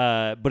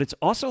 But it's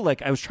also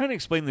like, I was trying to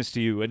explain this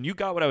to you, and you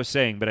got what I was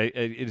saying, but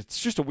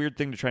it's just a weird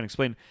thing to try and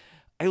explain.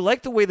 I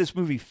like the way this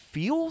movie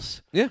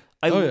feels. Yeah.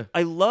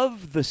 I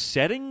love the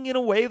setting in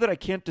a way that I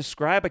can't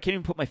describe. I can't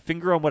even put my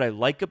finger on what I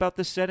like about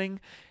the setting.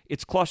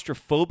 It's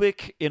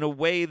claustrophobic in a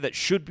way that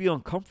should be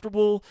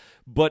uncomfortable,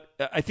 but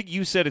I think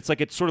you said it's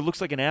like it sort of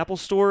looks like an Apple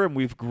store, and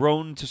we've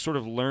grown to sort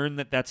of learn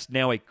that that's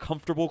now a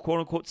comfortable,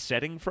 quote-unquote,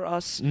 setting for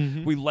us.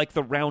 Mm-hmm. We like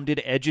the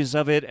rounded edges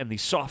of it and the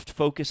soft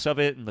focus of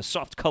it and the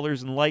soft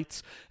colors and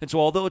lights. And so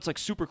although it's like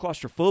super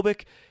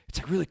claustrophobic, it's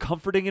like really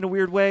comforting in a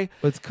weird way.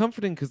 But it's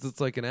comforting because it's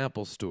like an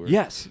Apple store.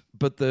 Yes.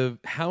 But the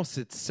house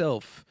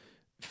itself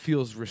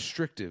feels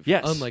restrictive.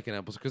 Yes. Unlike an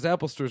Apple store. Because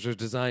Apple stores are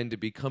designed to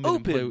be come in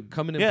Open.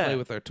 and Yeah. play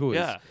with our toys.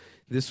 Yeah.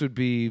 This would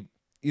be,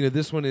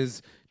 this one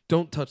is,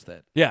 don't touch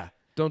that. Yeah.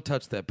 Don't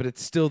touch that. But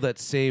it's still that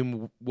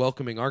same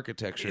welcoming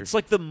architecture. It's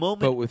like the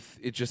moment... But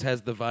it just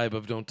has the vibe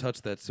of don't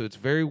touch that. So it's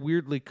very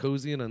weirdly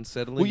cozy and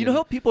unsettling. Well, you know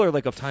how people are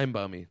like time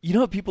bomby. You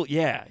know how people,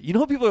 you know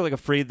how people are like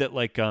afraid that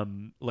like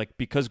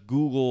because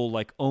Google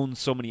like owns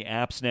so many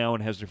apps now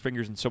and has their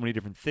fingers in so many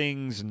different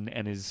things and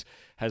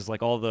has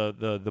like all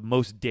the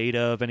most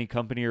data of any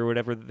company or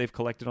whatever that they've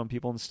collected on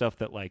people and stuff,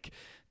 that like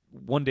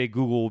one day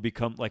Google will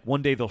become like,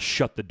 one day they'll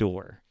shut the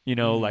door.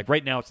 Like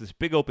right now it's this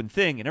big open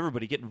thing and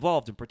everybody get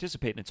involved and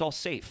participate and it's all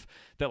safe.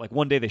 That like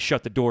one day they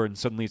shut the door and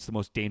suddenly it's the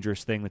most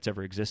dangerous thing that's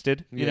ever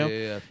existed. You know?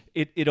 Yeah.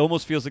 It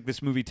almost feels like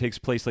this movie takes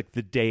place like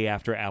the day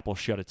after Apple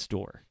shut its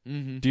door.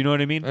 Mm-hmm. Do you know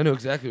what I mean? I know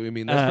exactly what you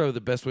mean. That's probably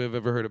the best way I've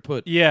ever heard it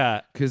put.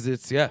 Yeah. Because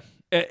it's,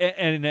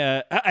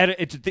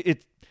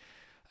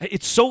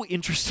 it's so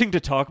interesting to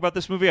talk about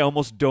this movie. I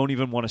almost don't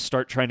even want to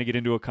start trying to get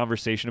into a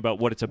conversation about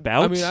what it's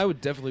about. I mean, I would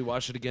definitely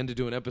watch it again to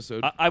do an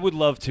episode. I would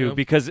love to,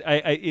 because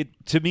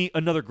to me,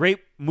 another great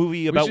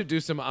movie about... We should do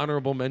some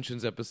honorable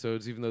mentions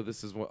episodes, even though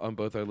this is on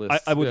both our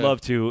lists. I would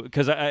love to,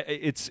 because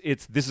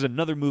this is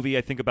another movie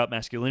I think about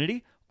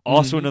masculinity.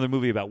 Also another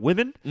movie about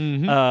women.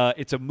 Mm-hmm.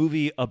 It's a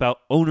movie about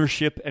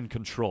ownership and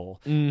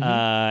control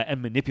and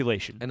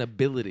manipulation. And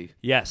ability.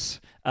 Yes.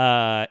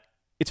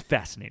 It's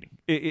fascinating.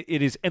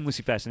 It is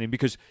endlessly fascinating,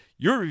 because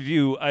your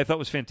review I thought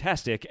was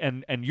fantastic,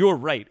 and you're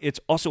right. It's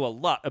also a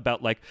lot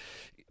about, like,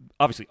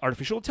 obviously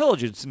artificial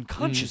intelligence and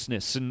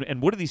consciousness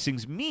and what do these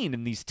things mean,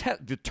 and these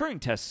the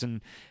Turing tests,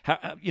 and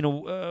how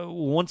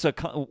once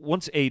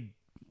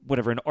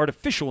an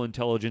artificial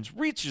intelligence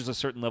reaches a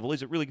certain level,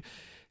 is it really...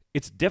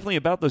 it's definitely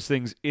about those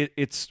things.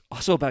 It's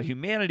also about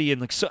humanity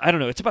and like so. I don't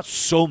know. It's about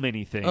so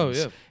many things. Oh,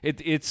 yeah.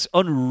 It's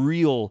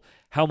unreal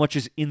how much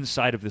is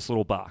inside of this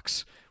little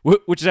box,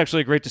 which is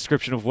actually a great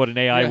description of what an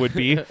AI would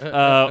be,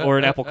 or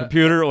an Apple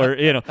computer, or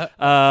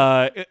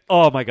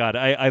oh my God,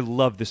 I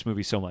love this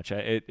movie so much.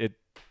 It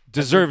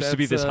deserves to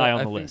be this high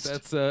on the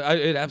list.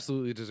 It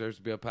absolutely deserves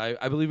to be up high.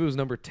 I believe it was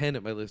number 10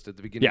 at my list at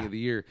the beginning of the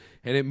year,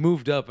 and it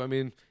moved up. I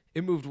mean,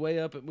 it moved way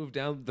up. It moved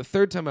down. The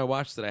third time I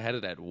watched it, I had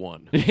it at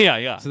 1.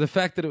 Yeah. So the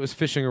fact that it was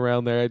fishing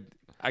around there,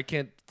 I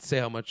can't say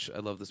how much I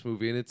love this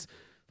movie. And it's,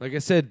 like I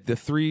said, the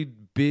 3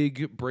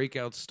 big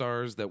breakout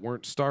stars that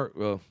weren't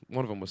well,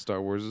 one of them was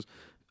Star Wars, is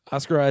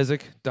Oscar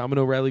Isaac,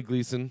 Domino Riley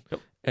Gleason,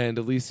 and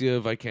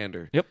Alicia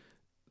Vikander. Yep.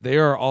 They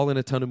are all in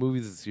a ton of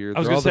movies this year.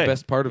 They're all the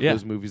best part of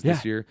those movies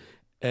this year.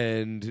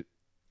 And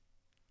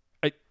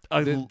they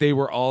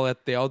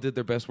all did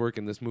their best work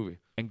in this movie.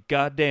 And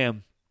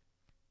goddamn,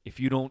 if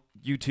you don't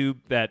YouTube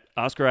that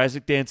Oscar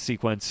Isaac dance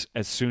sequence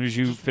as soon as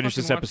you finish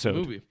this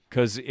episode,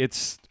 because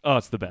it's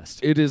the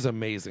best. It is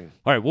amazing.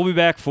 All right, we'll be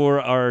back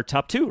for our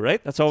top 2,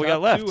 right? That's all we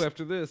got left. Top 2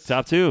 after this.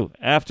 Top 2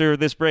 after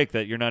this break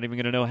that you're not even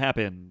going to know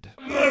happened.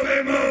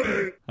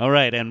 Movie. All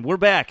right, and we're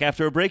back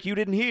after a break you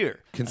didn't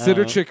hear.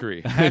 Consider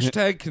Chicory.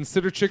 Hashtag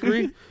Consider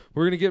Chicory.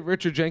 We're going to get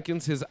Richard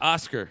Jenkins his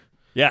Oscar.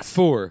 Yes.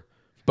 For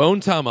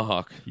Bone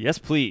Tomahawk. Yes,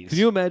 please. Can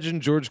you imagine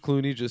George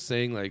Clooney just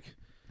saying like,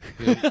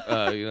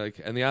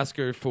 and the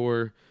Oscar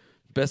for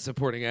Best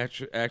Supporting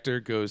Actor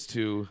goes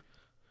to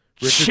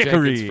Richard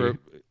Chicory. Jenkins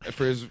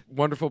for his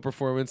wonderful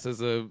performance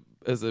as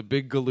a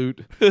big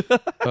galoot,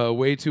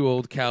 way too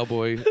old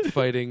cowboy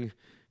fighting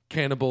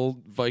cannibal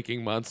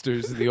Viking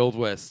monsters in the Old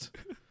West.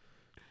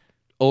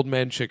 Old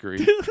man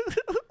Chicory.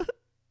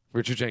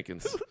 Richard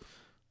Jenkins.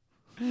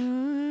 I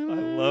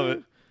love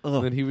it.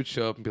 And then he would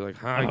show up and be like,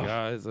 "Hi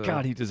guys,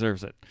 God, he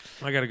deserves it.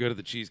 I got to go to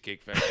the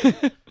Cheesecake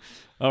Factory."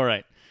 All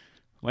right,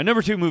 my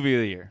number 2 movie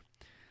of the year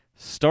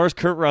stars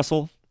Kurt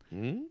Russell.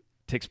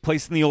 Takes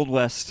place in the Old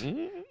West,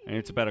 and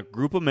it's about a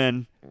group of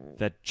men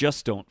that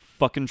just don't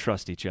fucking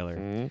trust each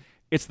other.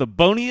 It's the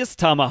boniest,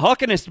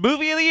 tomahawkinest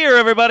movie of the year,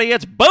 everybody.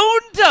 It's Bone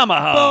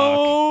Tomahawk.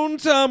 Bone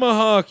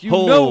Tomahawk. You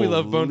know we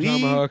love Bone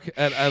Tomahawk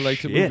at I Like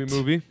to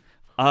Movie.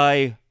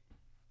 I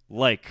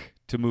like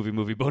to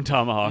movie Bone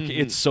Tomahawk.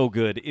 It's so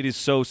good. It is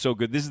so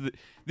good.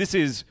 This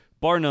is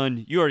bar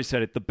none. You already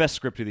said it. The best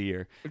script of the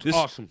year. It's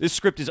awesome. This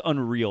script is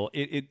unreal.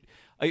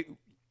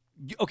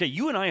 Okay,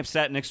 you and I have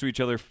sat next to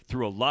each other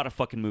through a lot of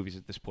fucking movies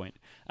at this point,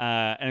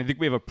 and I think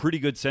we have a pretty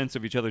good sense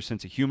of each other's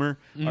sense of humor,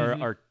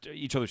 our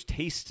each other's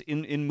taste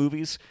in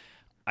movies.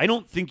 I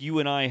don't think you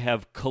and I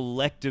have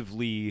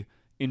collectively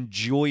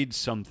enjoyed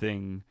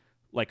something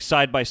like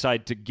side by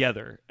side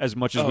together as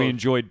much as we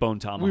enjoyed Bone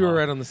Tomahawk. We were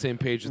right on the same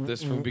page with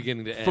this from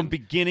beginning to end. From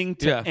beginning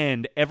to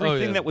end.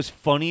 Everything that was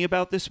funny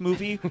about this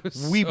movie,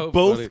 we so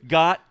both funny.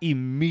 got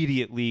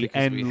immediately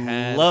Because and we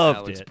had loved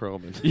Alex it.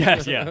 Perlman.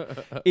 Yes, yeah.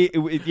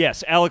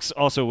 Yes, Alex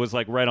also was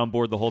like right on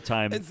board the whole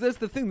time. And that's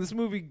the thing. This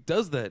movie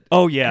does that.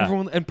 Oh, yeah.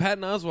 And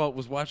Patton Oswalt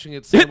was watching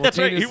it That's right,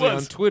 simultaneously he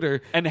was. on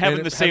Twitter And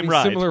having the same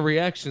ride. similar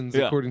reactions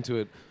Yeah. according to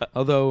it.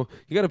 Although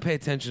you got to pay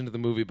attention to the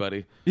movie,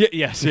 buddy.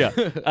 Yes, yeah.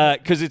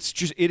 Because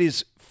it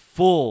is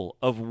full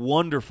of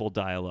wonderful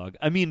dialogue.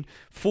 I mean,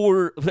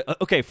 for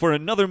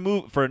another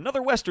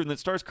Western that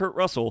stars Kurt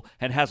Russell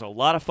and has a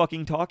lot of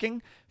fucking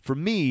talking, for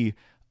me,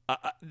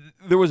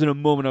 there wasn't a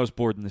moment I was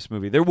bored in this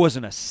movie. There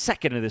wasn't a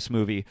second of this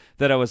movie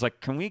that I was like,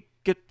 can we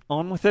get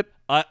on with it?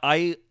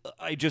 I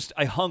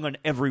hung on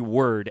every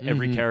word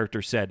every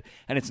character said,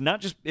 and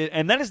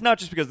that is not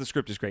just because the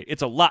script is great.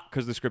 It's a lot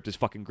because the script is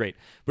fucking great,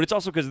 but it's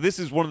also because this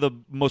is one of the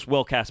most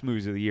well cast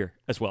movies of the year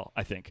as well.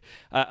 I think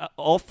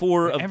all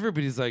four of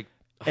Everybody's like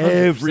 100%,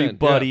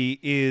 everybody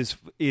is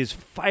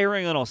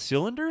firing on all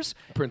cylinders.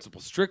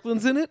 Principal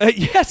Strickland's in it.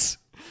 Yes,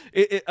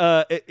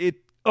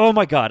 oh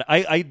my God,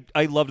 I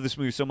loved this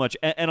movie so much,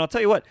 and I'll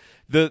tell you what,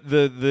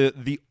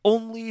 the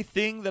only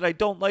thing that I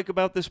don't like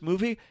about this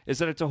movie is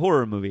that it's a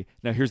horror movie.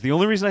 Now, here's the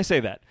only reason I say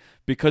that,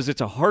 because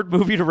it's a hard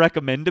movie to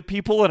recommend to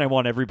people, and I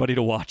want everybody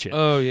to watch it.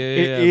 Oh yeah,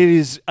 It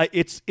is.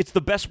 It's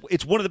the best.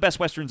 It's one of the best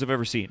westerns I've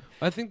ever seen.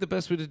 I think the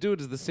best way to do it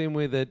is the same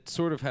way that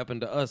sort of happened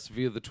to us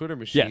via the Twitter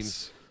machine.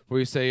 Yes. Where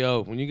you say,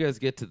 "Oh, when you guys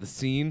get to the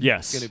scene,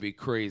 Yes. it's going to be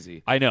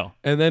crazy." I know.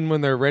 And then when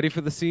they're ready for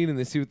the scene and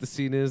they see what the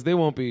scene is, they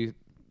won't be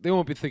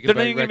thinking They're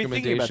not about even gonna be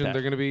thinking about recommendation. that.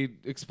 They're going to be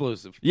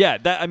explosive. Yeah,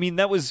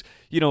 that was,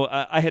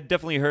 I had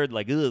definitely heard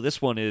like,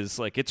 this one is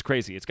like, it's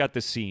crazy. It's got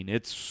this scene.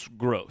 It's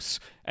gross.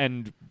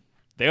 And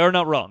they are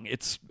not wrong.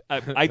 It's,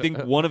 I think,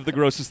 one of the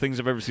grossest things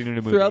I've ever seen in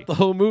a movie. Throughout the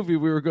whole movie,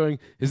 we were going,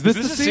 "Is this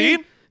this the a scene?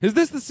 scene? Is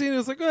this the scene?" It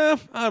was like,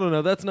 I don't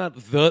know. That's not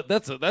the.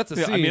 That's a Yeah,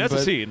 scene. I mean, that's a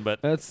but scene,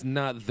 but that's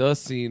not the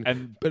scene.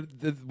 And- but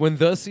when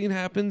the scene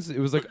happens, it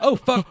was like, "Oh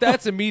fuck,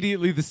 that's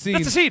immediately the scene."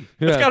 that's the scene.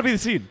 Yeah. That's got to be the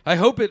scene. I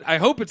hope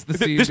it's the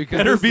scene. This because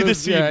better this be the does-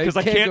 scene yeah, it because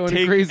I go can't any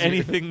take crazier.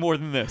 anything more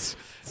than this.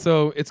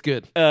 So it's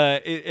good.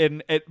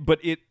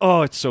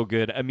 It's so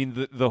good. I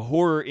mean, the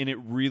horror in it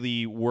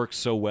really works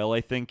so well.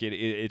 I think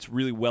it's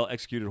really well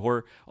executed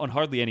horror on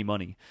hardly any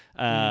money,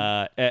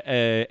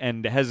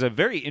 and has a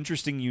very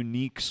interesting,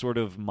 unique sort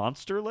of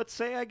monster. Let's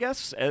say, I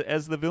guess,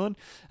 as the villain.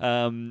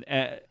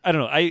 I don't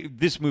know.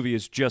 This movie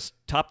is just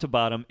top to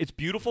bottom. It's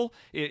beautiful.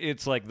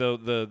 It's like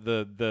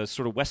the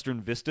sort of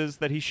Western vistas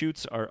that he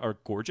shoots are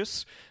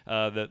gorgeous.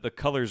 The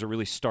colors are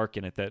really stark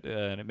in it.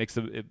 And it makes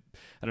I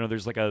don't know.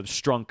 There's like a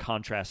strong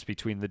contrast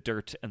between the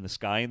dirt and the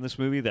sky in this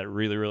movie that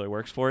really, really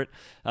works for it.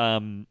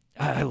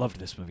 I loved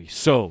this movie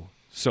so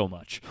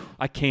much.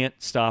 I can't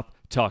stop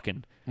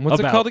talking. What's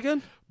it called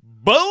again?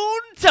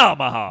 Bone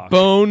Tomahawk.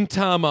 Bone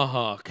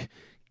Tomahawk.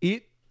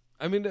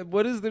 I mean,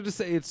 what is there to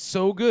say? It's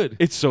so good.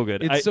 It's so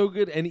good. It's so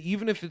good. And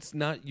even if it's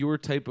not your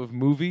type of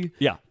movie,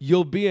 yeah,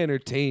 you'll be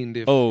entertained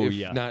if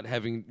not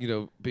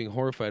having, being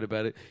horrified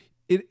about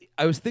it.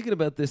 I was thinking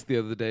about this the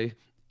other day.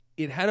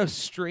 It had a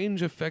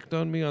strange effect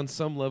on me on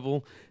some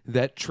level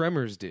that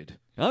Tremors did.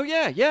 Oh,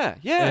 yeah.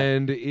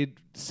 And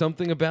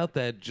something about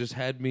that just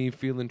had me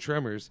feeling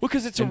Tremors. Well,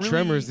 because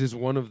Tremors is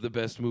one of the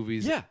best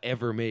movies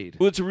ever made.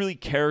 Well, it's a really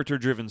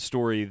character-driven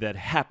story that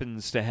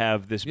happens to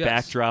have this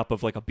backdrop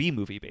of like a B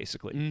movie,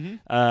 basically.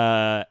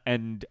 Mm-hmm.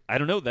 And I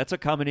don't know, that's a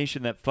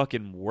combination that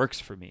fucking works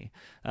for me.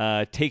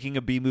 Taking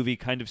a B movie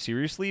kind of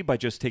seriously by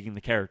just taking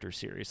the characters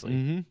seriously.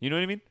 Mm-hmm. You know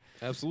what I mean?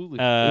 Absolutely.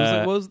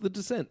 It was The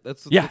Descent.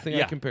 That's the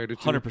thing I compared it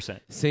to.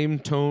 100%. Same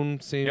tone,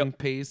 same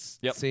pace,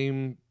 Yep.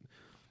 same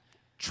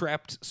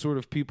trapped sort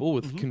of people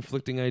with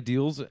conflicting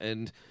ideals,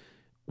 and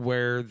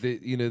where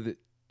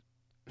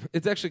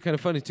it's actually kind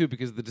of funny too,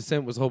 because The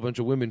Descent was a whole bunch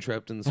of women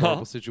trapped in this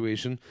horrible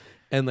situation,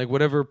 and like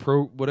whatever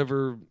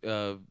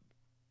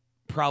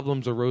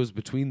problems arose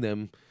between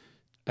them,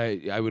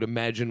 I would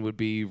imagine would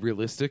be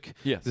realistic.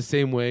 Yes. The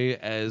same way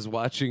as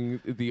watching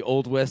the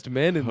Old West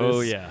men in this. Oh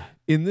yeah.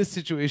 In this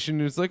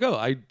situation, it's like,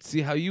 I see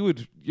how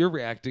you're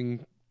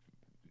reacting.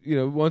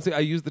 Once I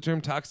use the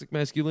term toxic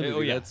masculinity.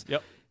 Oh yeah.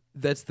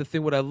 That's the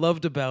thing. What I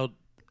loved about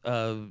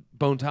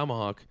Bone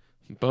Tomahawk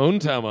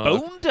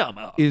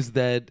is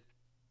that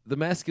the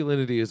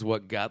masculinity is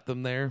what got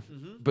them there,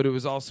 but it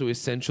was also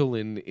essential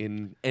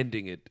in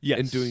ending it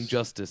and doing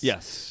justice.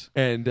 Yes.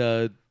 And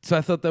so I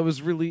thought that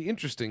was really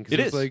interesting,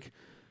 because it's like,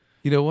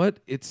 you know what?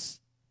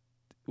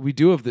 We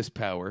do have this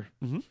power,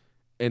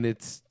 and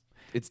it's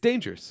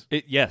dangerous.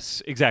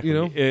 Yes,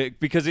 exactly.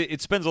 Because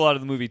it spends a lot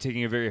of the movie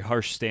taking a very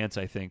harsh stance,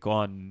 I think,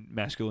 on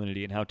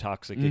masculinity and how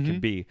toxic it can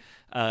be.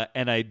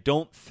 And I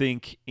don't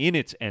think in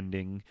its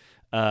ending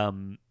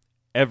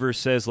ever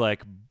says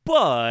like,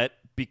 but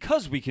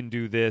because we can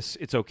do this,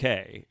 it's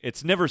okay.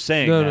 It's never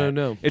saying that.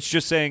 No. It's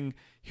just saying,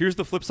 here's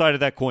the flip side of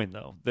that coin,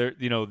 though.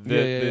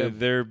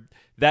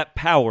 That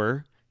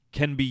power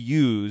can be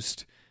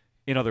used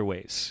in other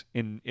ways,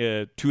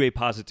 to a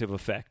positive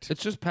effect.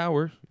 It's just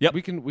power. Yep.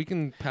 We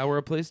can power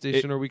a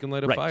PlayStation, or we can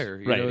light a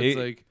fire.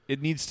 Right.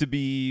 It needs to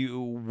be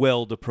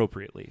wielded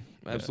appropriately.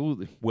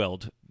 Absolutely.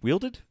 Wielded.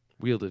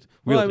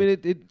 Well, I mean,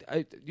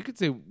 you could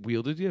say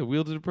wielded. Yeah,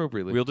 wielded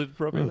appropriately. Wielded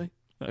appropriately.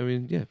 I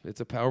mean, yeah,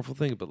 it's a powerful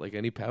thing, but like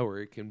any power,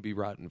 it can be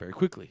rotten very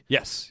quickly.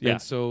 Yes. Yeah.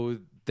 And so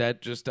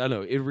that just, I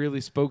don't know, it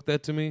really spoke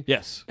that to me.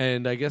 Yes.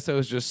 And I guess I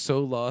was just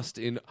so lost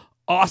in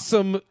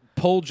awesome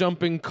pole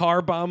jumping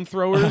car bomb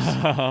throwers.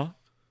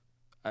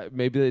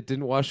 Maybe it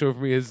didn't wash over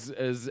me as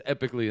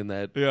epically in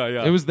that.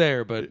 Yeah. It was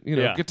there, but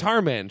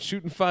Guitar Man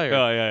shooting fire.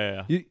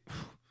 Oh, yeah.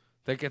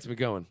 That gets me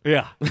going.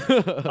 Yeah.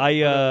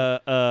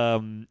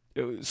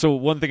 So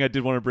one thing I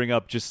did want to bring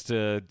up, just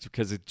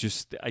because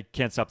I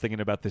can't stop thinking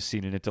about this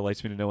scene, and it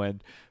delights me to no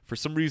end. For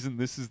some reason,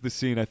 this is the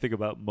scene I think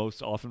about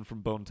most often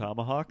from Bone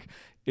Tomahawk,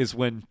 is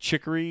when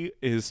Chicory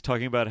is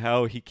talking about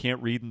how he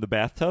can't read in the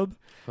bathtub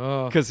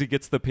because he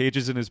gets the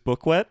pages in his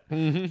book wet.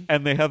 Mm-hmm.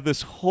 And they have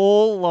this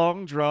whole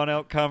long,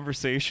 drawn-out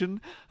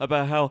conversation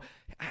about how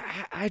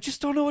I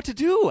just don't know what to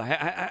do.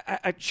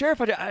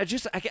 Sheriff, I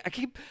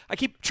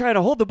keep trying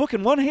to hold the book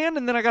in one hand,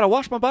 and then I got to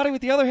wash my body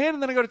with the other hand,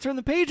 and then I got to turn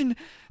the page, and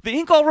the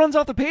ink all runs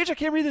off the page. I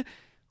can't read it.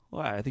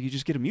 Well, I think you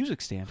just get a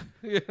music stand.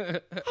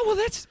 Oh, well,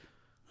 that's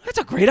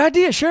a great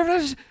idea,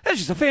 Sheriff. That's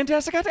just a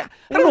fantastic idea.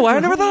 I don't know why I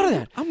never thought of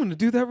that. I'm going to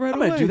do that right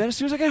away. I'm going to do that as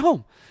soon as I get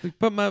home.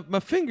 But my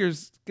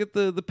fingers get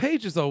the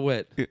pages all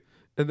wet. Yeah.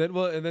 And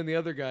then the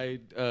other guy,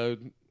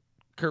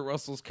 Kurt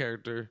Russell's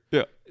character,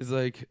 is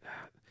like,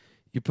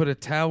 you put a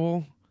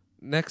towel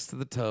next to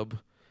the tub,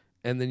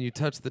 and then you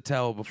touch the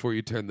towel before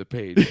you turn the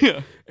page.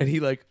 Yeah. And he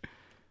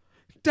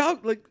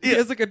he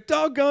has like a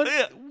doggone.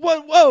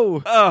 What?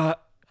 Whoa! I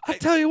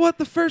tell you what,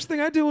 the first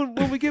thing I do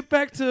when we get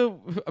back to,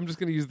 I'm just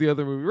going to use the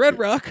other movie, Red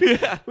Rock.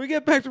 Yeah. We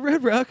get back to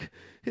Red Rock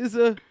is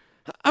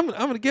I'm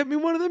going to get me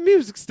one of the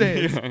music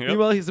stands. Yeah,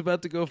 Meanwhile, he's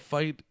about to go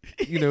fight,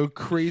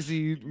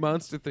 crazy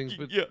monster things.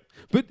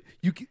 But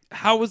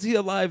how was he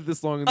alive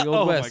this long in the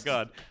Old West?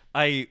 Oh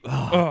my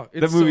God!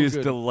 That movie is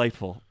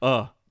delightful.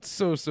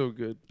 So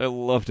good. I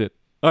loved it.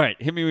 All right,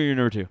 hit me with your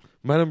number two.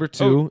 My number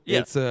two,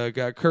 it's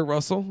got Kurt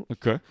Russell.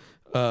 Okay.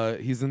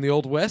 He's in the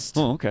Old West.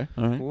 Oh, okay.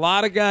 All right. A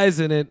lot of guys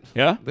in it.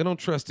 Yeah? They don't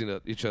trust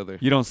each other.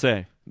 You don't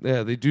say.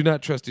 Yeah, they do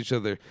not trust each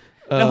other.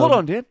 Now, hold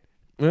on, Dan.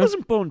 yeah?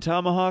 Wasn't Bone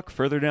Tomahawk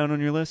further down on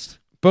your list?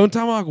 Bone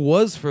Tomahawk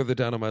was further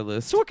down on my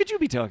list. So what could you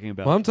be talking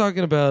about? Well, I'm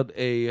talking about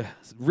a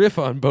riff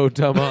on Bone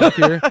Tomahawk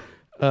here,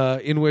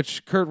 in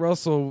which Kurt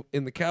Russell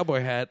in the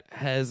cowboy hat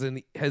has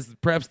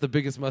perhaps the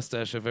biggest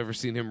mustache I've ever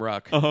seen him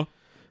rock. Uh-huh.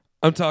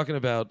 I'm talking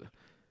about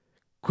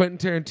Quentin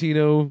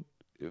Tarantino.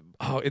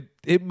 Oh,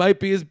 it might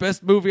be his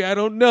best movie. I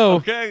don't know.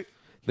 Okay.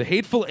 The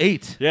Hateful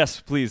Eight. Yes,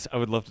 please. I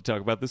would love to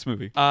talk about this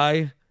movie.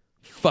 I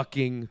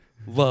fucking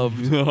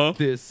loved Uh-huh.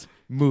 this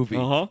movie.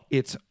 Uh-huh.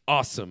 It's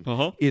awesome.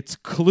 Uh-huh. It's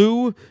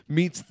Clue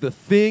meets The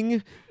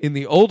Thing in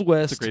the Old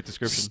West. That's a great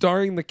description.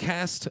 Starring the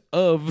cast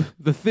of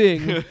The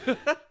Thing.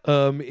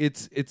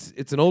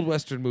 It's an old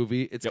Western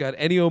movie. It's got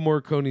Ennio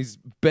Morricone's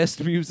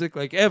best music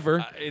like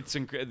ever.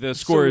 The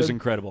score is good.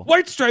 incredible.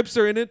 White Stripes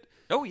are in it.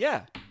 Oh,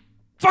 yeah.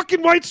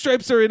 Fucking White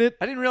Stripes are in it.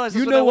 I didn't realize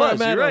You that's know what where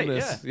that I'm was. at You're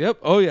on right, this. Yep.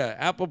 Oh yeah,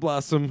 Apple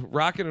Blossom,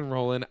 rocking and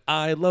rolling.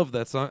 I love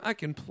that song. I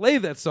can play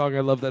that song.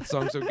 I love that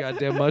song so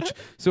goddamn much.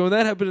 So when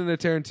that happened in a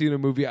Tarantino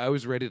movie, I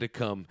was ready to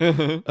come.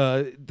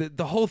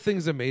 The whole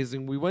thing's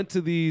amazing. We went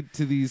to the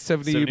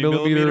 70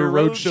 millimeter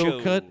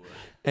roadshow cut.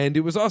 And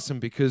it was awesome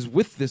because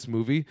with this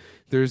movie,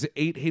 there's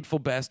 8 hateful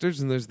bastards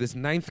and there's this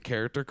 9th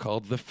character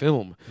called the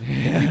film.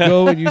 You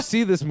go and you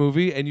see this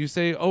movie and you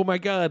say, oh my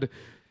God,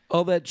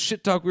 all that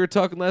shit talk we were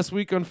talking last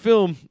week on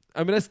film.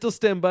 I mean, I still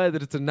stand by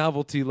that it's a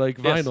novelty like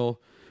Yes. vinyl,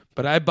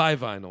 but I buy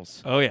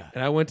vinyls. Oh, yeah.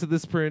 And I went to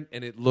this print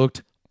and it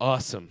looked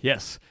awesome.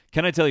 Yes.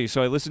 Can I tell you?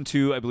 So I listened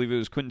to, I believe it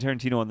was Quentin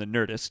Tarantino on The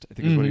Nerdist, I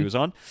think is what he was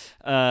on.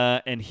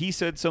 And he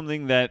said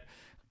something that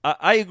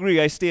I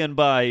agree. I stand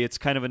by. It's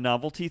kind of a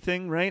novelty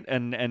thing, right?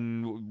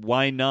 And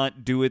why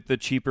not do it the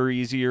cheaper,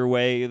 easier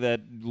way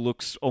that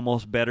looks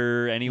almost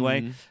better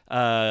anyway?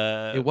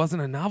 It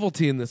wasn't a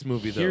novelty in this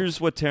movie, though. Here's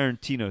what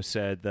Tarantino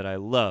said that I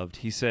loved.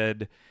 He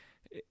said,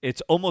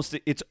 it's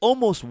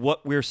almost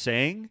what we're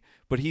saying,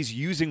 but he's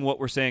using what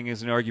we're saying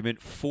as an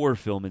argument for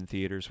film in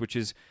theaters, which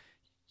is,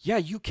 yeah,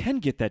 you can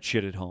get that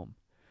shit at home.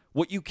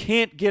 What you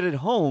can't get at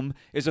home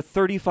is a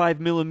 35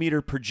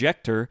 millimeter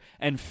projector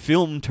and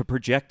film to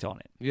project on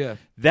it. Yeah.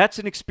 That's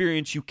an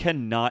experience you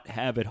cannot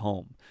have at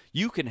home.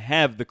 You can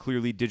have the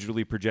clearly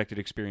digitally projected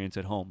experience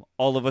at home.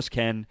 All of us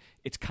can.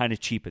 It's kind of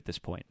cheap at this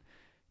point.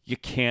 You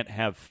can't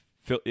have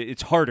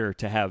it's harder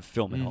to have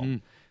film at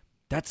home.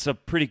 That's a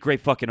pretty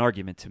great fucking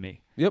argument to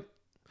me. Yep.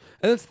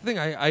 And that's the thing.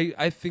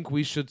 I think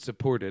we should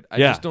support it. I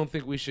Yeah. just don't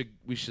think we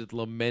should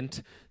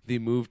lament the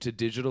move to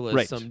digital as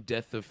Right. some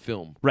death of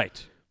film.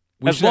 Right.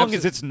 We As should long have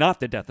as it's not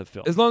the death of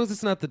film. As long as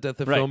it's not the death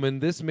of Right. film,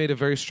 and this made a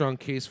very strong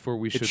case for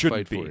we should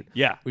shouldn't fight for be. it.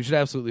 Yeah. We should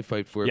absolutely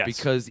fight for it Yes.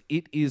 because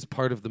it is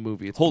part of the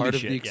movie. It's Holy part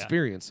of shit, the yeah.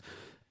 experience.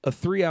 A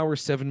 3-hour,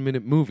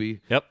 7-minute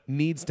movie Yep.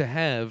 needs to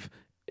have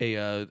a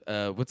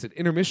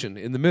intermission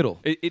in the middle.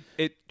 It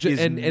Ju- is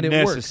and it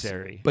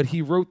necessary. works. But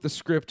he wrote the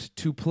script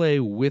to play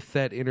with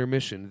that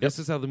intermission. This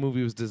is how the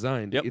movie was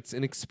designed. Yep. It's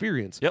an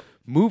experience. Yep.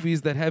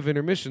 Movies that have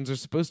intermissions are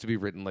supposed to be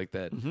written like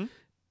that.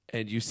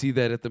 And you see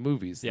that at the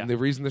movies. Yeah. And the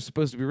reason they're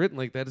supposed to be written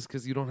like that is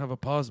because you don't have a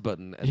pause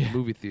button at the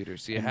movie theater.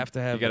 So you have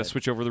to have You got to that.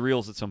 switch over the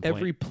reels at some point.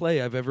 Every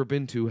play I've ever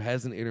been to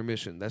has an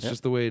intermission. That's Yep.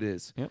 just the way it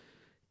is. Yep.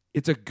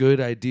 It's a good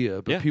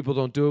idea, but Yeah. people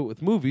don't do it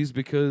with movies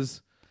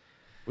because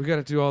we got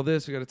to do all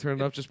this. We got to turn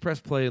it off. Just press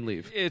play and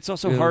leave. It's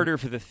also Yeah. harder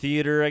for the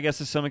theater, I guess,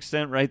 to some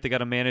extent, right? They got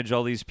to manage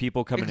all these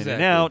people coming in and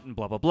Exactly. out and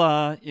blah, blah,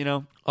 blah, you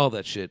know? All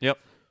that shit. Yep.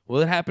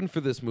 Well, it happened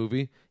for this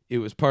movie. It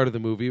was part of the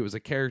movie. It was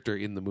a character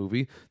in the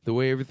movie. The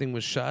way everything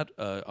was shot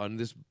on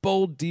this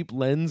bold, deep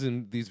lens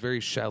and these very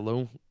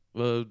shallow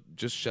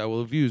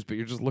views, but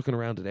you're just looking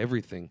around at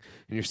everything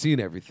and you're seeing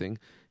everything.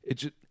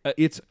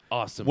 It's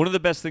awesome. One of the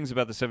best things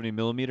about the 70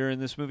 millimeter in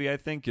this movie, I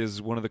think,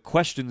 is one of the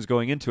questions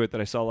going into it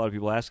that I saw a lot of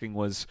people asking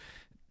was,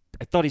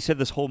 I thought he said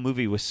this whole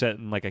movie was set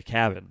in like a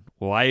cabin.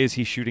 Why is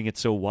he shooting it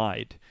so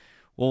wide?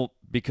 Well,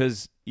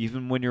 because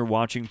even when you're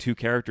watching two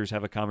characters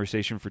have a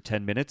conversation for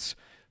 10 minutes,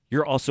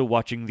 you're also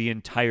watching the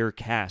entire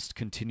cast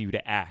continue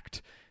to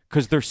act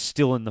because they're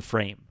still in the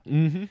frame.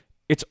 Mm-hmm.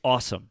 It's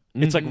awesome.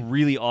 It's like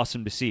really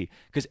awesome to see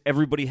because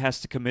everybody has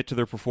to commit to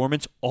their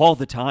performance all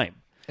the time.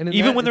 And in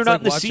Even that, when they're it's not like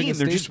in the watching scene, a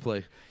they're stage just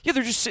play. Yeah,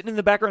 they're just sitting in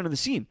the background of the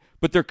scene,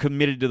 but they're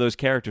committed to those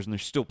characters and they're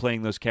still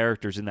playing those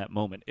characters in that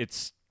moment.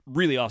 It's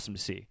really awesome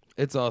to see.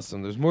 It's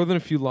awesome. There's more than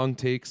a few long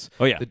takes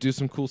Oh, yeah. that do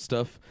some cool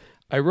stuff.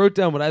 I wrote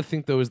down what I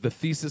think, though, is the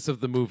thesis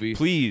of the movie.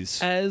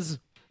 Please. As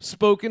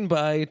spoken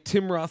by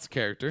Tim Roth's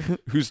character.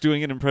 Who's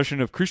doing an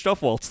impression of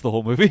Christoph Waltz the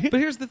whole movie?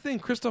 But here's the thing.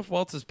 Christoph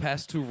Waltz's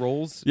past 2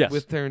 roles Yes.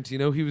 with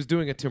Tarantino, he was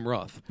doing a Tim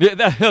Roth. Yeah,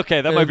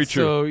 that might be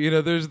true.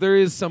 So, there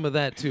is some of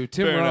that, too.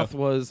 Tim Fair Roth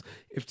enough.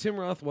 if Tim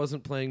Roth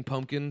wasn't playing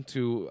Pumpkin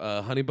to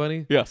Honey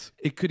Bunny, Yes.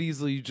 it could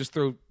easily just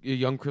throw a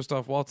young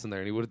Christoph Waltz in there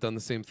and he would have done the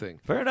same thing.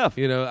 Fair enough.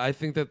 I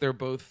think that they're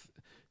both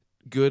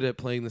good at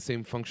playing the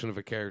same function of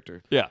a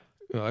character. Yeah.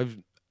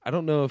 I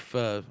don't know if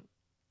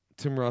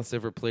Tim Roth's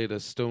ever played a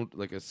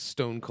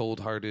stone cold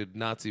hearted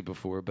Nazi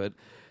before, but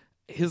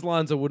his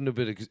Lanza wouldn't have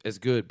been as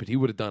good, but he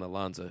would have done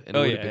Alonza, and it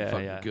would have been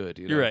fucking good.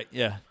 You're right.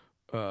 Yeah.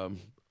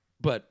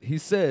 But he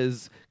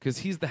says, because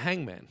he's the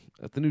hangman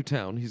at the new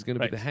town, he's going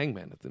to Right. be the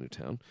hangman at the new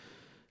town.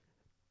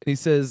 And he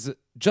says,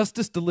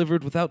 justice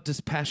delivered without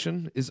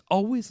dispassion is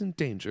always in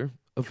danger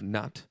of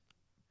not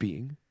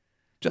being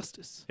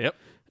justice. Yep.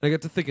 And I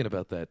got to thinking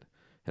about that.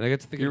 And I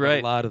got to thinking You're about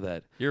right. a lot of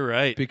that. You're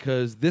right.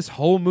 Because this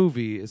whole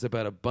movie is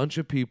about a bunch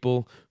of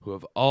people who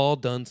have all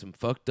done some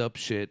fucked up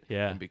shit.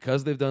 Yeah. And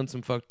because they've done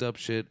some fucked up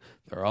shit,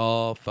 they're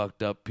all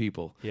fucked up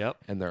people. Yep.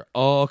 And they're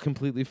all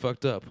completely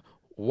fucked up.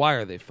 Why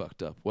are they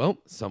fucked up? Well,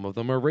 some of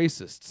them are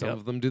racist. Some Yep.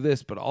 of them do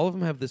this. But all of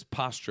them have this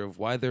posture of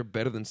why they're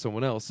better than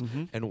someone else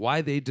and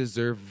why they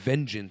deserve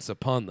vengeance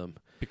upon them.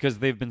 Because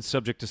they've been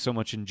subject to so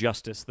much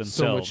injustice themselves.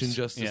 So much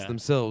injustice Yeah.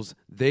 themselves.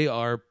 They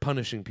are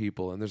punishing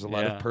people, and there's a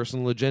lot Yeah. of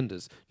personal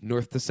agendas,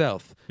 north to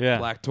south, Yeah.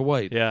 black to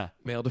white, Yeah.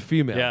 male to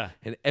female. Yeah.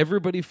 And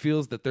everybody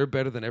feels that they're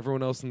better than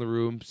everyone else in the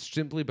room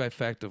simply by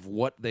fact of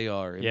what they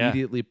are Yeah.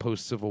 immediately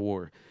post-Civil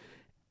War.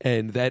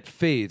 And that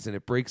fades and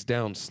it breaks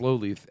down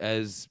slowly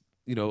as,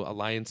 you know,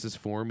 alliances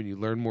form and you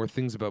learn more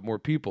things about more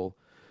people.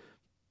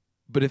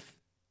 But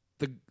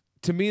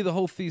to me, the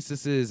whole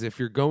thesis is if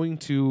you're going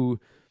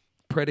to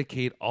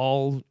predicate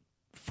all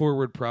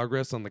forward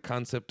progress on the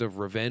concept of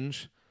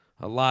revenge,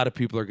 a lot of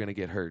people are going to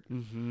get hurt.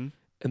 Mm-hmm.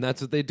 And that's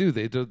what they do.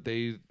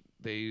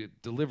 They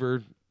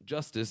deliver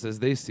justice as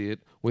they see it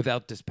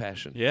without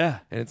dispassion. Yeah.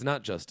 And it's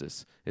not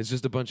justice. It's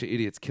just a bunch of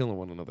idiots killing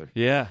one another.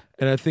 Yeah.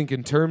 And I think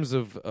in terms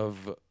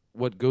of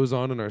what goes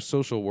on in our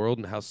social world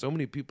and how so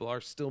many people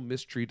are still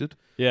mistreated,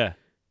 Yeah.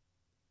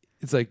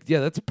 it's like, yeah,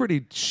 that's a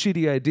pretty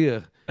shitty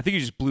idea, I think you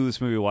just blew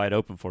this movie wide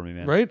open for me,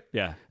 man. right?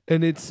 Yeah.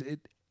 And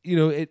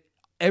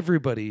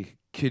everybody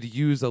could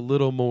use a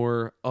little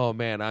more, oh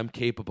man, I'm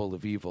capable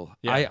of evil.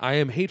 Yeah. I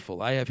am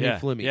hateful. I have Yeah,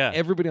 hateful in me. yeah.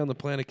 Everybody on the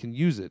planet can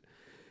use it.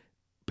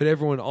 But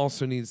everyone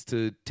also needs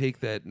to take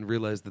that and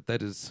realize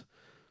that is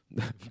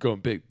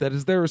going big. That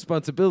is their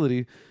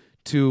responsibility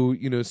to,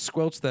 you know,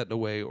 squelch that in a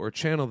way or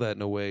channel that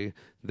in a way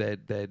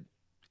that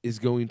is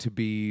going to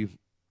be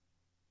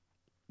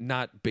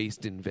not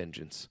based in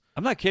vengeance.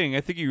 I'm not kidding.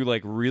 I think you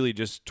like really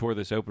just tore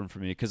this open for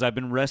me because I've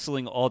been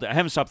wrestling all day. I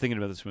haven't stopped thinking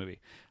about this movie.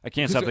 I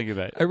can't stop thinking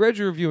about it. I read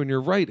your review, and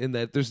you're right in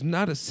that there's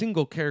not a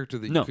single character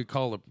that No. you could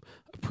call a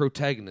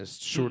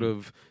protagonist, short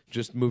of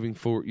just moving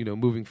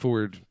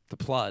forward the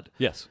plot.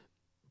 Yes.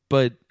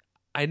 But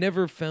I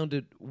never found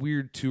it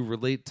weird to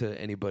relate to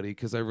anybody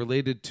because I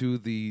related to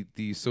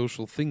the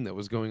social thing that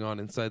was going on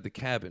inside the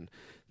cabin.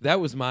 That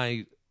was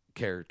my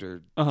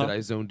character that I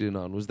zoned in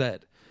on. Was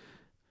that?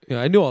 You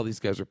know, I knew all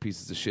these guys were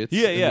pieces of shit.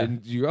 Yeah, yeah.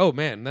 And you, oh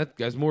man, that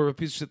guy's more of a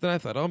piece of shit than I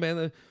thought. Oh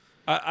man.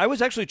 I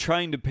was actually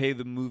trying to pay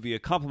the movie a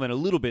compliment a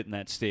little bit in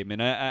that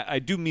statement. I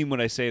do mean when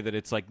I say that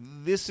it's like,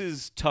 this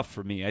is tough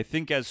for me. I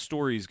think as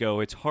stories go,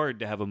 it's hard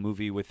to have a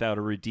movie without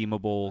a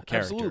redeemable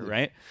character, Absolutely.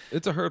 right?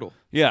 It's a hurdle.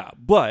 Yeah,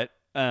 but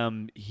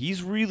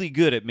he's really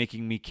good at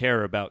making me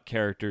care about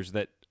characters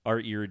that are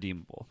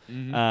irredeemable.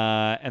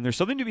 And there's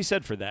something to be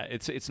said for that.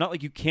 It's not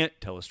like you can't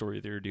tell a story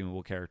with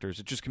irredeemable characters.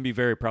 It just can be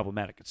very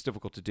problematic. It's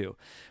difficult to do.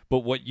 But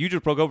what you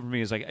just broke open for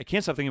me is like, I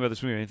can't stop thinking about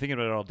this movie. I've been thinking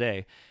about it all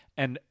day.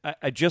 And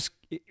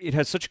it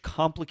has such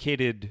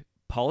complicated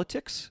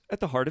politics at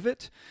the heart of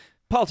it.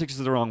 Politics is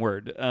the wrong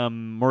word.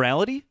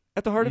 Morality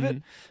at the heart of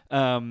it.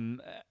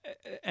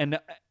 And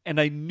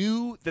I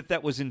knew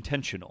that was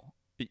intentional.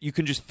 You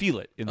can just feel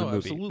it in the movie.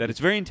 Absolutely. That it's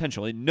very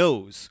intentional. It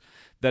knows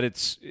that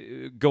it's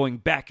going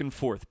back and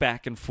forth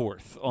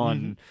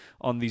on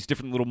these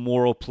different little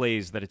moral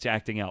plays that it's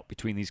acting out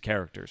between these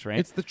characters, right?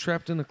 It's the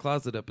trapped in a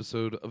closet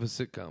episode of a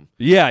sitcom.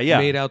 Yeah.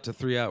 Made out to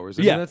 3 hours.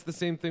 I Yeah. mean, that's the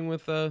same thing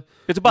with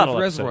It's a bottle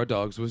with Reservoir episode.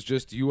 Dogs was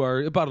just you are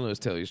a bottlenose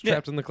tail. You're Yeah.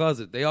 trapped in the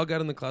closet. They all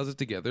got in the closet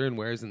together, and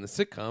whereas in the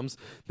sitcoms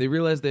they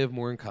realize they have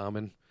more in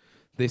common,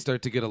 they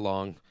start to get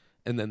along,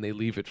 and then they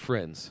leave it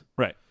friends.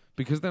 Right.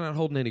 Because they're not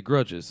holding any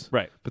grudges.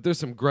 Right. But there's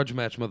some grudge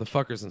match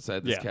motherfuckers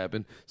inside this Yeah.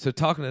 cabin. So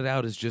talking it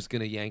out is just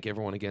going to yank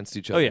everyone against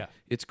each other. yeah.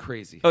 It's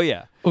crazy. Oh,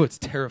 yeah. Oh, it's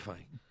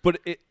terrifying.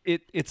 But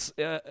it's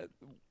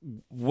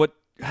what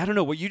I don't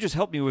know. What you just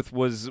helped me with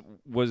was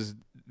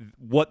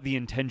what the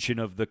intention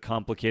of the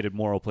complicated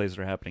moral plays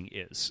that are happening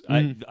is.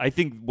 I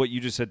think what you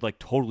just said like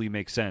totally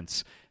makes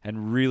sense,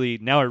 and really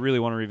now I really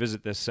want to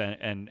revisit this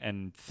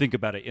and think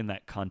about it in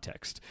that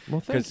context. Well,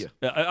 thank 'Cause,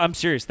 you. I'm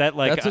serious. That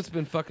like That's what's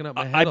been fucking up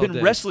my head I've all been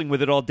day. wrestling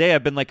with it all day.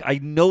 I've been like, I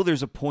know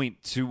there's a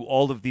point to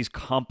all of these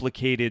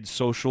complicated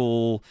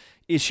social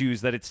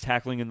issues that it's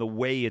tackling and the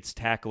way it's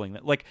tackling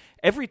them. Like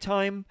every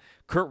time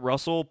Kurt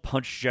Russell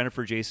punched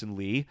Jennifer Jason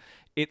Leigh,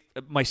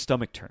 my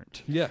stomach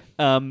turned. Yeah.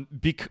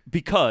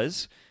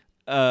 Because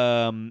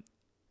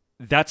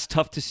that's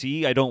tough to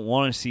see. I don't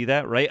want to see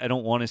that, right? I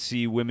don't want to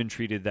see women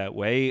treated that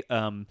way.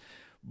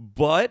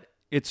 But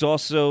it's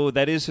also,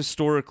 that is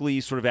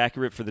historically sort of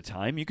accurate for the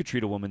time. You could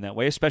treat a woman that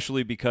way,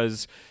 especially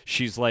because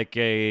she's like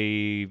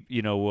a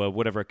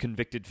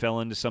convicted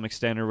felon to some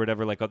extent or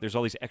whatever. Like there's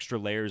all these extra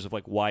layers of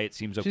like why it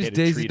seems okay She's to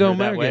Daisy treat her Del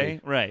that Margay.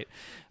 way. Right.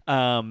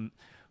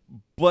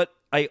 But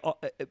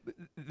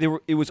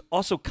it was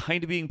also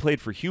kind of being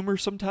played for humor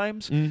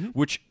sometimes,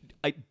 which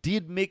it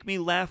did make me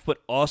laugh, but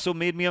also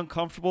made me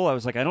uncomfortable. I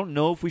was like, I don't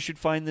know if we should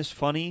find this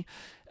funny.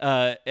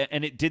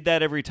 And it did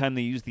that every time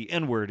they used the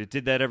N-word. It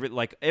did that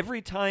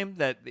every time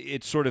that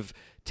it sort of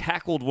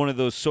tackled one of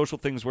those social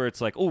things where it's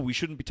like, oh, we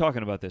shouldn't be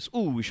talking about this.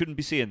 Oh, we shouldn't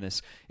be seeing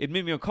this. It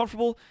made me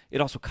uncomfortable. It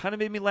also kind of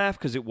made me laugh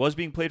because it was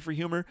being played for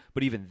humor.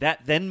 But even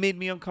that then made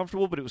me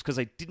uncomfortable. But it was because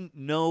I didn't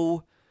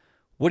know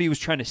what he was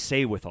trying to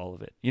say with all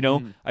of it. You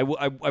know, I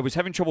was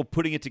having trouble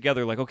putting it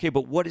together. Like, okay,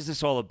 but what is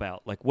this all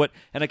about? Like, what?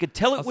 And I could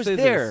tell it was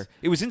there. This.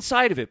 It was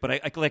inside of it, but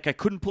I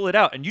couldn't pull it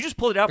out. And you just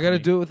pulled it out. I got to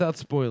do it without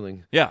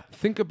spoiling. Yeah.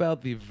 Think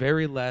about the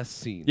very last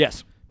scene.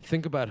 Yes.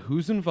 Think about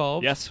who's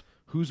involved. Yes.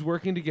 Who's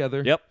working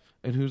together. Yep.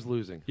 And who's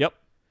losing. Yep.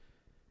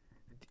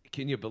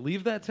 Can you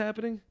believe that's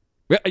happening?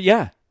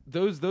 Yeah.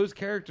 Those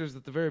characters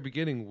at the very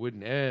beginning would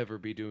never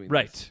be doing this.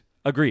 Right.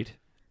 Agreed.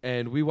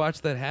 And we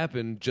watched that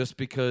happen just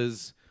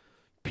because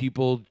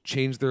people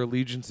change their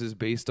allegiances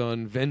based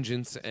on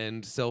vengeance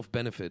and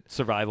self-benefit.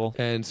 Survival.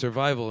 And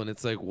survival. And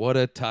it's like, what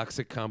a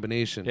toxic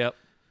combination. Yep.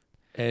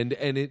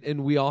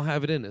 And we all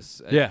have it in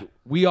us. Yeah.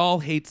 We all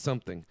hate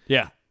something.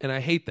 Yeah. And I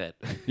hate that.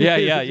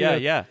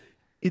 Yeah.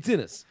 It's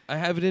in us. I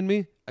have it in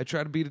me. I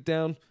try to beat it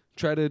down,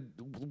 try to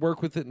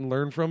work with it and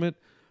learn from it.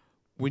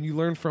 When you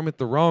learn from it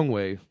the wrong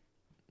way,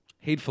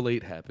 Hateful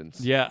Eight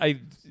happens. Yeah,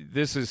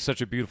 this is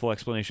such a beautiful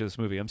explanation of this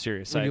movie. I'm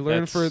serious. When you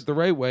learn for it the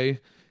right way,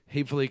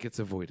 Hateful Eight gets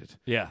avoided.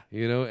 Yeah.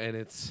 You know, and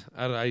it's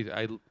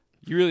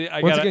You really,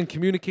 once again,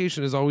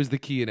 communication is always the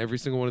key in every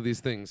single one of these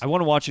things. I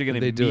want to watch it again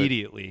They do it.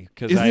 immediately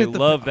because I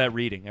love that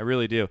reading. I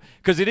really do.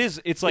 Because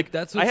it's like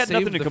That's what I had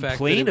saved nothing to the fact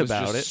complain that it was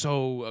about just it.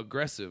 so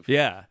aggressive.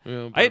 Yeah. You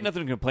know, I had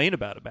nothing to complain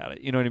about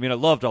it. You know what I mean? I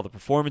loved all the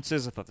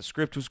performances. I thought the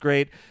script was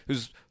great. It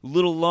was a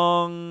little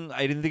long.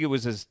 I didn't think it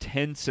was as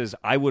tense as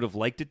I would have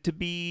liked it to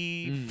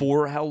be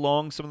for how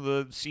long some of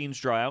the scenes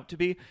draw out to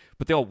be,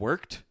 but they all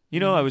worked. You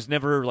know, I was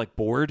never like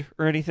bored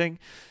or anything.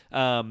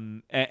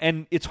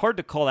 And it's hard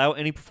to call out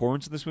any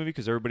performance in this movie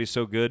because everybody's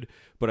so good.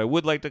 But I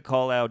would like to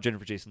call out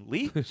Jennifer Jason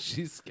Leigh.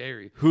 She's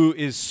scary. Who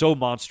is so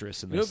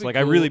monstrous in You know this. what'd Like, be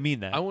I cool? really mean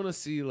that. I want to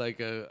see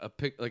like a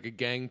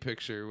gang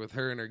picture with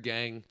her and her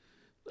gang,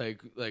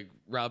 like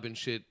robbing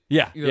shit.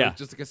 Yeah, you know, yeah.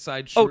 just like a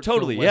side short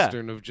totally, film yeah.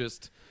 western of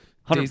just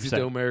 100%. Daisy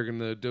Domergue and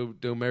the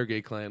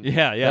Domergue clan.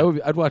 Yeah. That would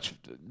be, I'd watch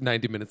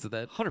 90 minutes of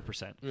that.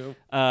 100%.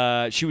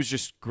 Yeah. She was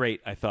just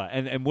great, I thought.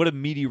 And what a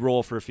meaty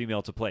role for a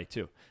female to play,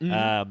 too. We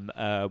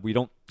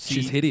don't see...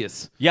 She's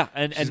hideous. Yeah.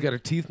 And She's got her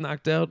teeth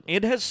knocked out.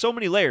 it has so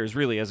many layers,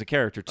 really, as a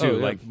character, too. Oh,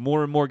 yeah. Like,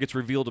 more and more gets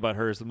revealed about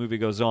her as the movie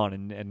goes on,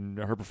 and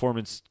her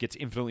performance gets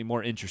infinitely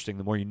more interesting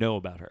the more you know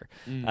about her.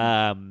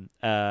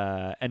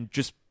 And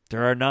just...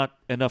 There are not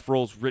enough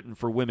roles written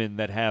for women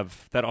that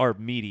are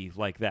meaty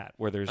like that,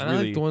 where there's And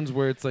really... I like the ones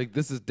where it's like,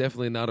 this is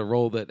definitely not a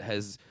role that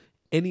has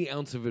any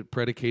ounce of it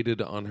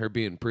predicated on her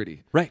being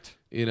pretty. Right.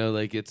 You know,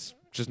 like it's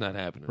just not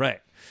happening.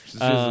 Right.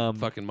 She's just a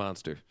fucking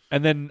monster.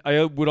 And then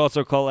I would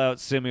also call out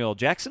Samuel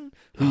Jackson,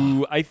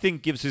 who I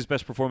think gives his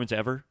best performance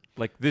ever.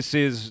 Like, this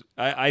is,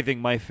 I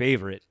think, my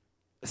favorite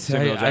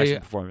Samuel Jackson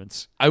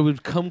performance. I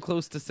would come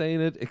close to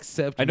saying it,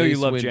 except I know you Mace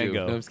love Windu. Django.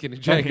 No, I'm just kidding.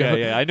 Django.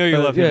 Yeah. I know you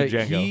love him in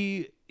Django.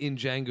 He in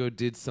Django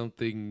did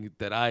something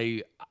that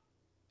I,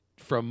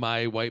 from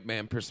my white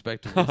man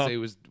perspective, would say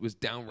was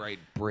downright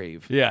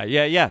brave.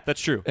 Yeah. That's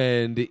true.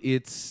 And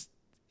it's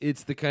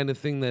the kind of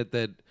thing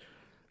that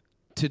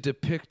to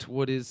depict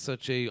what is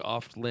such a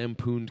oft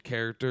lampooned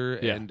character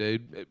and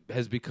it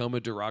has become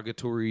a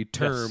derogatory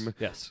term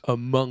Yes.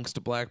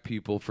 amongst black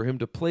people, for him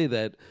to play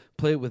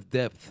it with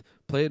depth,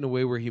 play it in a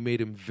way where he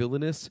made him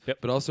villainous,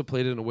 but also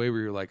played it in a way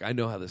where you're like, I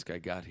know how this guy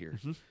got here.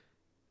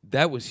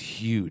 That was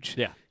huge.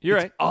 Yeah, you're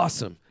It's right.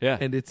 awesome. Yeah.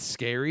 And it's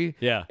scary.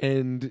 Yeah.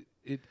 And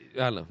I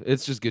don't know.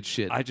 It's just good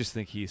shit. I just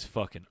think he's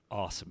fucking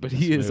awesome. But in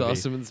he this is movie.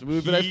 awesome in this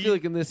movie. But I feel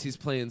like in this, he's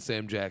playing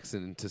Sam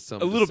Jackson to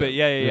some A little bit,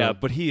 extent. yeah.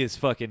 But he is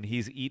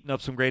he's eating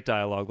up some great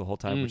dialogue the whole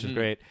time, which is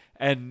great.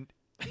 And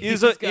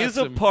He's is got a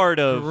some part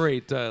of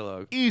great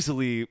dialogue.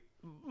 easily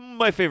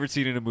my favorite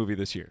scene in a movie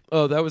this year.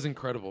 Oh, that was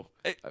incredible.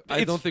 I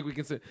it's- don't think we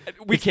can say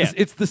we it's can't.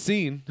 It's the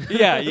scene.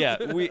 Yeah.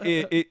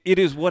 It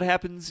is what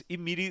happens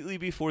immediately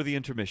before the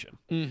intermission.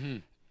 Mm-hmm.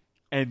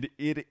 And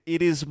it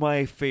is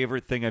my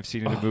favorite thing I've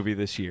seen in a movie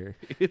this year.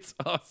 It's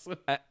awesome.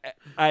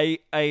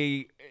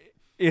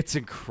 It's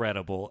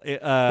incredible.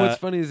 What's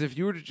funny is if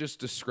you were to just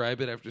describe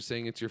it after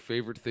saying it's your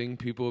favorite thing,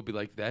 people would be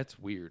like, "That's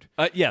weird."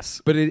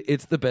 Yes, But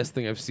it's the best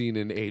thing I've seen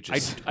in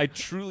ages. I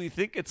truly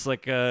think it's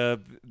like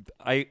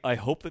I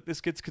hope that this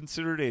gets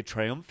considered a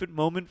triumphant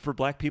moment for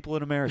Black people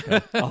in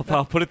America.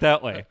 I'll put it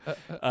that way,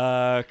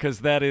 because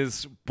that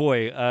is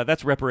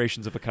that's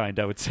reparations of a kind,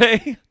 I would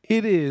say.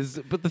 It is,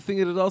 but the thing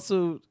is, it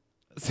also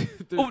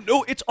Oh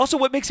no, it's also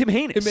what makes him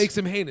heinous. it makes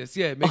him heinous.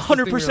 Yeah, it makes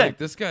 100%. Like,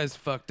 this guy's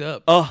fucked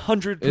up.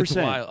 100%. It's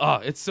wild. Oh,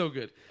 it's so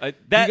good. That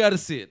You got to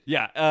see it.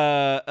 yeah. Do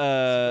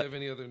you have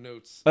any other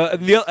notes?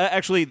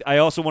 Actually, I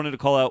also wanted to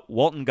call out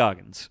Walton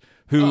Goggins,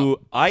 who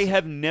I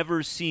have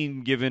never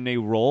seen given a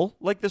role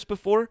like this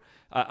before.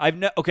 I've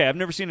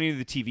never seen any of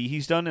the TV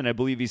he's done, and I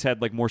believe he's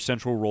had like more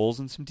central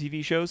roles in some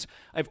TV shows.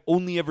 I've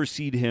only ever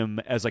seen him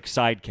as like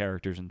side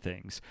characters and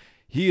things.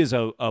 He is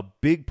a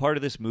big part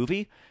of this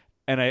movie.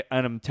 And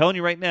I'm telling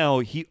you right now,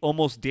 he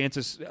almost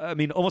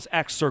almost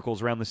acts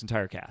circles around this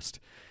entire cast.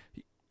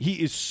 He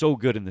is so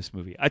good in this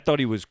movie. I thought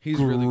he was He's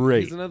great. really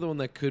good. He's another one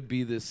that could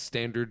be this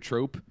standard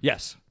trope.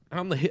 Yes.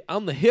 I'm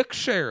the hick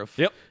sheriff.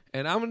 Yep.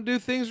 And I'm gonna do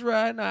things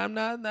right. And I'm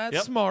not that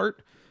Yep.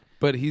 smart,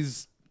 but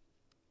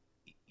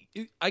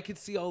I could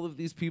see all of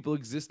these people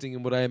existing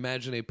in what I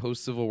imagine a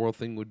post Civil War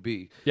thing would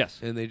be. Yes.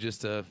 And they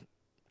just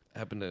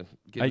happen to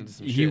get into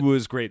some He shit.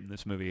 was great in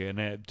this movie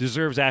and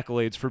deserves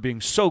accolades for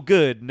being so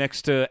good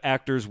next to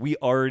actors we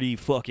already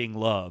fucking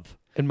love.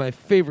 And my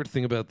favorite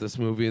thing about this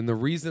movie, and the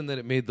reason that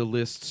it made the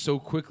list so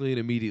quickly and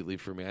immediately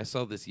for me, I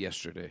saw this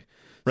yesterday.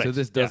 Right. So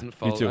this Yeah, doesn't me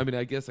follow. too. I mean,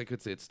 I guess I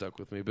could say it stuck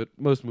with me, but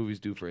most movies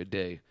do for a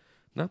day.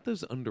 Not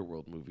those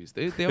Underworld movies.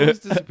 They always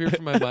disappear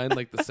from my mind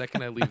like the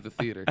second I leave the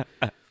theater.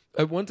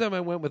 One time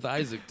I went with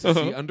Isaac to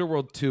see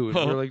Underworld 2, and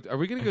we were like, are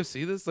we going to go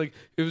see this? Like,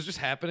 it was just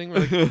happening. We're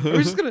like, are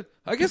we just going to,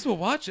 I guess we'll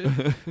watch it.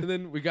 And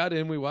then we got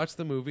in, we watched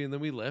the movie, and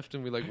then we left,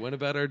 and we like went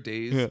about our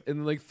days. Yeah. And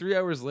then like 3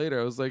 hours later,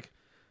 I was like,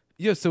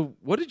 yeah, so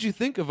what did you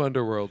think of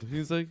Underworld? He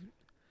was like,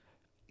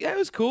 yeah, it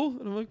was cool.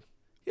 And I'm like,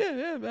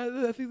 yeah,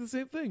 I think the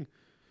same thing.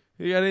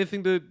 You got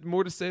anything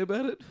more to say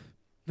about it?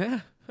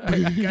 Nah, I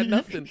got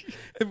nothing.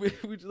 And we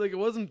like, it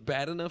wasn't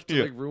bad enough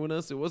to like ruin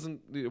us. It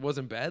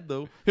wasn't bad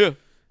though. Yeah.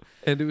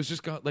 And it was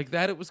just gone. Like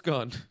that, it was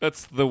gone.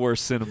 That's the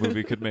worst sin a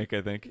movie could make,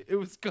 I think. It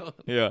was gone.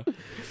 Yeah.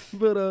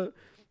 But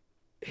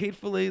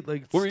Hateful Eight,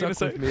 like, What were you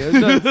stuck gonna with me.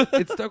 No,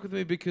 it stuck with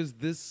me because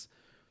this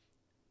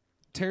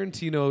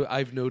Tarantino,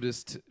 I've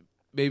noticed,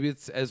 maybe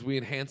it's as we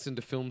enhance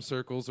into film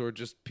circles or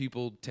just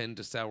people tend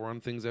to sour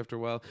on things after a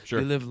while. Sure.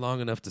 You live long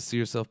enough to see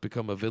yourself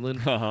become a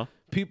villain. Uh-huh.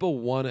 People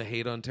want to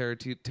hate on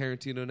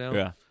Tarantino now.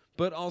 Yeah.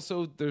 But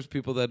also there's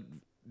people that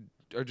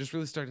are just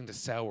really starting to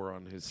sour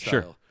on his style.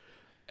 Sure.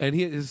 And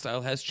his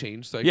style has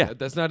changed. So Yeah.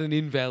 that's not an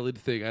invalid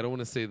thing. I don't want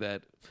to say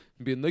that.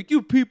 Being like,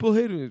 you people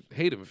hate him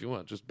if you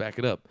want. Just back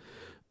it up.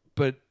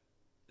 But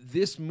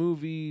this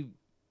movie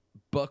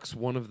bucks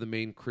one of the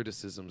main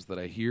criticisms that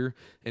I hear,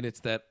 and it's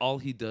that all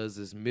he does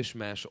is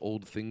mishmash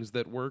old things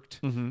that worked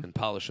and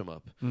polish them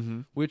up,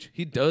 which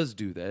he does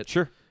do that.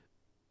 Sure.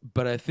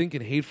 But I think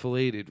in Hateful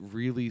Eight, it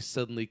really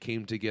suddenly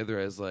came together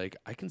as like,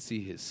 I can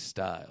see his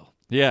style.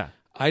 Yeah.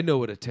 I know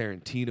what a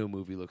Tarantino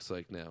movie looks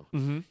like now.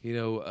 Mm-hmm. You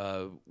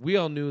know, we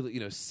all knew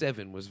that,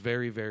 Seven was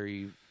very,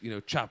 very,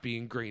 choppy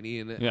and grainy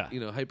and,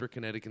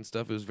 hyperkinetic and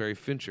stuff. It was very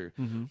Fincher.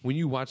 Mm-hmm. When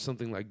you watch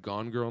something like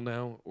Gone Girl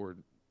now, or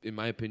in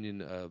my opinion,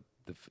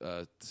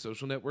 the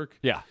Social Network,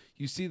 Yeah.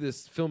 you see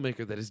this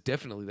filmmaker that is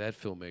definitely that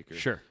filmmaker.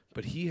 Sure.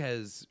 But he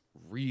has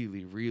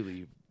really,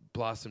 really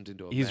blossomed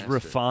into a He's master.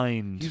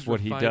 refined He's what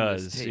he refined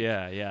his does. take.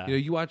 Yeah, yeah.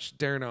 You watch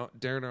Darren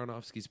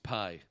Aronofsky's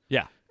Pie,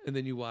 Yeah. and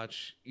then you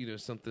watch,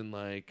 something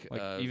like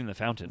even The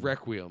Fountain.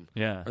 Requiem,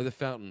 Yeah. or The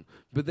Fountain.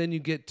 But then you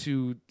get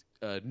to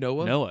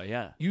Noah. Noah,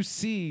 yeah. You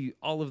see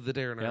all of the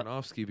Darren Yep.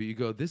 Aronofsky, but you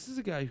go, this is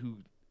a guy who,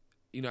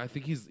 I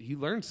think he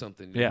learned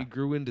something. Yeah. He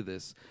grew into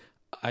this.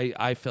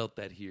 I felt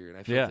that here, and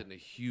I felt Yeah. it in a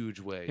huge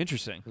way.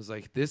 Interesting. I was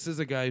like, this is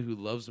a guy who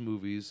loves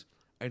movies,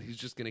 and he's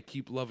just going to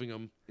keep loving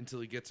them until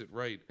he gets it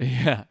right.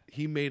 Yeah.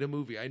 He made a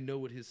movie. I know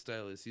what his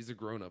style is. He's a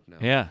grown-up now.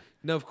 Yeah.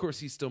 Now, of course,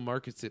 he still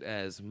markets it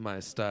as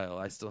my style.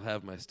 I still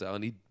have my style,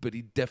 but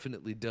he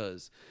definitely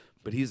does.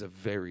 But he's a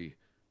very,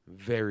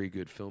 very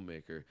good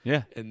filmmaker.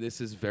 Yeah. And this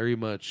is very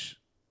much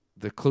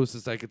the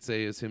closest I could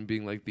say is him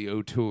being like the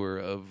auteur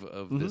of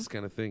this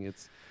kind of thing.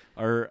 It's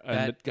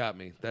that got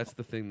me. That's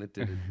the thing that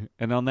did it.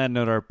 And on that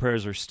note, our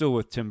prayers are still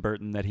with Tim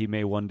Burton that he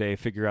may one day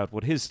figure out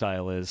what his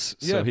style is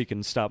so Yeah. he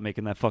can stop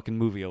making that fucking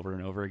movie over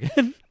and over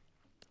again.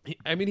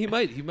 He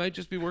might. He might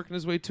just be working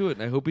his way to it,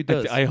 and I hope he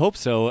does. I hope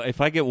so. If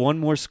I get one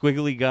more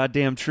squiggly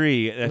goddamn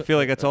tree, I feel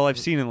like that's all I've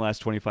seen in the last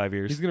 25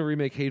 years. He's going to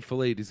remake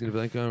Hateful Eight. He's going to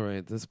be like, all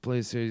right, this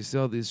place here, you see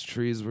all these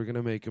trees? We're going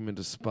to make them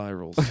into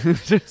spirals.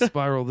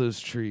 Spiral those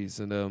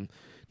trees. And do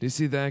you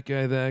see that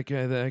guy, that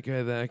guy, that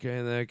guy, that guy,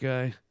 and that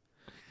guy?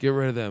 Get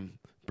rid of them.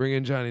 Bring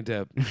in Johnny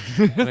Depp.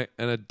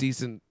 and a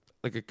decent,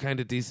 like a kind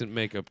of decent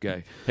makeup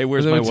guy. Hey,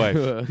 where's my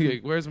wife?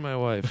 Where's my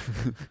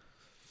wife?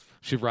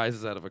 She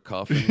rises out of a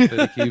coffin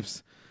that he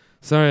keeps.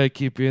 Sorry I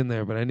keep you in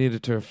there, but I need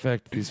it to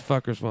affect. These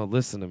fuckers won't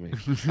listen to me.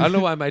 I don't know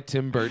why my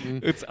Tim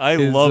Burton... I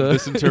love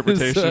this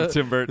interpretation of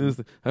Tim Burton.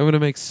 I'm going to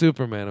make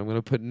Superman. I'm going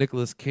to put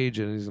Nicolas Cage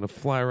in, and he's going to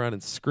fly around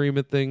and scream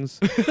at things.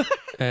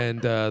 And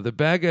the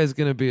bad guy's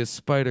going to be a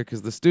spider,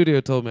 because the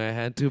studio told me I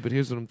had to, but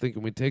here's what I'm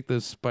thinking. We take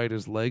those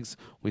spiders' legs,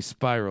 we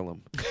spiral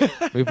them.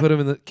 We put them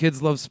in the...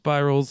 Kids love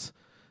spirals.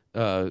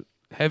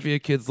 Heavier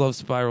kids love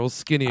spirals.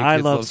 Skinnier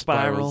kids love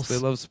spirals. They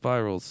love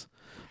spirals.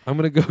 I'm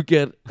going to go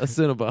get a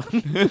Cinnabon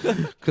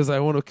because I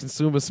want to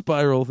consume a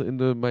spiral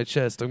into my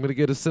chest. I'm going to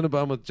get a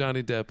Cinnabon with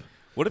Johnny Depp.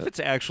 What if it's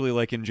actually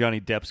like in Johnny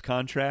Depp's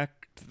contract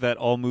that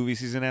all movies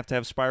he's going to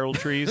have spiral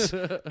trees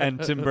and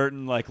Tim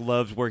Burton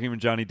loves working with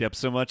Johnny Depp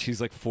so much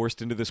he's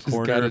forced into this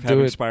corner gotta of do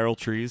having it. spiral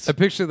trees? I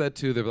picture that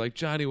too. They're like,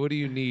 Johnny, what do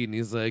you need? And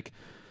he's like,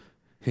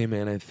 hey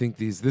man, I think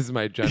this is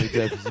my Johnny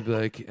Depp. He'd be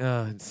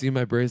like, see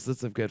my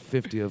bracelets? I've got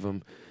 50 of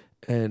them.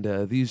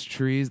 And these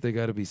trees, they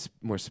got to be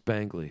more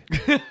spangly.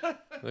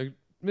 Like,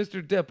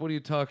 Mr. Depp, what are you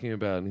talking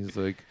about? And he's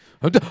like,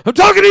 I'm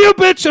talking to you,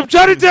 bitch. I'm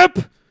Johnny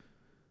Depp.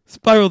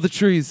 Spiral the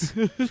trees.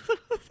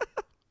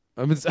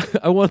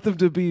 I want them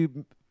to be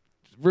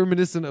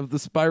reminiscent of the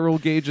spiral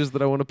gauges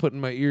that I want to put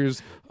in my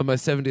ears on my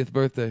 70th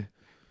birthday.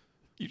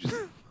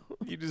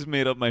 You just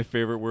made up my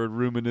favorite word,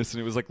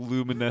 reminiscent. It was like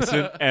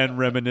luminescent and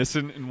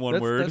reminiscent in one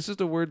word. That's just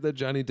a word that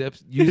Johnny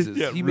Depp uses.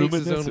 Yeah, he makes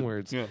his own reminiscent.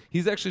 words. Yeah.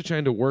 He's actually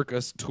trying to work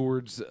us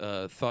towards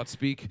thought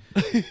speak.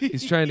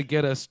 He's trying to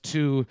get us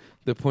to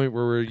the point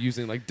where we're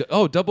using like,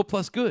 double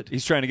plus good.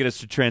 He's trying to get us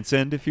to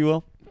transcend, if you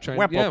will.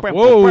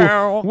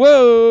 Whoa.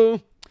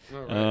 Whoa.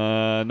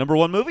 Right. Number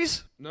one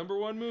movies? Number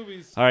one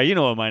movies. All right, you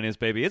know what mine is,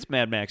 baby. It's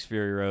Mad Max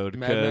Fury Road.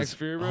 Mad Max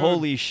Fury Road.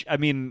 Holy I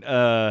mean,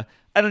 I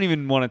don't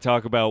even want to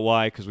talk about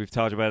why, because we've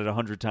talked about it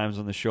 100 times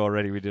on the show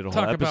already. We did a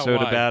whole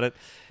episode about it.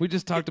 We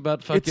just talked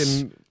about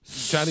fucking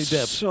Johnny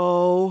Depp.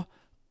 So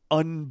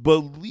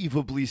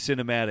unbelievably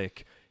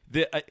cinematic.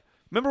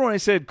 Remember when I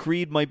said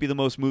Creed might be the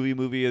most movie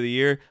of the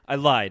year? I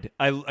lied.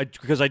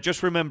 Because I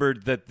just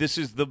remembered that this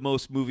is the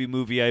most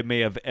movie I may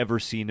have ever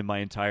seen in my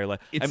entire life.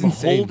 It's I'm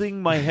insane.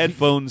 holding my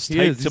headphones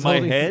tight to my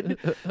head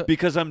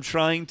because I'm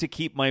trying to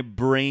keep my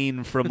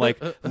brain from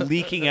like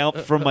leaking out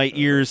from my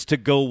ears to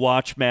go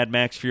watch Mad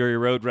Max Fury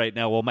Road right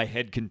now while my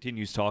head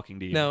continues talking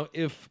to you. Now,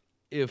 if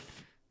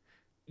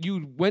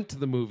you went to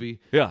the movie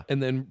Yeah.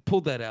 and then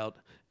pulled that out,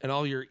 and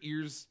all your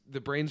ears,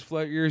 the brains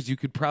flood ears, you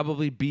could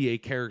probably be a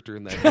character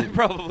in that movie.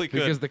 Probably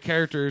could. Because the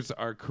characters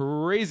are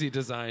crazy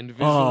designed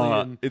visually.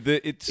 And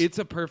it's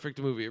a perfect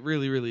movie. It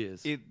really, really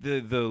is.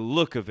 the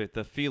look of it,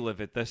 the feel of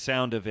it, the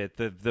sound of it,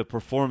 the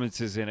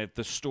performances in it,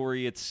 the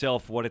story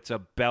itself, what it's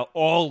about,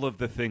 all of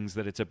the things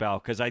that it's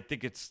about, because I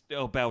think it's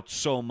about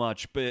so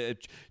much.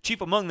 But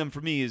chief among them for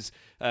me is,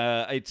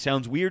 it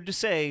sounds weird to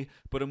say,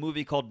 but a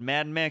movie called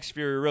Mad Max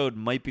Fury Road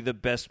might be the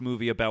best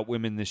movie about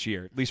women this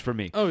year, at least for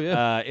me. Oh,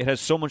 yeah. It has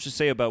so much to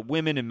say about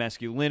women and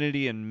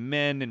masculinity and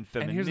men and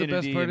femininity. And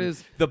here's the best part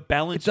is the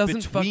balance it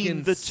doesn't between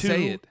fucking the two.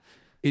 say it.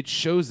 It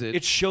shows it.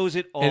 It shows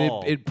it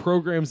all. And it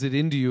programs it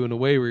into you in a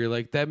way where you're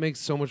like, that makes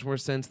so much more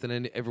sense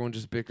than everyone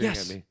just bickering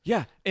at me.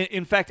 Yeah.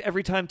 In fact,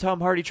 every time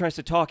Tom Hardy tries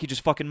to talk, he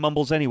just fucking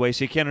mumbles anyway,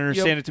 so you can't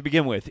understand it to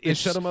begin with. They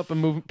shut him up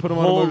and put him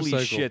on a motorcycle.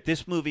 Holy shit.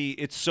 This movie,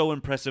 it's so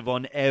impressive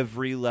on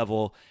every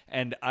level,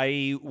 and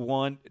I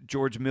want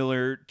George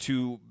Miller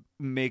to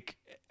make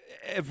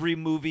every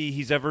movie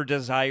he's ever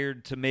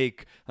desired to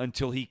make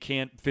until he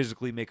can't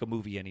physically make a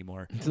movie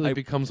anymore. Until he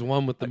becomes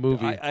one with the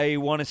movie. I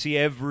want to see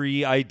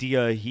every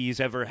idea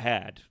he's ever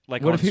had.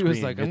 Like, what on if he screen.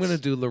 was like, I'm going to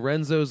do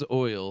Lorenzo's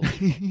Oil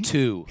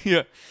 2.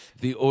 Yeah.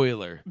 The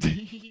Oiler.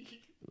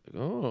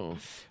 Oh.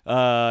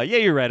 Yeah,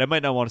 you're right. I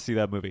might not want to see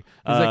that movie.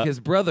 He's like, his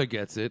brother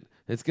gets it.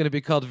 It's going to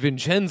be called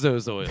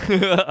Vincenzo's Oil.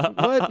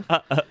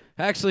 What?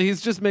 Actually,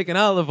 he's just making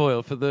olive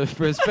oil for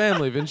his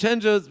family.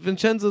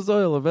 Vincenzo's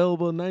Oil,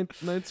 available in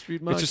 9th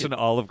Street Market. It's just an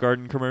Olive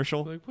Garden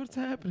commercial. Like, what's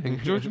happening?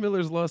 George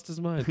Miller's lost his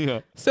mind.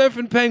 Yeah.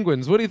 Surfing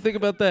Penguins. What do you think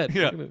about that?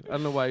 Yeah. I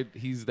don't know why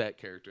he's that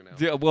character now.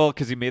 Yeah, well,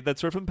 because he made that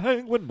Surfing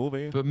Penguin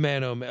movie. But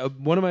man, oh man,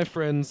 one of my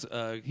friends,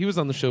 he was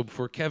on the show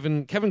before.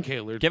 Kevin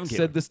Kaler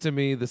said this to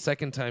me the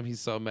second time he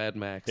saw Mad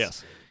Max.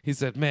 Yes. He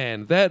said,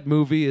 "Man, that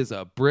movie is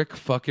a brick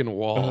fucking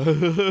wall."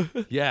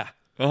 Yeah.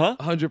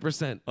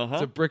 100%.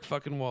 It's a brick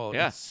fucking wall.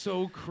 Yeah. It's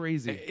so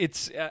crazy.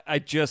 It's I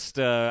just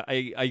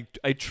I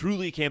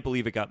truly can't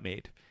believe it got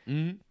made.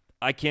 Mm-hmm.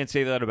 I can't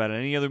say that about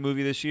any other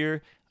movie this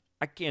year.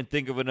 I can't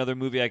think of another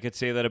movie I could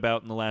say that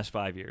about in the last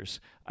 5 years.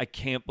 I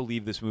can't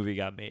believe this movie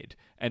got made,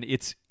 and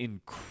it's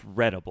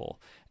incredible.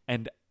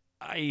 And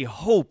I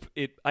hope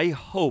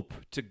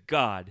to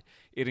God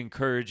it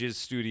encourages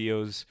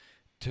studios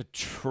to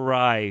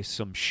try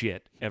some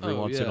shit every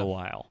once in a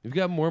while. You've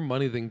got more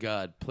money than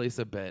God. Place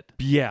a bet.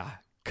 Yeah,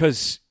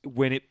 because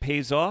when it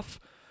pays off,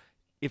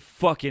 it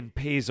fucking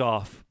pays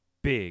off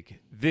big.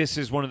 This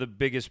is one of the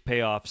biggest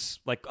payoffs,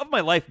 like, of my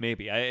life.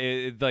 Maybe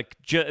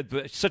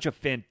such a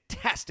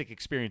fantastic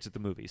experience at the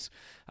movies.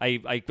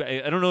 I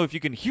don't know if you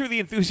can hear the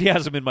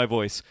enthusiasm in my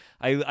voice.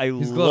 I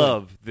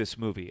love this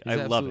movie. He's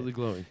I love absolutely it.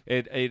 Glowing.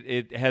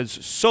 It has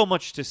so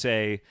much to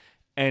say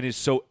and is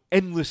so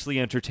endlessly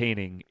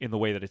entertaining in the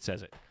way that it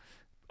says it.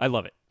 I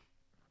love it.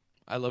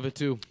 I love it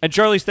too. And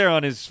Charlize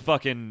Theron is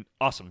fucking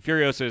awesome.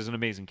 Furiosa is an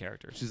amazing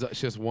character.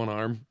 She has one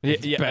arm. Yeah,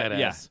 It's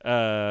badass.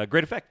 Yeah.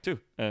 Great effect too.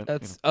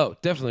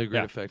 Definitely a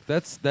great effect.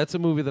 That's a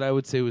movie that I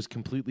would say was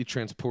completely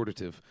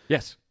transportative.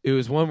 Yes. It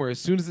was one where as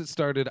soon as it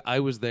started, I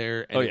was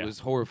there, and it was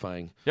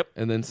horrifying. Yep.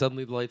 And then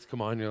suddenly the lights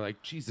come on, and you're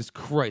like, Jesus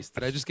Christ,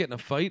 did I just get in a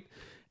fight?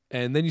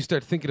 And then you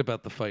start thinking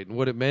about the fight and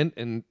what it meant,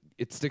 and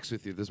it sticks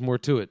with you. There's more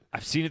to it.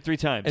 I've seen it 3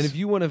 times. And if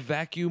you want to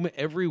vacuum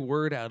every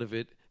word out of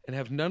it and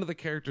have none of the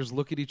characters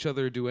look at each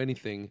other or do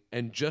anything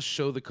and just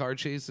show the car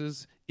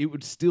chases, it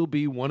would still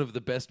be one of the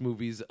best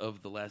movies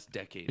of the last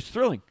decade. It's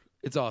thrilling.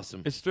 It's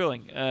awesome. It's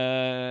thrilling.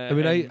 I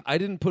mean, I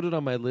didn't put it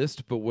on my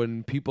list, but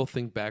when people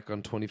think back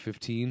on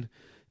 2015,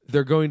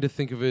 they're going to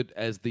think of it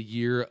as the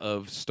year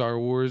of Star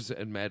Wars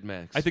and Mad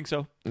Max. I think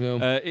so. You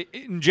know?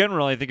 In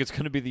general, I think it's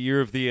going to be the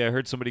year of the, I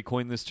heard somebody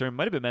coin this term,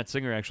 might have been Matt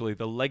Singer actually,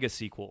 the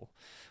Legacy sequel,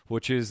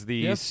 which is the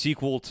Yep.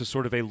 sequel to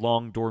sort of a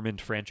long dormant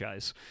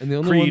franchise. And the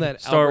only Creed, one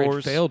that Star outright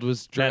Wars, failed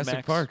was Mad Jurassic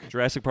Max, Park.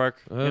 Jurassic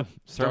Park. Yep.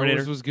 Star Terminator.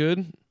 Wars was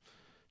good.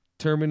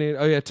 Terminator.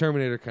 Oh yeah,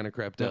 Terminator kind of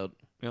crapped out.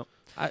 Yep.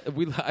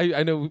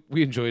 I know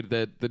we enjoyed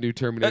the new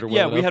Terminator.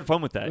 Yeah, well we enough. had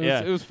fun with that.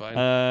 It was fine.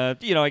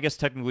 I guess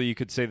technically you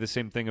could say the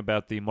same thing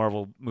about the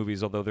Marvel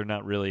movies, although they're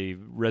not really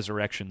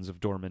resurrections of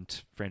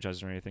dormant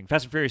franchises or anything.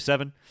 Fast and Furious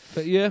 7.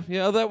 But yeah,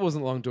 that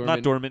wasn't long dormant.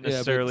 Not dormant Yeah, but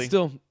necessarily.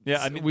 still,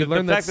 Yeah, I mean, we the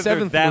learned fact that that they're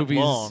seventh that movies,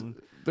 long-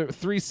 the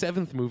 3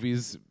 seventh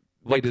movies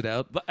Like- waited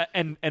out,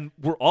 And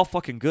we're all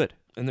fucking good.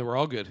 and they were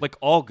all good. Like,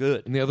 all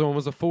good. And the other one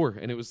was a 4,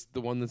 and it was the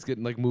one that's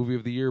getting like movie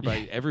of the year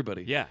by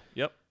everybody. Yeah,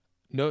 yep.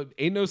 No,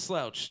 ain't no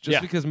slouch. Just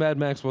Yeah. because Mad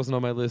Max wasn't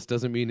on my list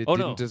doesn't mean it Oh,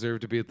 didn't no.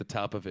 deserve to be at the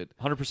top of it.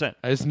 100%.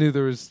 I just knew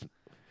there was.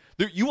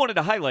 You wanted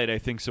to highlight, I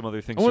think, some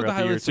other things I wanted to throughout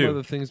the year, highlight some too.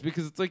 other things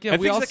because it's like, yeah,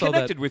 And we things all that saw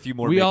connected that. with you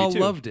more, We maybe, all too.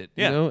 loved it,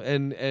 Yeah. you know,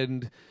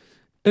 and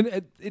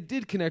it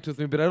did connect with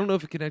me, but I don't know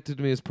if it connected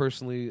to me as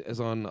personally as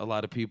on a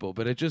lot of people.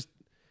 But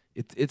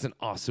it's an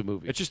awesome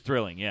movie. It's just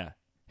thrilling, yeah.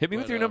 Hit me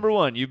with But, your number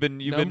one. You've been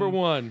number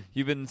one.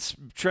 You've been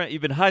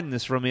hiding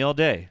this from me all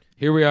day.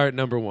 Here we are at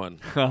number one,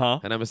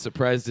 Uh-huh. and I'm as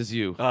surprised as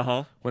you.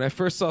 Uh-huh. When I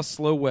first saw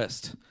Slow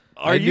West,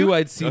 Are I you? knew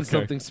I'd seen Okay.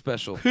 something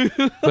special,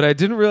 but I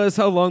didn't realize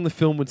how long the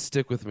film would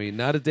stick with me.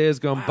 Not a day has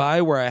gone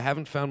by where I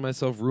haven't found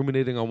myself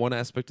ruminating on one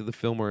aspect of the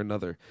film or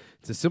another.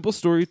 It's a simple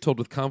story told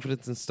with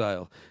confidence and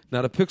style.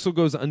 Not a pixel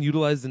goes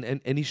unutilized in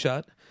any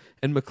shot,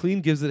 and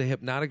McLean gives it a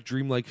hypnotic,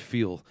 dreamlike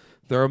feel.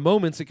 There are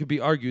moments, it could be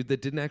argued,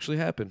 that didn't actually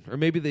happen, or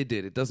maybe they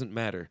did. It doesn't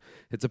matter.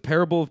 It's a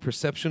parable of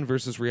perception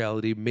versus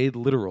reality made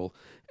literal,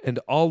 and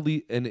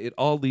it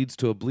all leads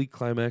to a bleak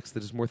climax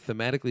that is more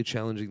thematically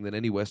challenging than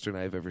any Western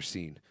I have ever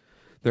seen.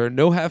 There are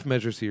no half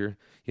measures here,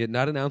 yet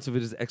not an ounce of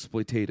it is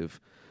exploitative.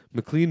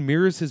 McLean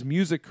mirrors his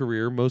music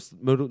career, most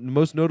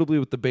notably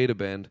with the Beta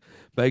Band,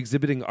 by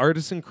exhibiting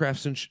artisan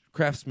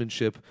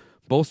craftsmanship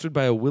bolstered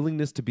by a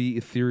willingness to be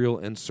ethereal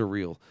and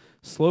surreal.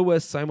 Slow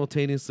West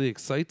simultaneously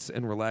excites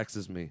and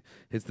relaxes me.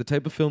 It's the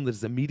type of film that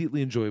is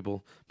immediately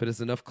enjoyable, but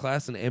has enough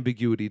class and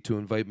ambiguity to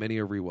invite many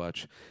a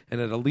rewatch. And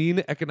at a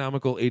lean,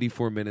 economical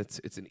 84 minutes,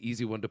 it's an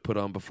easy one to put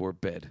on before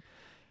bed.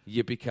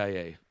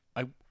 Yippee-ki-yay.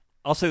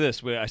 I'll say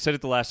this. I said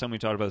it the last time we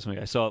talked about this movie.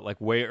 I saw it like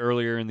way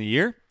earlier in the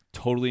year.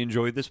 Totally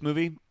enjoyed this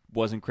movie.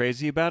 Wasn't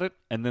crazy about it.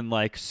 And then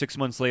like 6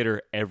 months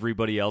later,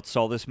 everybody else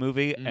saw this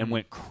movie and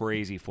went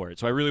crazy for it.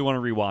 So I really want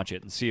to rewatch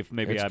it and see if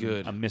maybe It's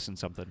good. I'm missing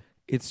something.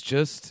 It's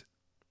just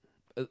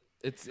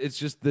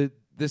that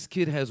this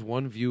kid has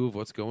one view of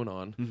what's going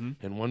on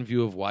and one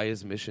view of why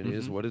his mission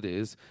is what it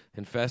is,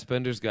 and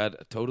Fassbender's got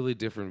a totally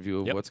different view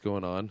of Yep. what's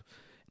going on,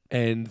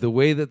 and the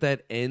way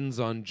that ends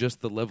on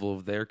just the level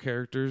of their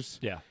characters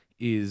Yeah.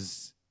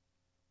 is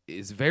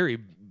very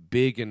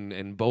big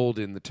and bold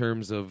in the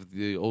terms of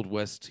the Old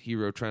West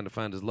hero trying to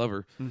find his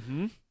lover.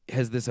 Mm-hmm.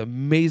 Has this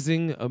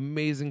amazing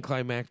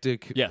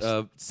climactic Yes.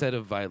 set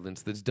of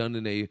violence that's done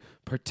in a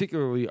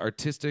particularly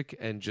artistic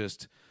and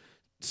just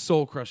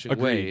soul-crushing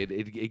way.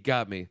 Agreed. It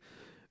got me.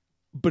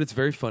 But it's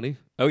very funny.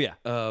 Oh, yeah.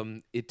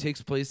 It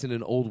takes place in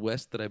an Old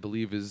West that I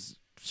believe is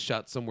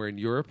shot somewhere in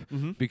Europe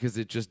because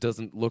it just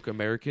doesn't look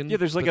American. Yeah,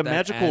 there's like but a that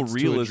magical adds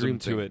realism dream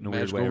to thing. it in a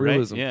weird Magical way,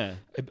 realism. right? Yeah.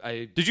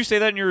 I Did you say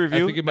that in your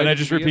review? think it might and I even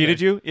just be in repeated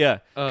there. you? Yeah.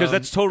 Because Um,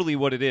 that's totally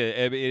what it is.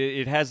 I mean,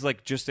 it has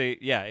like just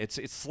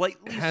it's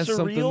slightly has surreal.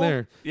 something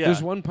there. Yeah.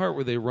 There's one part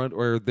where they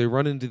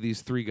run into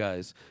these 3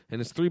 guys, and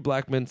it's 3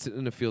 black men sitting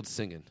in a field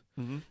singing,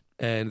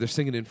 and they're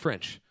singing in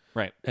French.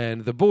 Right.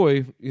 And the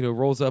boy,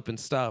 rolls up and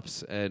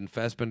stops, and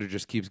Fassbender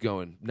just keeps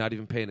going, not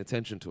even paying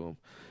attention to him.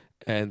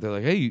 And they're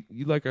like, "Hey,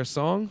 you like our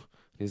song?"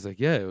 And he's like,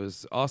 "Yeah, it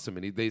was awesome."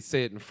 And they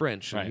say it in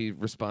French, and Right. he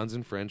responds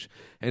in French.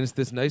 And it's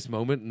this nice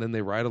moment, and then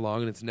they ride along,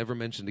 and it's never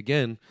mentioned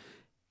again.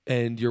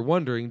 And you're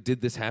wondering,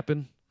 did this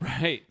happen?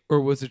 Right. Or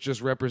was it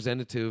just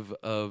representative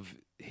of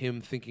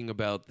him thinking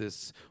about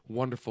this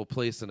wonderful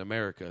place in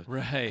America?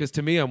 Right. Because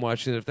to me, I'm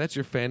watching it. If that's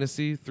your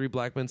fantasy, 3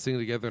 black men singing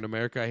together in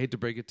America, I hate to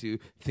break it to you,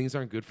 things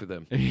aren't good for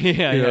them.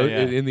 Yeah, You know,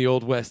 yeah. in the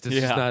Old West, it's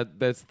just Yeah. not.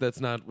 That's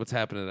not what's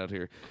happening out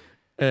here.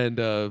 And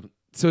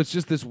so it's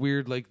just this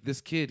weird, like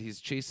this kid.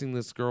 He's chasing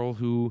this girl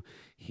who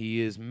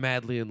he is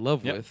madly in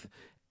love Yep. with,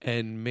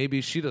 and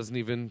maybe she doesn't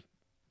even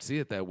see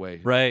it that way.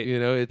 Right. You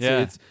know,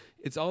 Yeah.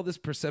 it's all this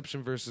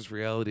perception versus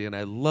reality, and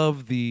I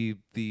love the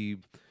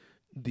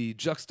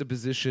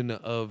juxtaposition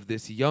of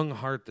this young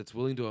heart that's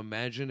willing to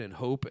imagine and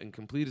hope and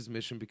complete his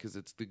mission because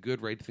it's the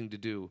good, right thing to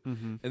do,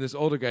 and this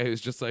older guy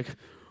who's just like,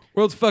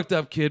 "World's fucked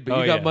up, kid, but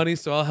Oh, you got yeah. money,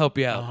 so I'll help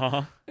you out."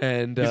 Uh-huh.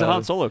 And He's a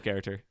Han Solo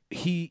character.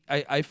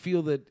 I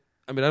feel that.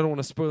 I mean, I don't want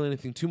to spoil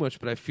anything too much,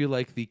 but I feel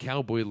like the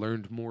cowboy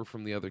learned more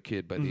from the other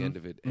kid by the end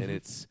of it, and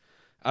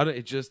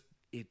it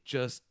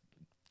just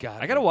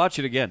got. I got to watch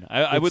it again.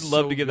 I would It's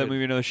love so to give that good.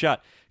 movie another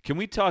shot. Can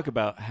we talk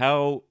about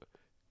how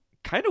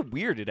kind of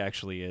weird it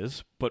actually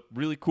is, but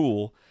really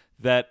cool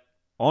that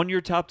on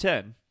your top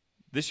 10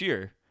 this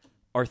year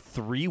are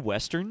 3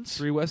 Westerns?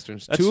 3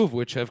 westerns, That's- 2 of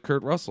which have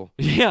Kurt Russell.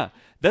 Yeah,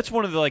 that's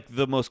one of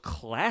the most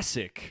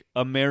classic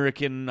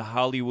American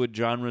Hollywood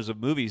genres of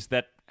movies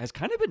that has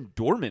kind of been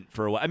dormant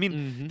for a while. I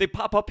mean, they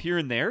pop up here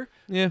and there,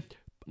 Yeah,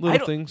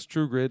 Little Things,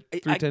 True Grit,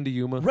 310 to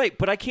Yuma. Right,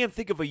 but I can't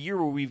think of a year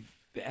where we've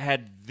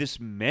had this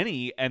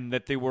many and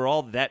that they were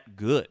all that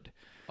good.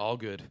 All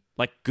good.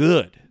 Like,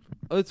 good.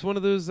 Oh, it's one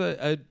of those.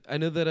 I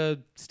know that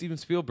Steven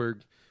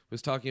Spielberg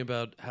was talking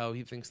about how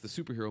he thinks the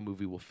superhero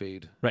movie will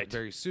fade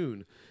very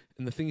soon.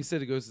 And the thing he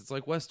said, he goes, it's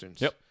like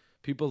Westerns. Yep.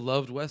 People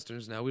loved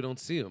Westerns. Now we don't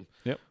see them.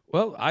 Yep.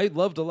 Well, I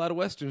loved a lot of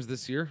Westerns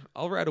this year.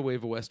 I'll ride a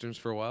wave of Westerns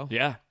for a while.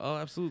 Yeah. I'll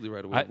absolutely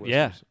ride a wave of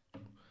Westerns.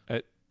 Yeah.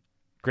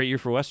 Great year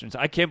for Westerns.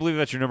 I can't believe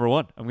that's your number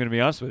one. I'm going to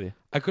be honest with you.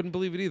 I couldn't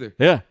believe it either.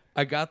 Yeah.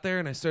 I got there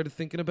and I started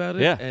thinking about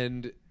it. Yeah.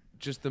 And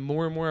just the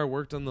more and more I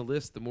worked on the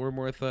list, the more and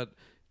more I thought,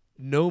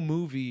 no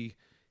movie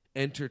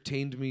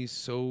entertained me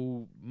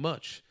so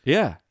much.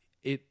 Yeah.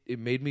 It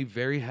made me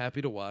very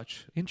happy to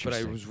watch.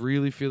 Interesting. But I was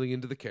really feeling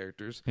into the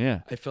characters. Yeah.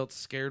 I felt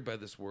scared by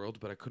this world,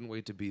 but I couldn't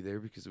wait to be there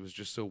because it was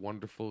just so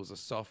wonderful. It was a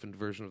softened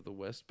version of the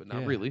West, but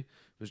not really. It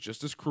was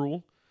just as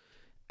cruel.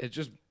 It's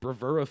just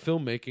bravura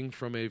filmmaking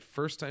from a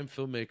first-time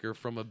filmmaker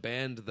from a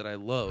band that I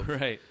love.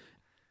 Right.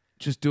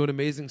 Just doing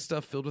amazing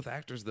stuff filled with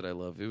actors that I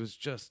love. It was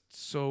just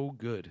so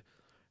good.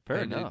 Fair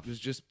and enough. It was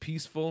just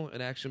peaceful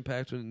and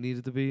action-packed when it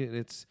needed to be, and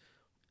it's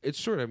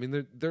short. I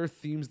mean, there are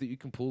themes that you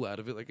can pull out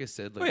of it, like I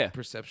said, like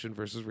perception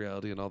versus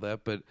reality and all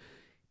that. But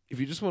if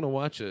you just want to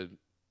watch a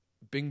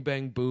bing,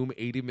 bang, boom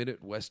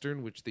 80-minute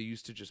Western, which they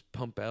used to just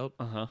pump out,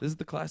 this is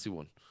the classy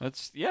one.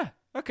 That's,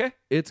 okay.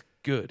 It's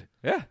good.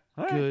 Yeah.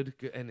 All right.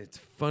 Good, and it's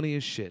funny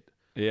as shit.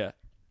 Yeah.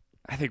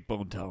 I think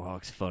Bone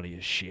Tomahawk's funny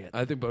as shit.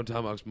 I think Bone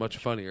Tomahawk's much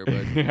funnier,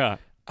 but Yeah.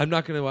 I'm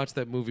not going to watch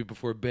that movie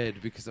before bed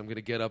because I'm going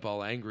to get up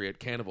all angry at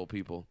cannibal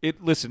people.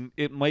 Listen,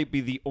 it might be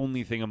the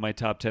only thing on my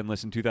top 10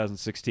 list in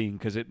 2016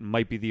 because it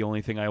might be the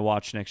only thing I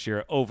watch next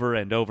year over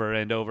and over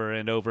and over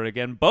and over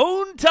again.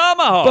 Bone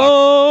Tomahawk!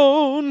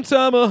 Bone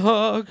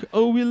Tomahawk,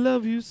 oh, we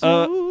love you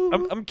so.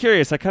 I'm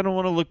curious. I kind of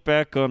want to look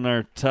back on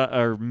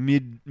our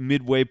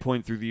midway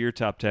point through the year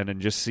top 10 and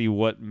just see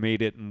what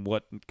made it and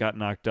what got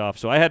knocked off.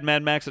 So I had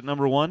Mad Max at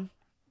number 1,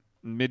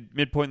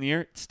 midpoint in the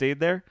year. It stayed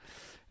there.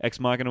 Ex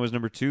Machina was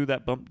number 2.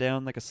 That bumped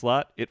down like a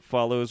slot. It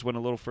Follows went a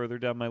little further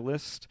down my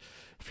list.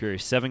 Fury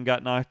 7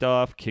 got knocked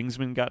off.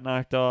 Kingsman got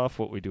knocked off.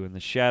 What We Do in the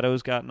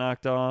Shadows got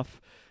knocked off.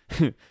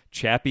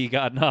 Chappie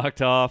got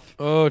knocked off.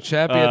 Oh,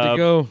 Chappie had to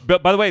go.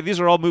 But by the way, these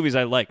are all movies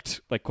I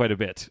liked quite a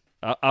bit.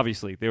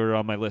 Obviously, they were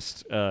on my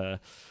list.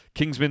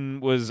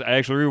 Kingsman I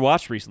actually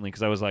rewatched recently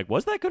because I was like,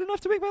 was that good enough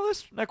to make my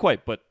list? Not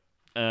quite, but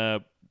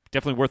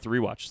definitely worth the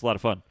rewatch. It's a lot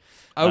of fun.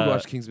 I would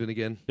watch Kingsman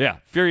again. Yeah,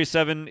 Fury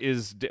 7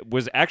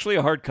 was actually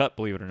a hard cut,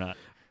 believe it or not.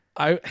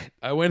 I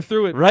went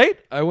through it. Right?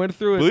 I went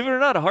through it. Believe it or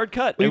not, a hard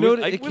cut.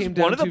 Well, it was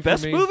one of the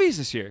best movies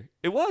this year.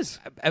 It was.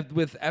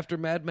 After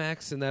Mad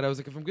Max and that, I was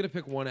like, if I'm going to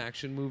pick one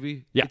action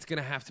movie, it's going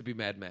to have to be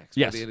Mad Max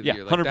by yes, the end of the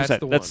year. 100%. That's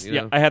the one.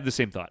 You know? I had the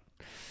same thought.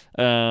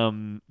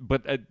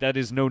 But that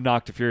is no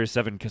knock to Fury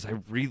 7 because I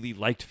really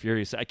liked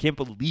Fury 7. I can't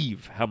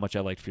believe how much I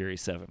liked Fury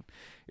 7.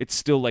 It's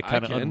still like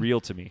kind of unreal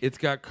to me. It's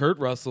got Kurt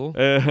Russell.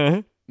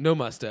 No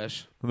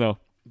mustache. No.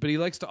 But he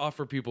likes to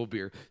offer people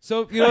beer.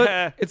 So, you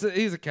know what?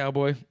 He's a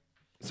cowboy.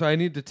 So I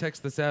need to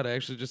text this out. I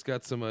actually just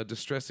got some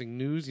distressing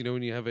news. You know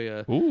when you have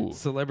a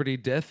celebrity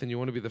death and you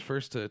want to be the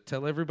first to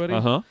tell everybody?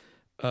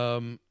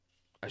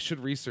 I should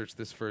research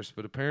this first,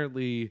 but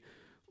apparently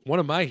one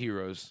of my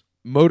heroes,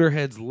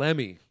 Motorhead's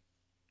Lemmy,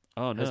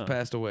 has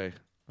passed away.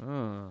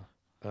 Oh.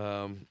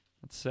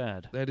 That's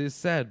sad. That is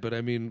sad, but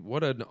I mean,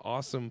 what an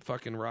awesome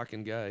fucking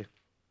rockin' guy.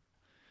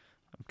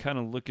 I'm kind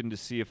of looking to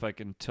see if I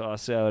can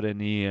toss out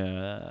any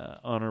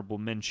honorable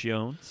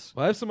mentions.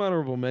 Well, I have some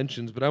honorable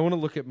mentions, but I want to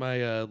look at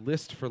my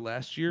list for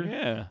last year.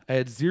 Yeah. I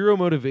had Zero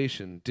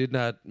Motivation, did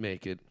not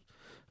make it.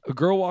 A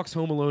Girl Walks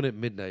Home Alone at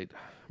Midnight,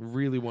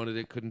 really wanted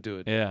it, couldn't do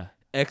it. Yeah.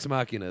 Ex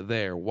Machina,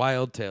 there.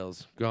 Wild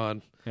Tales,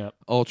 gone. Yep.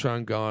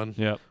 Ultron, gone.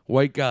 Yep.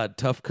 White God,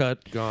 tough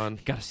cut, gone.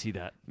 Gotta see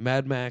that.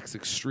 Mad Max,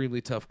 extremely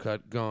tough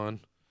cut,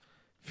 gone.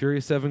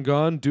 Fury 7,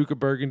 gone. Duke of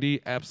Burgundy,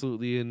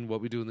 absolutely in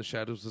What We Do in the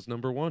Shadows is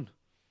number 1.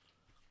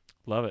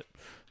 Love it.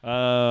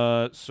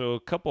 So a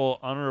couple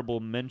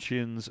honorable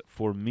mentions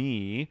for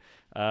me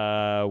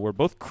were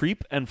both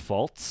Creep and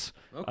Faults.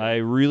 Okay. I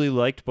really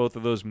liked both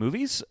of those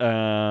movies.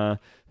 I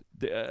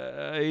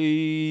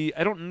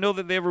don't know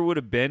that they ever would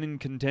have been in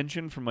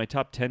contention for my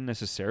top 10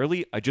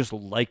 necessarily. I just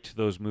liked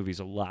those movies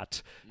a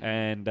lot,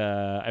 and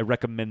I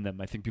recommend them.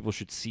 I think people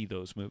should see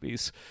those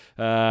movies.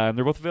 And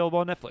they're both available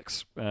on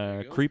Netflix,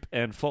 Creep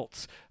and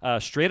Faults.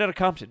 Straight Outta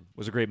Compton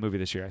was a great movie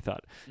this year, I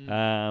thought.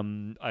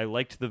 I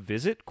liked The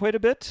Visit quite a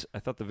bit. I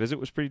thought The Visit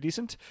was pretty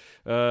decent.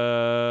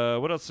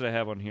 What else did I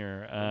have on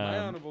here? My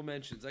honorable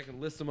mentions, I can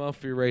list them off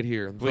for you right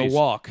here. Please. The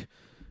Walk.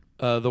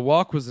 The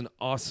Walk was an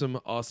awesome,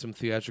 awesome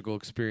theatrical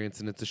experience,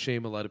 and it's a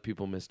shame a lot of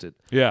people missed it.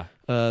 Yeah.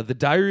 The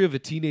Diary of a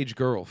Teenage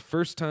Girl.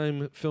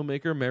 First-time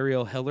filmmaker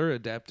Marielle Heller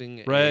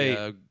adapting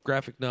a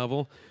graphic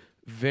novel.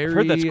 Very I've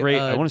heard that's great.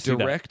 I want to see that.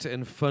 Direct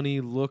and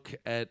funny look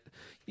at,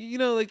 you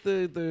know, like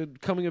the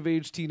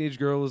coming-of-age teenage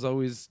girl is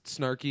always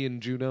snarky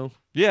in Juno.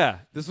 Yeah.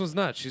 This one's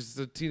not. She's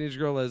a teenage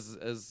girl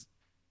as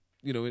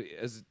you know,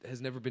 as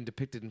has never been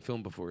depicted in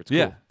film before. It's cool.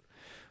 Yeah.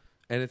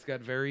 And it's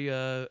got very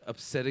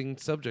upsetting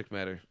subject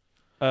matter.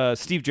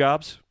 Steve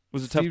Jobs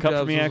was a tough Steve cut for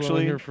Jobs me, was actually.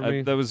 one here for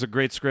me. That was a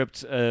great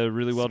script,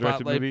 really well-directed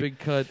Spotlight, movie. big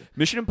cut.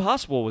 Mission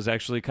Impossible was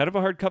actually kind of a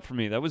hard cut for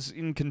me. That was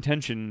in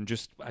contention.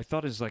 Just I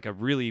thought it was like a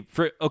really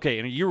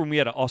in a year when we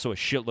had also a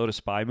shitload of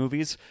spy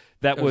movies.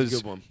 That was a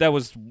good one. That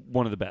was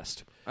one of the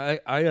best.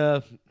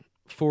 I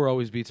 4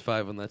 always beats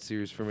 5 on that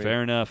series for me.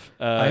 Fair enough.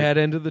 I had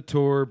End of the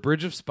Tour.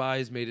 Bridge of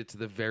Spies made it to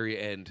the very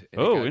end.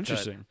 And it got cut.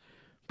 Interesting.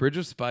 Bridge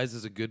of Spies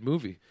is a good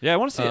movie. Yeah, I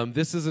want to see it.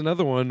 This is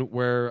another one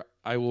where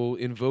I will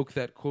invoke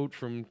that quote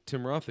from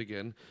Tim Roth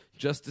again.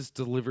 Justice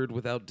delivered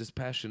without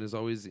dispassion is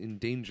always in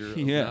danger of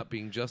not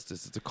being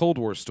justice. It's a Cold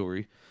War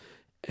story.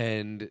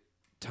 And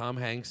Tom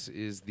Hanks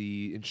is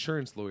the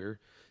insurance lawyer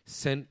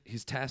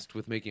he's tasked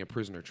with making a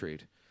prisoner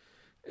trade.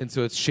 And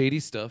so it's shady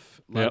stuff.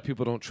 A lot of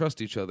people don't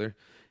trust each other.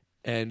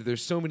 And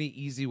there's so many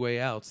easy way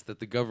outs that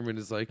the government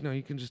is like, no,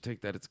 you can just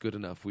take that. It's good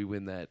enough. We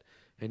win that.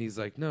 And he's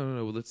like,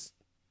 no,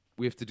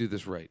 we have to do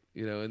this right.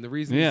 And the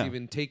reason he's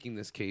even taking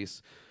this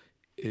case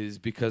is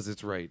because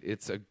it's right.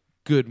 It's a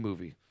good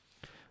movie.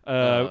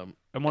 I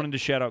wanted to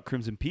shout out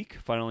Crimson Peak.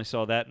 Finally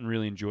saw that and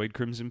really enjoyed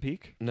Crimson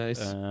Peak.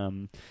 Nice.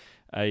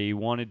 I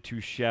wanted to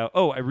shout...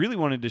 Oh, I really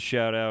wanted to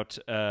shout out...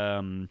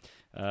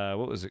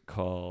 what was it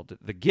called?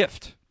 The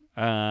Gift.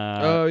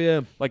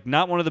 Like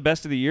not one of the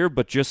best of the year,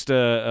 but just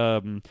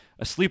a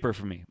sleeper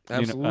for me.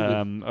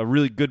 Absolutely. A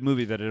really good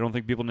movie that I don't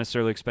think people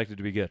necessarily expected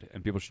to be good,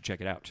 and people should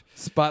check it out.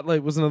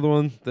 Spotlight was another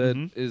one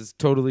that is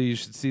totally, you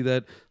should see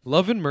that.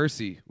 Love and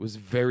Mercy was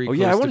very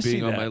close to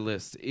being on my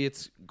list.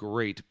 It's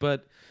great,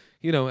 but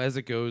as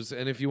it goes,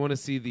 and if you want to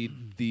see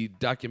the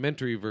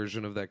documentary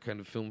version of that kind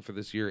of film for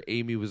this year,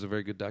 Amy was a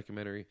very good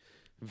documentary.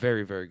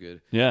 Very, very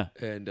good. Yeah.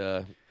 And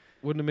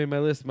wouldn't have made my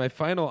list. My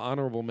final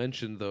honorable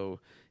mention,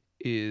 though,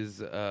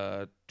 is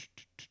I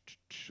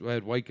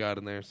had White God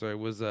in there, so it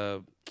was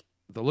The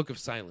Look of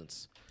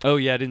Silence. Oh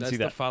yeah, I didn't see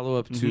that. That's the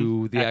follow-up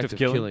to The Act of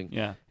Killing.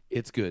 Yeah,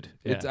 it's good.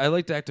 Yeah. I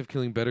liked Act of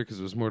Killing better because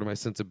it was more to my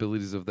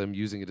sensibilities of them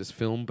using it as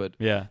film. But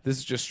this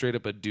is just straight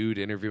up a dude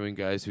interviewing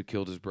guys who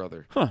killed his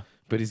brother.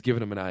 But he's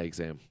giving him an eye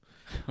exam.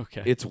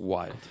 Okay, it's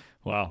wild.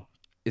 Wow,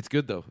 it's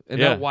good though,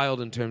 and not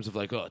wild in terms of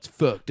like, oh, it's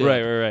fucked up.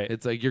 Right.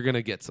 It's like you're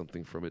gonna get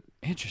something from it.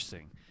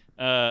 Interesting.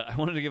 I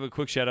wanted to give a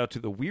quick shout out to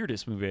the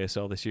weirdest movie I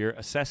saw this year,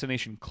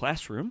 Assassination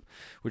Classroom,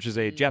 which is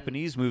a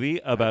Japanese movie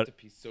about. I have to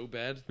pee so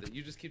bad that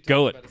you just keep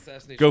talking about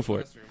Assassination Go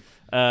for Classroom.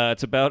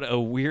 It's about a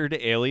weird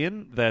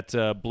alien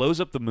that blows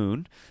up the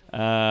moon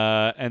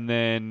and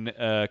then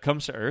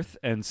comes to Earth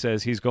and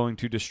says he's going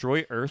to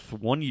destroy Earth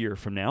 1 year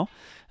from now.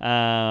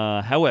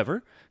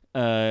 However,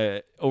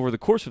 over the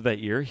course of that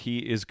year,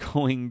 he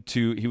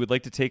would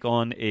like to take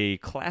on a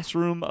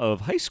classroom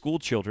of high school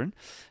children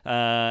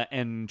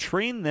and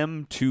train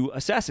them to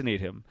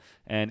assassinate him.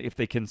 And if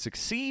they can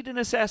succeed in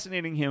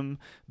assassinating him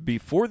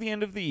before the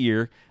end of the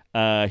year,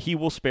 he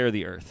will spare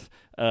the Earth.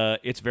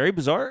 It's very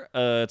bizarre.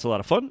 It's a lot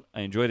of fun.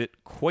 I enjoyed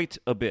it quite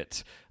a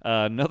bit.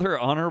 Another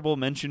honorable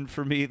mention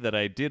for me that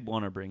I did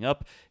want to bring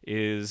up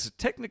is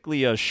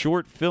technically a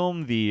short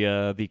film, the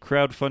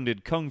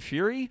crowdfunded Kung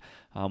Fury.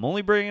 I'm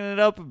only bringing it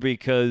up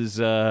because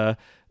of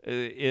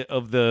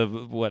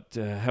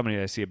the how many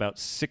did I see? About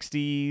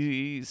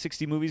 60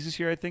 movies this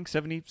year, I think.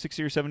 60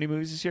 or 70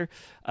 movies this year.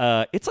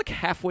 It's like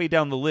halfway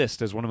down the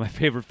list as one of my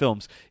favorite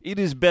films. It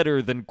is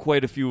better than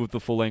quite a few of the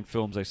full-length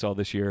films I saw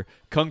this year.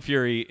 Kung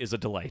Fury is a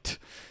delight.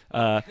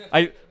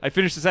 I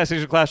finished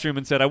Assassination Classroom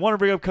and said I want to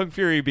bring up Kung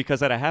Fury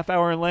because at a half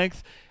hour in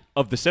length,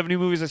 of the 70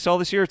 movies I saw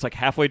this year, it's like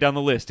halfway down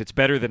the list. It's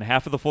better than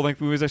half of the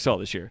full-length movies I saw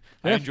this year.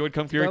 I enjoyed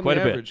Kung Fury quite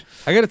a bit.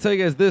 I got to tell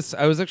you guys this.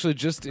 I was actually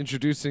just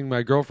introducing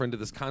my girlfriend to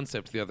this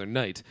concept the other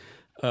night.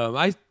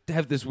 I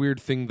have this weird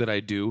thing that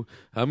I do.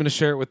 I'm going to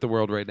share it with the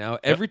world right now.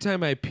 Every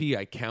time I pee,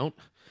 I count.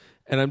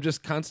 And I'm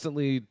just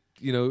constantly,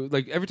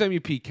 like every time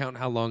you pee, count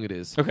how long it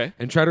is. Okay.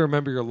 And try to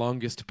remember your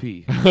longest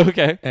pee.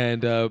 Okay.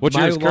 And what's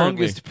my yours currently?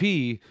 longest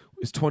pee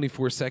is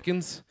 24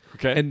 seconds.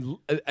 Okay. And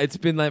it's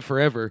been that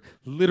forever.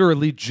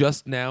 Literally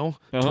just now,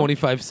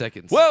 25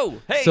 seconds.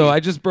 Whoa! Hey! So I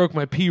just broke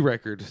my pee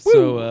record. Woo!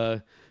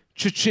 So,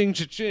 cha-ching,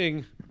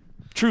 cha-ching.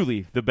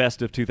 Truly the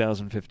best of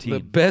 2015. The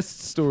best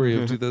story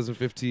of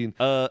 2015.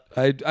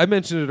 I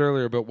mentioned it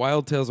earlier, but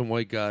Wild Tales and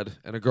White God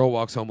and A Girl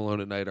Walks Home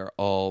Alone at Night are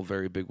all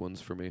very big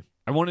ones for me.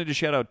 I wanted to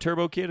shout out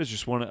Turbo Kid as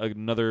just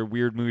another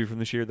weird movie from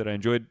this year that I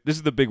enjoyed. This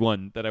is the big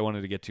one that I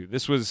wanted to get to.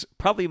 This was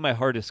probably my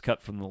hardest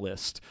cut from the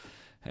list.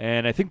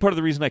 And I think part of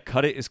the reason I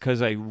cut it is because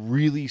I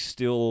really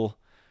still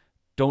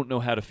don't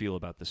know how to feel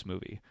about this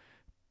movie.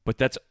 But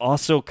that's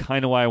also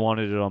kind of why I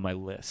wanted it on my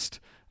list.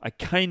 I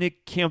kind of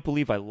can't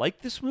believe I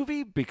like this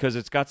movie because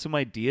it's got some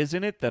ideas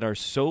in it that are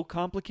so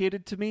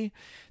complicated to me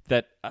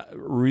that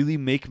really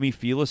make me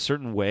feel a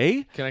certain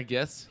way. Can I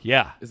guess?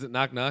 Yeah. Is it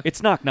Knock Knock?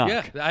 It's Knock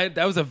Knock. Yeah,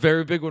 that was a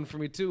very big one for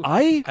me too.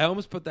 I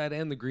almost put that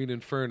and The Green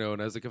Inferno,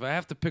 and I was like, if I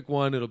have to pick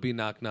one, it'll be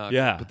Knock Knock.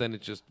 Yeah. But then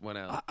it just went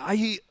out.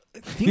 I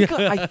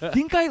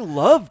think I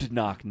loved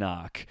Knock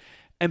Knock,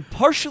 and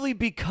partially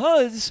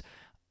because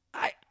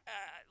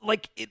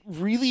it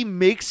really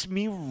makes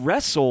me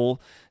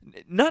wrestle,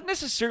 not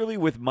necessarily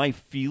with my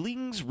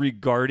feelings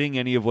regarding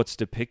any of what's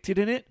depicted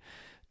in it.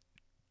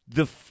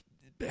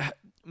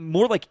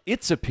 more like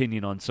its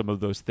opinion on some of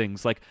those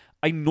things. Like,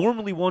 I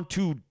normally want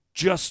to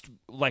just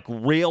like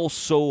rail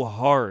so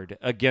hard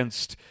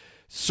against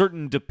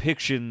certain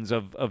depictions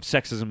of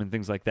sexism and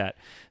things like that.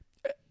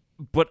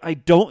 But I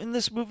don't in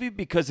this movie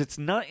because it's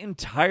not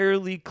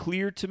entirely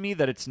clear to me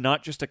that it's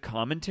not just a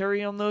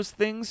commentary on those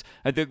things.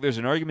 I think there's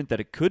an argument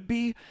that it could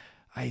be.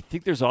 I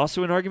think there's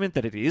also an argument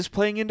that it is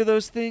playing into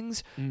those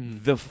things.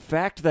 The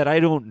fact that I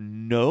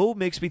don't know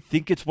makes me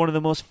think it's one of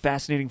the most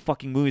fascinating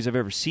fucking movies I've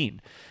ever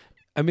seen.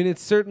 I mean,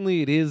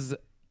 it is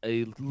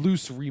a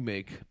loose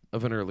remake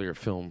of an earlier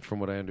film, from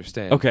what I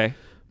understand. Okay.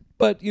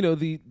 But, you know,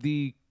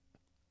 the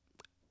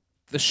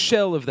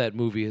shell of that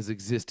movie has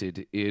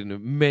existed in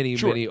many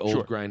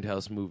old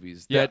Grindhouse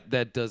movies. Yeah.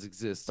 That does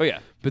exist. Oh, yeah.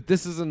 But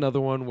this is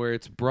another one where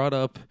it's brought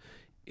up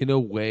in a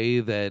way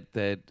that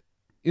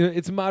you know,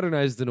 it's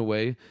modernized in a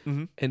way,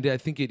 and I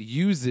think it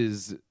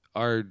uses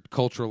our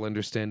cultural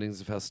understandings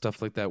of how stuff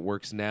like that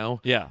works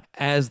now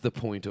as the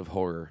point of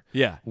horror.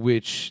 Yeah.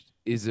 Which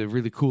is a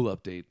really cool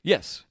update.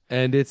 Yes.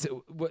 And this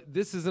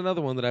is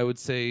another one that I would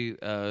say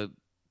to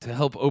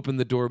help open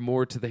the door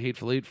more to the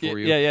Hateful Eight for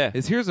you.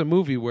 Is here's a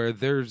movie where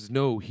there's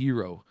no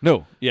hero.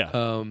 No.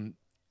 Yeah.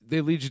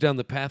 They lead you down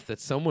the path that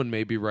someone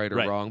may be right or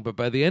wrong, but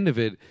by the end of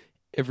it,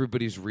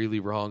 everybody's really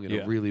wrong in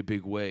a really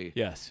big way.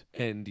 Yes.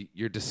 And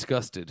you're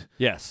disgusted.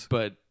 Yes.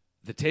 But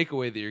the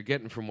takeaway that you're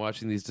getting from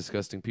watching these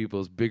disgusting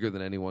people is bigger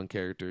than any one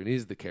character, and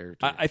he's the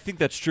character. I think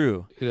that's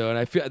true. You know, and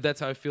I feel that's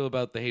how I feel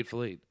about the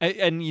Hateful Eight.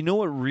 And you know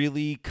what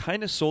really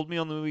kind of sold me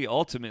on the movie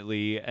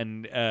ultimately,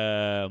 and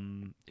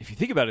if you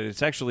think about it,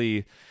 it's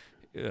actually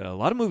a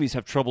lot of movies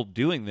have trouble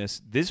doing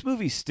this. This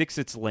movie sticks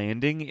its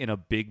landing in a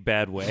big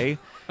bad way.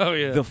 Oh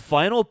yeah. The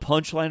final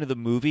punchline of the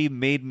movie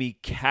made me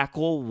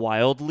cackle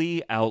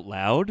wildly out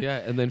loud. Yeah,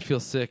 and then feel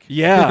sick.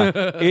 Yeah.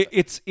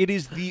 it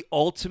is the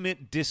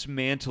ultimate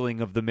dismantling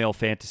of the male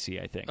fantasy,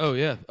 I think. Oh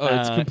yeah. Oh,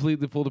 it's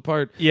completely pulled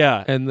apart.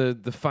 Yeah. And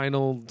the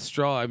final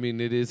straw, I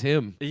mean, it is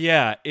him.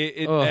 Yeah.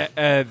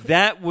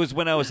 That was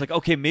when I was like,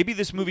 okay, maybe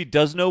this movie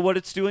does know what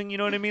it's doing, you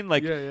know what I mean?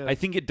 Like I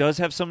think it does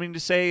have something to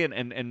say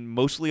and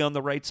mostly on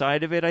the right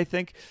side of it, I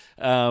think.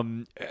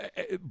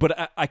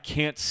 But I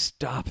can't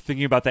stop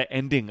thinking about that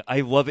ending.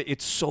 I love it.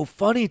 It's so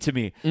funny to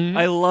me.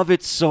 I love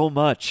it so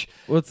much.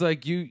 Well, it's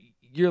like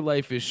your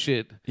life is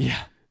shit.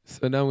 Yeah.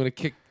 So now I'm going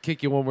to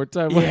kick you one more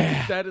time.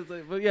 Yeah. That is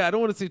like, but yeah, I don't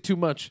want to say too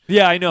much.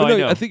 Yeah, I know.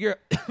 I think you're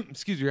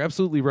you're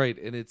absolutely right.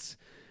 And it's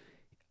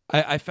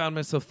I found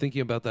myself thinking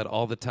about that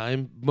all the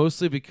time,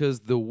 mostly because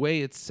the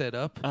way it's set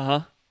up,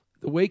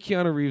 the way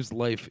Keanu Reeves'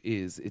 life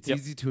is, it's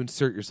easy to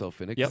insert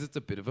yourself in it because it's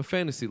a bit of a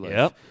fantasy life.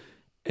 Yep.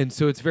 And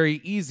so it's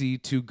very easy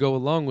to go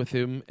along with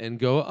him and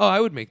go, oh, I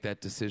would make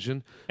that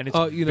decision. And it's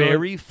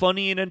very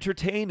funny and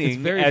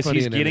entertaining as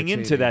he's getting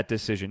into that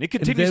decision. It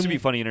continues to be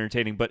funny and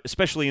entertaining, but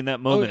especially in that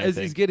moment, as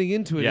he's getting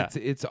into it,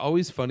 it's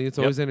always funny, it's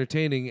always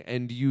entertaining,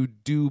 and you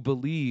do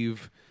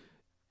believe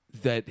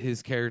that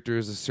his character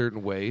is a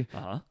certain way,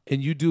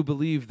 and you do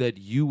believe that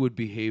you would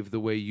behave the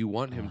way you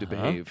want him to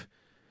behave.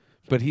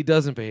 But he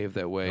doesn't behave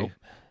that way, Nope.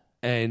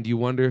 and you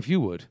wonder if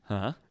you would.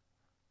 I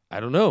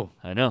don't know.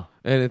 I know.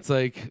 And it's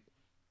like...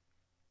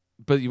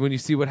 But when you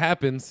see what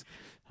happens,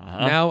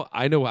 now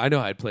I know how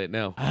I'd play it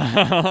now.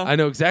 I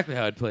know exactly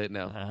how I'd play it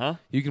now.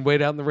 You can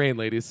wait out in the rain,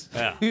 ladies.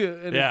 Yeah.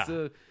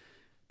 And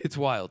it's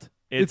wild.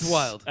 It's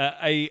wild.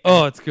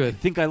 It's good. I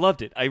think I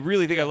loved it. I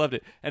really think I loved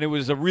it. And it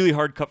was a really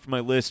hard cut for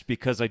my list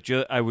because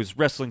I was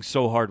wrestling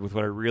so hard with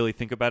what I really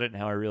think about it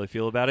and how I really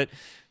feel about it.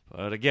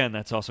 But again,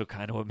 that's also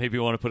kind of what made me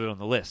want to put it on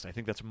the list. I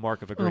think that's a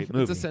mark of a great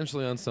movie. It's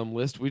essentially on some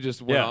list. We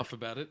just went off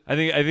about it. I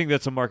think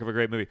that's a mark of a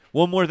great movie.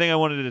 One more thing I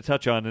wanted to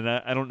touch on, and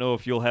I don't know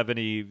if you'll have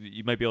any.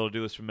 You might be able to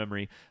do this from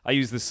memory. I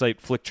use this site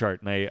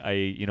Flickchart, and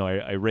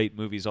I rate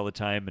movies all the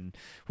time. And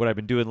what I've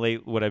been doing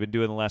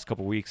the last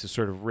couple of weeks is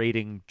sort of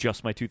rating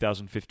just my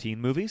 2015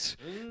 movies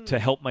to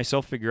help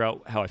myself figure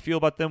out how I feel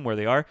about them, where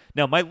they are.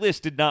 Now, my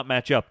list did not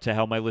match up to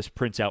how my list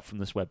prints out from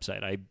this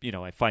website.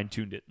 I fine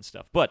tuned it and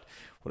stuff, but.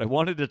 What I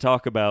wanted to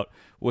talk about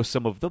was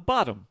some of the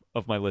bottom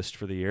of my list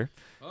for the year.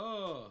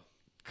 Oh.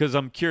 Because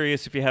I'm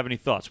curious if you have any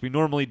thoughts. We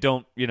normally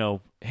don't,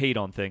 hate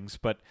on things,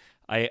 but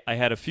I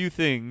had a few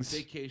things.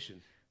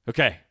 Vacation.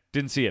 Okay.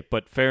 Didn't see it,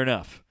 but fair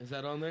enough. Is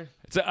that on there?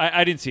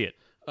 I didn't see it.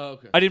 Oh,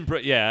 okay. I didn't.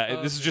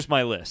 This is just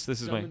my list. This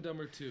is Dumb and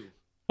Dumber 2.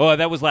 Oh,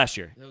 that was last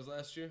year. That was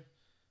last year?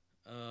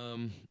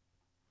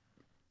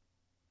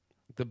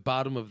 The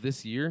bottom of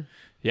this year?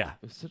 Yeah.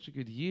 It was such a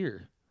good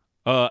year.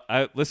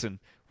 Listen.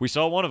 We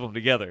saw one of them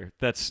together.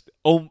 That's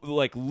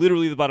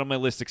literally the bottom of my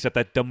list, except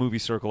that dumb movie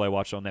Circle I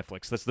watched on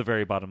Netflix. That's the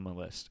very bottom of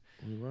my list.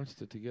 We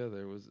watched it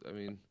together.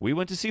 We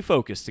went to see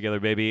Focus together,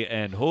 baby,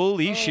 and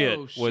holy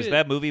shit, was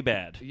that movie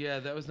bad. Yeah,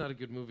 that was not a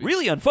good movie.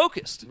 Really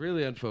unfocused.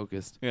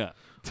 Yeah.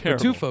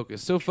 Terrible. Too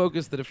focused. So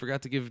focused that it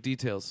forgot to give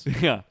details.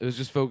 Yeah. It was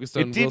just focused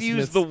on It did Will use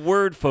Smith's the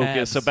word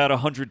focus abs. about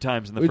 100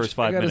 times in the first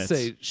 5 minutes. I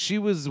gotta say, she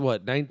was,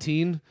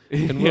 19?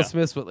 And Will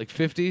Smith's,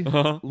 50?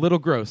 Little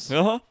gross.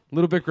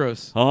 Little bit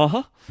gross.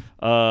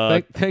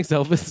 Thanks,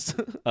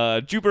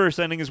 Elvis. Jupiter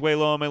ascending is way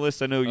low on my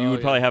list. I know you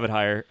would probably have it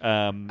higher.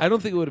 I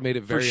don't think it would have made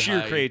it very for sheer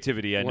high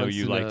creativity. I know once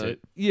you in liked a- it.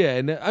 Yeah,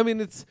 and I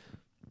mean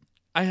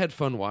I had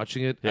fun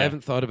watching it. Yeah. I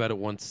haven't thought about it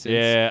once since.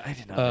 Yeah, I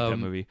did not like that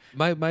movie.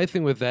 My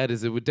thing with that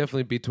is it would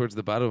definitely be towards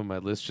the bottom of my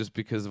list just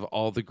because of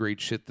all the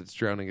great shit that's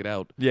drowning it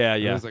out. Yeah.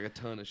 There's like a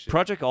ton of shit.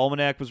 Project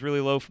Almanac was really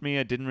low for me.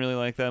 I didn't really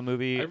like that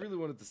movie. I really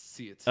wanted to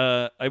see it.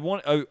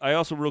 I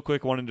also real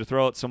quick wanted to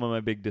throw out some of my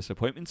big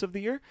disappointments of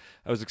the year.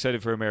 I was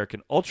excited for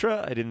American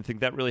Ultra. I didn't think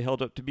that really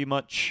held up to be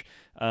much.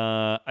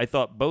 I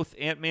thought both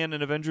Ant-Man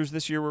and Avengers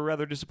this year were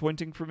rather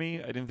disappointing for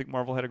me. I didn't think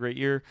Marvel had a great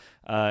year.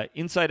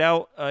 Inside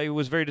Out, I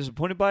was very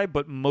disappointed by,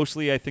 but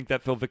mostly I think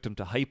that fell victim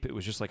to hype. It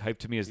was just like hype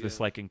to me as this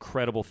like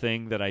incredible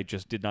thing that I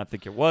just did not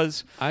think it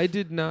was. I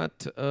did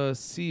not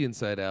see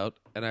Inside Out,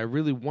 and I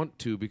really want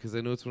to because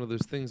I know it's one of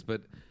those things,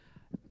 but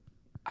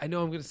I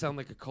know I'm going to sound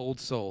like a cold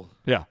soul.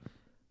 Yeah,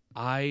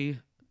 I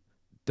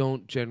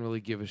don't generally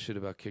give a shit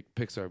about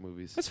Pixar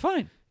movies. that's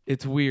fine.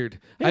 It's weird.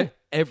 Yeah.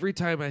 Every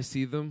time I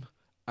see them,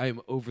 I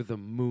am over the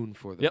moon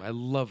for them. Yep. I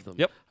love them.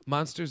 Yep.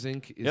 Monsters,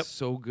 Inc. is Yep.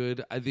 so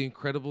good. The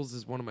Incredibles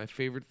is one of my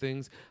favorite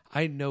things.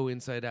 I know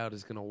Inside Out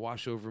is going to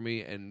wash over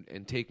me and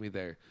take me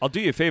there. I'll do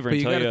you a favor But and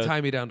you tell got you. to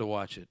tie me down to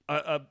watch it.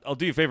 I'll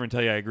do you a favor and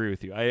tell you I agree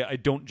with you. I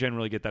don't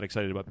generally get that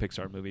excited about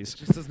Pixar movies. It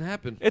just doesn't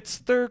happen.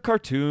 They're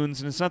cartoons,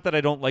 and it's not that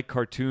I don't like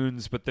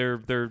cartoons, but they're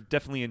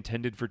definitely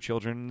intended for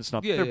children. It's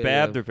not that they're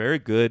bad; yeah. they're very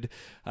good.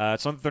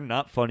 It's not that they're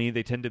not funny;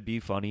 they tend to be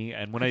funny.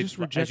 And when I just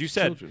reject as you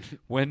said,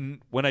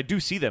 children. when I do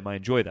see them, I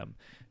enjoy them.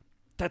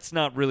 That's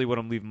not really what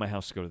I'm leaving my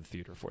house to go to the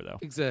theater for, though.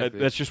 Exactly.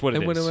 That's just what it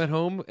and is. when I'm at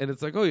home and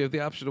it's like, oh, you have the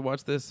option to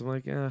watch this, I'm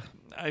like, yeah,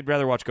 I'd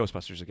rather watch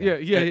Ghostbusters again.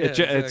 Yeah, It's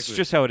exactly.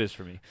 just how it is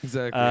for me.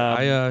 exactly.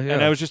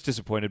 And I was just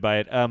disappointed by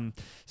it.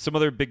 Some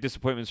other big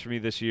disappointments for me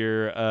this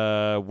year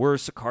were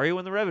Sicario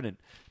and The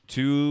Revenant.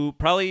 Two,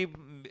 probably,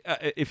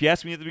 if you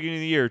asked me at the beginning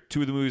of the year,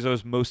 two of the movies I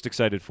was most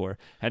excited for,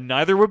 and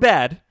neither were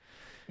bad.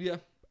 yeah.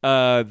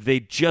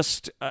 They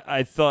just,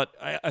 I thought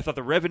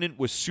The Revenant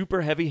was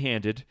super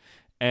heavy-handed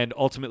and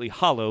ultimately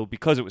hollow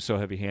because it was so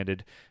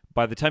heavy-handed.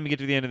 By the time you get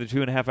to the end of the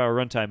 2.5-hour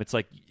runtime, it's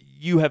like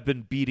you have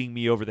been beating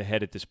me over the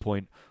head at this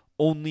point,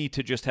 only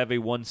to just have a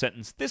one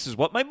sentence. This is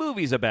what my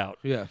movie's about.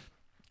 Yeah.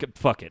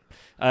 Fuck it.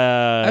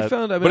 But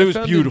But it was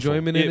found beautiful.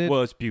 enjoyment in it.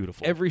 was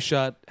beautiful. Every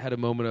shot had a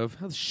moment of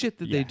how the shit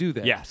did they do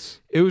that?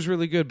 Yes. It was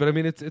really good, but I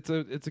mean, it's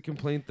a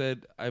complaint that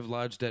I've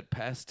lodged at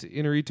past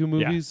Inarritu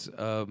movies.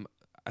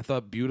 I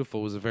thought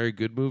Beautiful was a very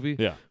good movie.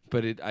 Yeah.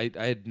 But I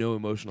had no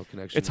emotional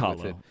connection. It's with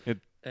hollow. it.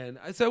 And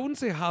I wouldn't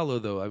say hollow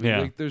though. I mean, Yeah.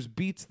 like there's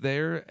beats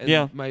there. And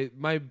Yeah. my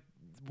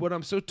what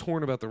I'm so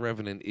torn about The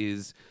Revenant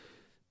is,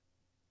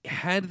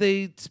 had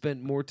they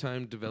spent more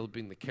time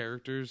developing the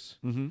characters,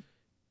 Mm-hmm.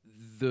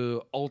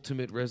 the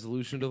ultimate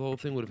resolution to the whole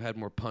thing would have had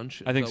more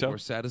punch. I think felt so. more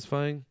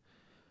satisfying.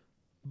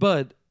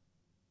 But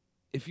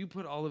if you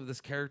put all of this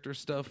character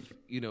stuff,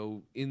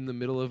 in the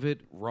middle of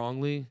it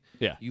wrongly,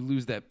 Yeah. you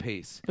lose that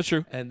pace. That's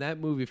true. And that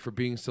movie, for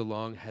being so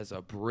long, has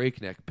a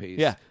breakneck pace.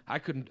 Yeah. I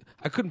couldn't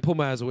pull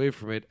my eyes away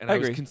from it, and I I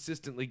was agree.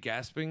 consistently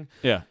gasping.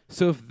 Yeah.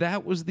 So if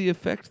that was the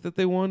effect that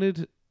they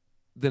wanted,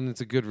 then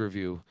it's a good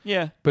review.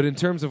 Yeah. But in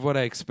terms of what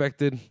I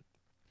expected,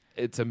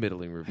 it's a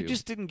middling I review.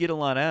 just didn't get a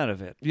lot out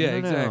of it. yeah, I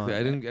don't know. exactly.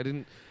 I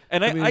didn't.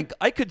 And I mean-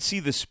 I could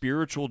see the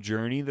spiritual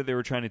journey that they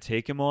were trying to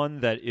take him on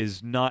that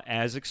is not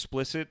as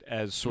explicit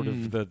as sort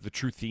of the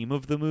true theme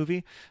of the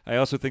movie. I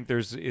also think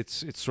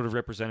it's sort of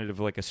representative of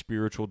like a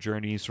spiritual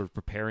journey, sort of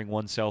preparing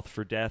oneself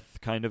for death,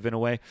 kind of in a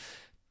way.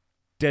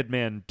 Dead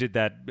Man did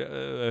that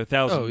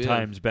 1,000 Oh, yeah.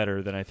 times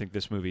better than I think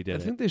this movie did. I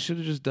think they should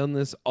have just done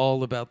this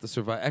all about the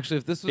survival. Actually,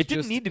 if this was It didn't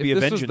just, need to if be a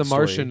this was vengeance the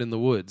Martian story. in the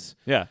woods,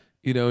 Yeah.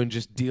 and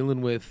just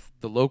dealing with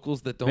the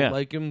locals that don't Yeah.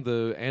 like him,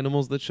 the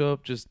animals that show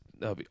up,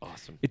 that would be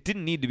awesome. It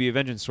didn't need to be a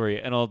vengeance story,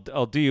 and I'll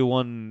do you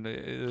one.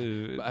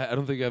 I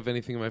don't think I have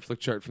anything in my flick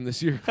chart from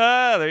this year.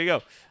 There you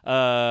go.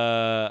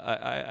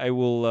 I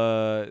will.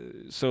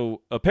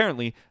 So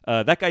apparently,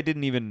 that guy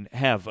didn't even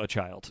have a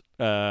child.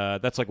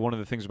 That's like one of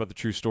the things about the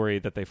true story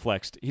that they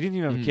flexed. He didn't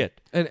even have a kid.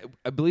 And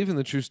I believe in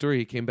the true story,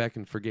 he came back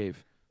and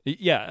forgave.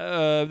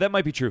 Yeah, that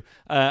might be true.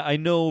 I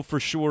know for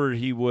sure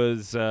he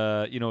was,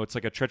 it's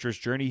like a treacherous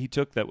journey he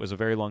took that was a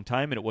very long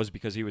time, and it was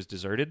because he was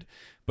deserted.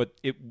 But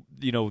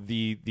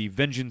the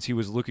vengeance he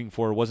was looking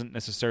for wasn't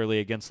necessarily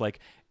against like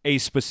a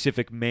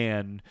specific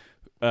man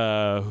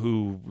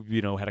who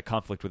had a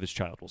conflict with his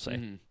child. We'll say,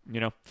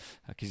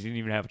 because he didn't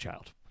even have a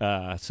child.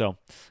 So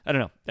I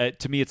don't know.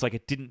 To me, it's like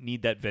it didn't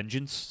need that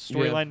vengeance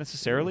storyline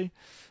necessarily.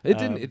 It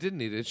didn't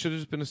need it. It should have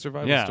just been a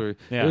survival story.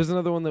 Yeah. There was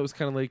another one that was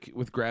kind of like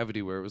with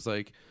Gravity, where it was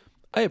like,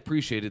 I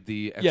appreciated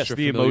the extra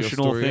the familial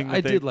emotional story. thing that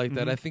I they- did like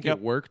that. I think Yep.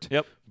 it worked.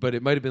 Yep. But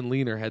it might have been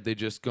leaner had they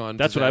just gone.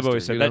 That's what I've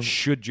always said. disaster, That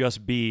should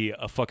just be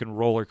a fucking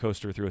roller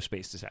coaster through a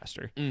space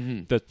disaster.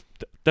 Mm-hmm.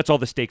 That's all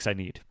the stakes I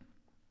need.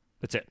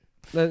 That's it.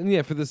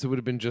 Yeah, for this it would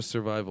have been just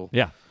survival.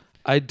 Yeah.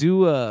 I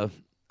do.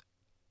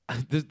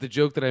 The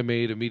joke that I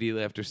made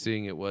immediately after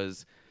seeing it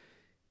was,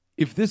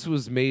 if this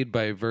was made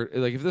by if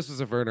this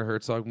was a Werner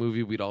Herzog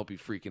movie, we'd all be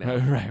freaking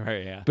out.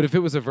 right, yeah. But if it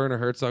was a Werner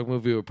Herzog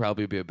movie, it would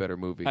probably be a better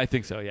movie. I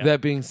think so, yeah.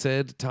 That being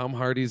said, Tom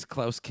Hardy's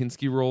Klaus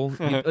Kinski role,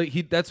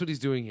 that's what he's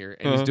doing here,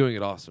 and he's doing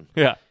it awesome.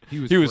 Yeah. He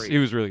was he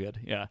was really good,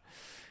 yeah.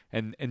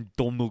 And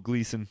Domhnall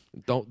Gleeson.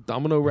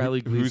 Domino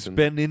Rally Gleeson. Who's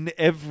been in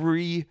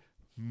every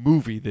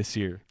movie this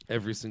year.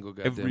 Every single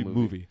goddamn Every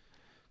movie.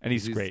 And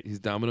he's great. He's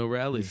Domino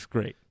Rally. He's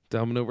great.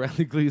 Domino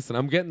Rally Gleeson.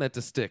 I'm getting that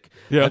to stick.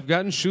 Yeah. I've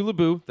gotten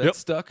Shulaboo. That's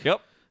stuck. Yep.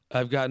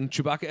 I've gotten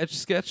Chewbacca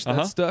Etch-a-Sketch.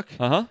 That's stuck.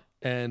 Uh-huh.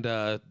 And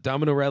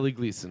Domino Rally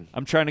Gleeson.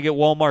 I'm trying to get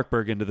Wal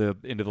Markberg into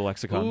the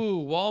lexicon. Ooh,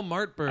 Wal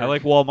Martberg. I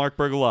like Wal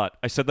Martberg a lot.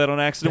 I said that on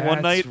accident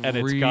one night, and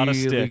it's gotta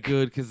stick. Really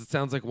good because it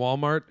sounds like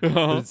Walmart.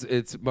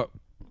 It's Wal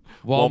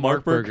Walmart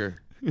Martberg.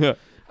 Burger. Yeah.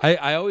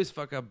 I always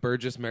fuck up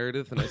Burgess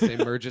Meredith, and I say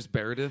Mergis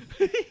Meredith.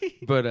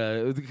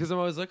 But because I'm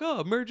always like,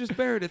 oh, Mergis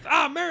Meredith.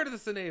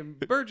 Meredith's a name.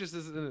 Burgess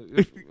is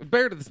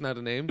Meredith's not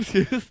a name.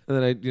 And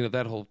then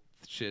that whole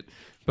shit.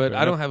 But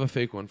I don't have a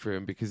fake one for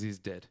him because he's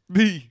dead.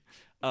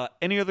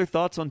 Any other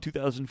thoughts on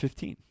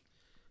 2015?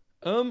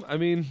 I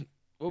mean,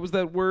 what was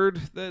that word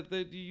that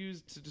you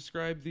used to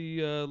describe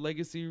the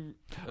legacy?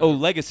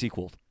 Legacy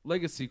sequel.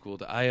 Legacy sequel.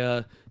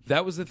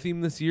 That was the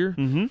theme this year.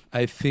 Mm-hmm.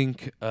 I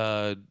think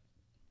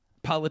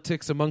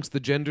politics amongst the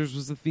genders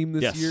was the theme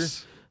this year.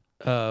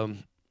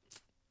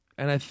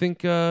 And I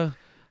think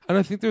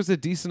there's a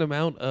decent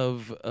amount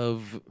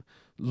of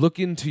look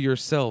into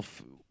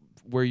yourself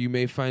where you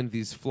may find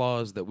these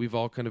flaws that we've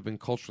all kind of been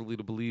culturally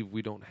to believe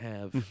we don't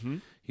have. Mm-hmm.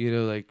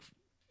 Like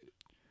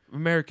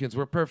Americans,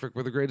 we're perfect.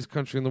 We're the greatest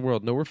country in the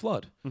world. No, we're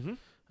flawed.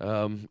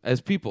 Mm-hmm. As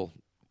people,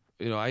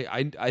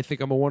 I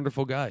think I'm a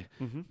wonderful guy,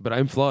 mm-hmm. but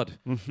I'm flawed.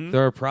 Mm-hmm.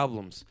 There are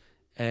problems.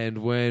 And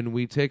when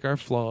we take our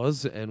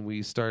flaws and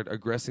we start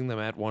aggressing them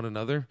at one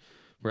another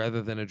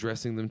rather than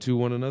addressing them to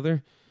one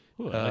another.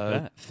 Ooh, I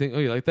like that.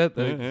 You like that?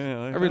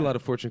 I read a lot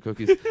of fortune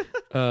cookies.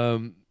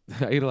 I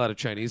eat a lot of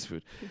Chinese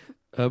food.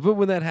 But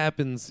when that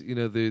happens,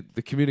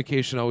 the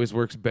communication always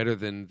works better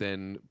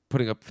than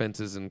putting up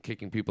fences and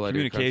kicking people out of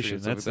your country.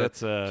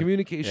 Communication.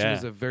 Communication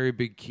is a very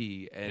big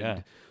key.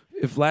 And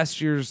if last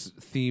year's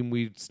theme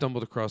we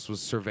stumbled across was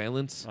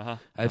surveillance,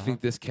 I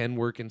think this can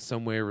work in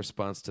some way in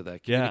response to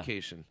that.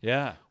 Communication.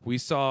 Yeah. We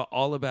saw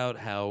all about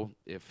how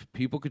if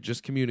people could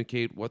just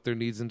communicate what their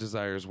needs and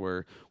desires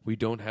were, we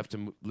don't have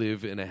to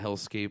live in a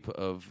hellscape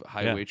of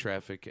highway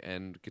traffic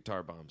and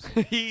guitar bombs.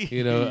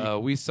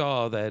 We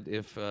saw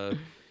that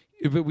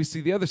but we see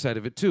the other side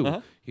of it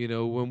too.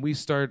 When we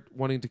start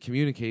wanting to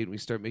communicate, we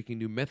start making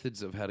new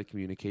methods of how to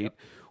communicate.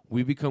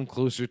 We become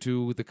closer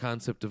to the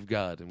concept of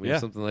God, and we have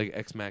something like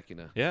Ex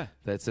Machina.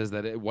 That says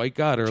that White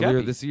God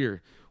earlier this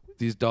year.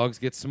 These dogs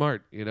get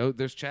smart.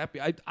 There's Chappie.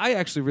 I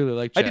actually really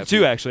like Chappie. I did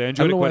too. Actually, I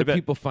enjoyed it quite a bit.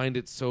 People find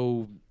it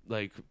so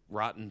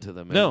rotten to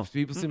them. No,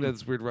 people seem to have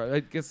this weird.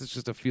 I guess it's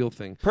just a feel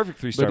thing. Perfect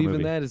 3-star movie.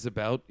 movie. But even that is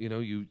about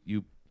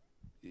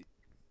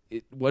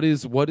what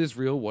is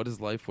real, what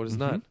is life, what is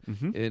not,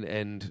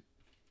 and.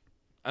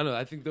 I don't know.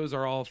 I think those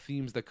are all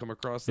themes that come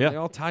across, and they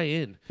all tie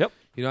in. Yep.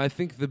 I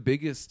think the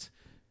biggest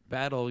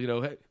battle,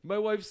 hey, my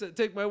wife said,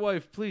 take my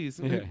wife, please.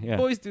 Yeah.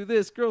 Boys do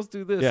this, girls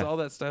do this. Yeah. All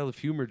that style of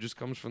humor just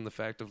comes from the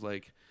fact of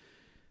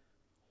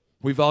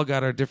we've all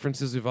got our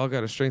differences, we've all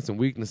got our strengths and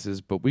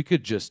weaknesses, but we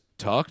could just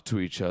talk to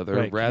each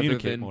other rather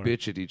than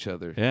bitch at each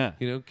other. Yeah.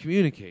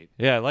 Communicate.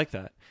 Yeah, I like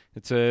that.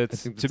 It's to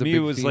me it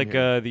was like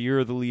the year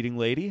of the leading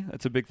lady.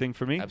 That's a big thing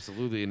for me.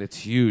 Absolutely, and it's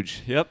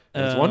huge. Yep,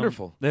 it's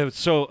wonderful.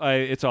 It's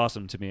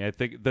awesome to me. I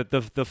think that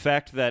the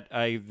fact that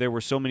there were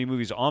so many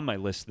movies on my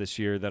list this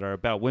year that are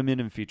about women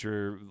and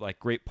feature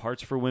great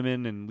parts for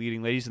women and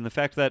leading ladies, and the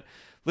fact that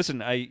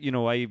listen, I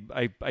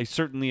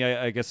certainly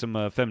I guess I'm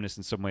a feminist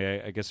in some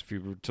way. I guess if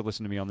you were to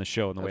listen to me on this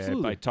show and the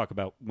way I talk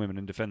about women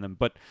and defend them,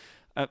 but.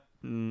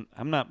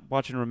 I'm not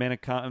watching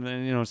romantic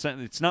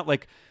it's not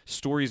like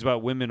stories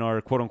about women are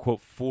quote unquote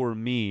for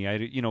me.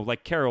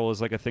 Like Carol is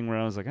like a thing where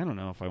I was like, I don't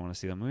know if I want to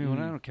see that movie.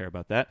 I don't care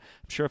about that.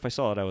 I'm sure if I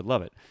saw it I would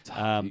love it.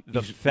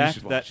 The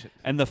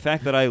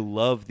fact that I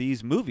love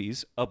these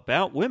movies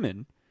about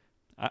women,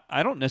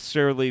 I don't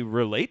necessarily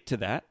relate to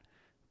that.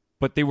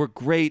 But they were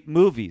great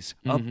movies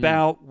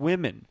about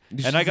women.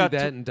 You should see that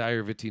in Diary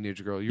of a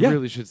Teenage Girl. You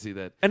really should see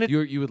that. And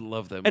you would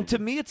love that movie. And to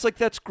me, it's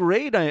that's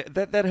great.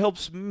 That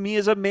helps me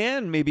as a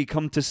man maybe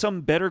come to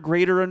some better,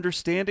 greater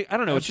understanding. I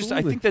don't know. Absolutely.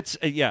 It's just, I think that's,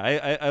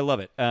 I love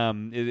it.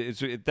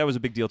 That was a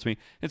big deal to me.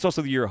 It's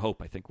also the year of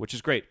hope, I think, which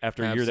is great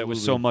after a year that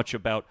was so much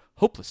about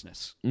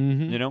hopelessness.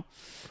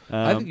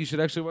 I think you should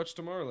actually watch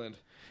Tomorrowland.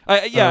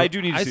 I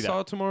do need to see that.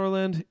 I saw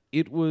Tomorrowland.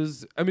 It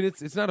was,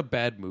 it's not a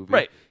bad movie.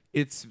 Right.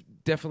 It's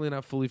definitely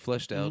not fully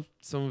fleshed out.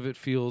 Some of it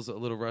feels a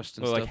little rushed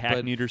and stuff. Like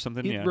hackneyed or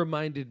something. It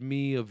reminded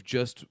me of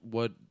just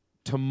what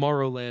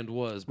Tomorrowland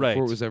was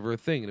before it was ever a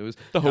thing. And it was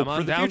the hope for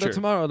the down future. To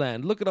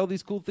Tomorrowland. Look at all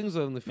these cool things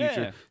in the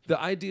future. Yeah.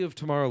 The idea of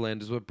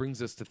Tomorrowland is what brings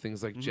us to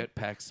things like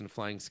jetpacks and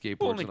flying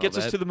skateboards. And it gets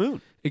us to the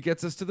moon. It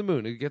gets us to the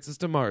moon. It gets us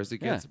to Mars. It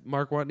gets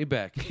Mark Watney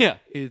back. Yeah.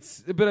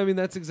 But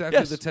that's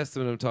exactly the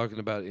testament I'm talking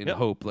about in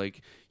hope.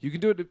 You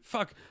can do it.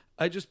 Fuck.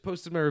 I just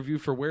posted my review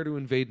for Where to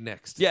Invade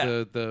Next, Yeah.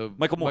 the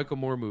Michael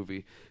Moore.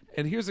 movie.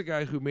 And here's a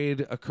guy who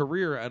made a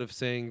career out of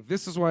saying,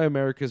 this is why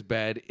America's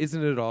bad.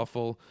 Isn't it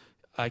awful?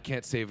 I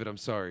can't save it. I'm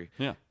sorry.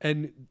 Yeah.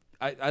 And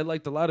I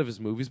liked a lot of his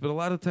movies, but a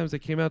lot of times they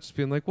came out just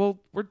being like, well,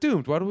 we're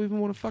doomed. Why do we even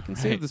want to fucking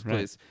save this right.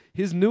 place?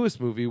 His newest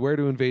movie, Where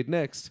to Invade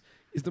Next,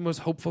 is the most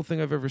hopeful thing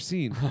I've ever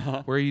seen,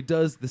 where he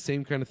does the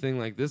same kind of thing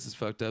like, this is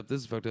fucked up,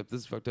 this is fucked up, this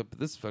is fucked up,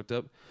 this is fucked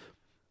up.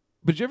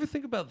 But did you ever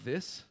think about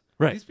this?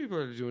 Right. These people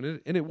are doing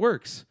it, and it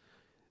works.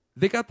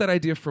 They got that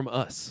idea from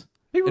us,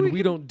 Maybe and we we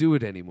could- don't do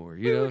it anymore.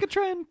 You Maybe know? we could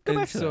try and go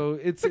And back to so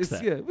that. it's Fix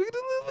that. yeah, we could do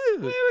a little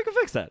Maybe bit. we can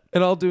fix that.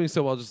 And all doing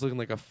so while just looking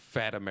like a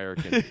fat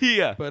American.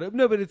 Yeah. But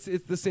no, but it's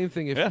the same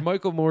thing. If Yeah.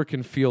 Michael Moore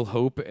can feel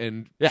hope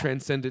and Yeah.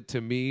 transcend it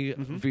to me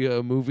via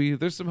a movie,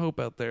 there's some hope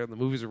out there, and the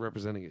movies are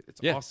representing it.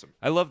 It's Yeah. awesome.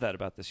 I love that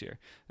about this year.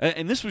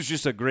 And this was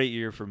just a great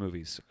year for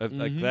movies.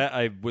 Like that,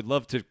 I would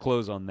love to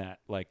close on that.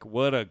 Like,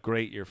 what a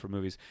great year for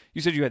movies.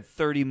 You said you had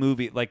 30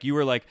 movies. Like, you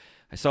were like,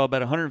 I saw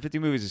about 150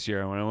 movies this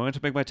year. And when I went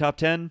to make my top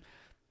 10,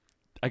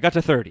 I got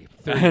to 30.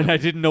 And I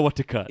didn't know what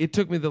to cut. It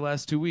took me the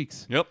last 2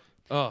 weeks. Yep.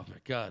 Oh my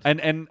god.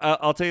 And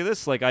I'll tell you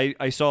this, like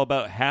I saw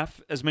about half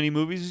as many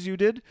movies as you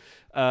did,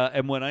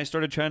 and when I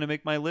started trying to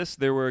make my list,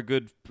 there were a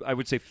good, I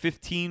would say,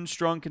 15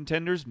 strong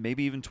contenders,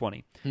 maybe even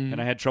 20,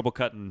 and I had trouble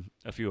cutting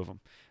a few of them.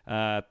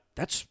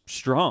 That's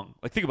strong.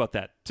 Like, think about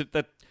that.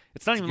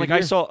 It's not even good like I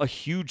year. saw a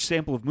huge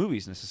sample of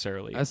movies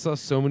necessarily. I saw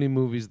so many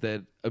movies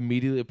that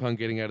immediately upon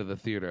getting out of the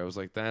theater, I was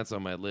like, that's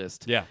on my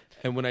list. Yeah.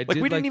 And when I Like, did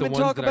we like didn't the even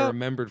ones talk that I about-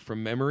 remembered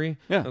from memory,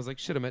 Yeah. I was like,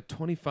 shit, I'm at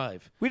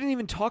 25. We didn't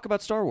even talk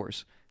about Star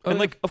Wars. Oh, And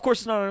yeah. like, of course,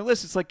 it's not on our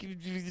list. It's like,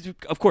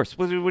 of course.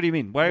 What do you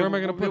mean? Where am I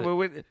gonna put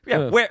it?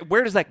 Yeah, Yeah.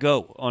 where does that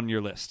go on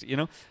your list? You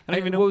know, I don't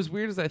even know. What was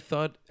weird is I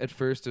thought at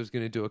first I was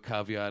going to do a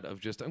caveat of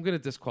just, I'm going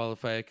to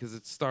disqualify it because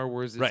it's Star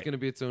Wars. It's Right. going to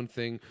be its own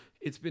thing.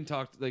 It's been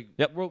talked, like,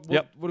 Yep. What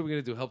Yep. are we going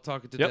to do? Help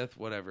talk it to Yep. death?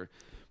 Whatever.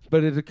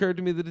 But it occurred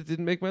to me that it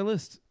didn't make my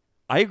list.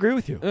 I agree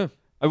with you. Yeah.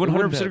 I It wouldn't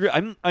 100% have.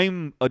 agree.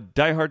 I'm a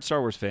diehard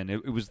Star Wars fan.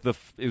 It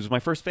was my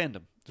first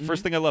fandom. The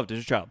first thing I loved as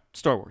a child,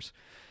 Star Wars.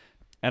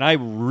 And I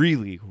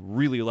really,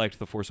 really liked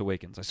The Force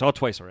Awakens. I saw it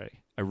twice already.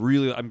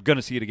 I'm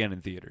gonna see it again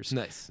in theaters.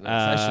 Nice.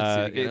 I should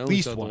see it again. I At only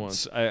least saw the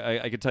once.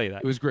 I can tell you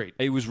that. It was great.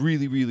 It was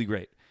really, really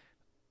great.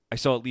 I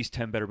saw at least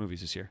 10 better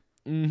movies this year.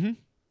 Mm-hmm.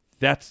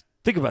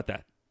 Think about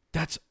that.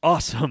 That's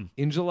awesome.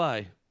 In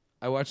July,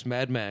 I watched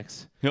Mad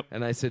Max, Yep.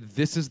 and I said,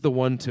 this is the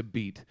one to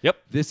beat. Yep.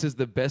 This is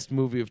the best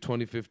movie of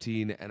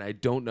 2015, and I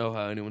don't know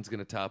how anyone's going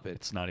to top it.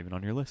 It's not even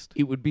on your list.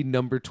 It would be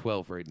number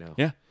 12 right now.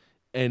 Yeah.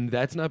 And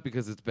that's not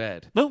because it's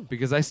bad. No.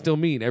 Because I still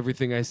mean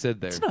everything I said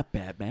there. It's not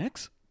bad,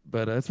 Max.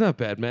 But it's not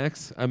bad,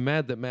 Max. I'm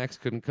mad that Max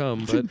couldn't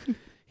come, but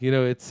you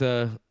know, it's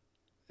a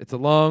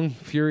long,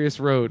 furious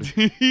road.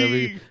 I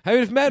mean,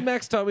 if Mad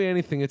Max taught me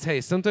anything, it's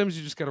hey, sometimes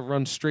you just got to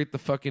run straight the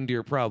fuck into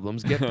your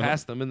problems, get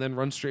past them, and then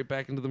run straight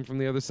back into them from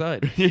the other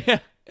side. Yeah.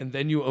 And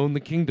then you own the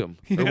kingdom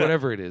or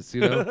whatever it is,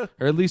 you know,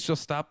 or at least you'll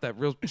stop that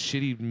real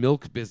shitty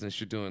milk business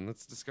you're doing.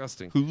 That's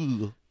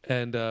disgusting.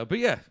 And but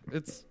yeah,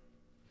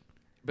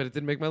 but it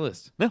didn't make my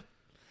list. No.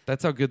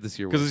 That's how good this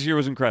year Because was. this year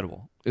was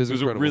incredible. It was a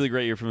incredible. really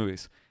great year for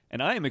movies.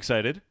 And I am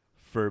excited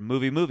for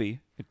Movie in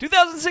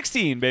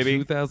 2016, baby.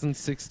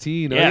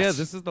 2016. Yes. Oh yeah,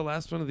 this is the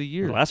last one of the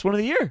year. The last one of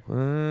the year.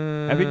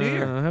 Happy New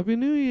Year. Happy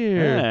New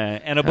Year. Yeah,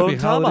 and a Happy bone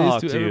holidays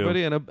tomahawk to to you.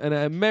 everybody, and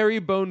a merry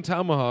bone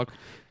tomahawk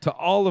to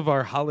all of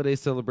our holiday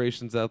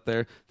celebrations out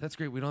there. That's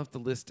great. We don't have to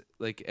list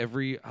like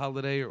every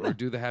holiday or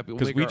do the happy. We'll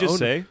Because make we our just own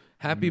say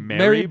happy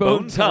Merry bone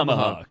Bone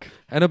tomahawk. Tomahawk.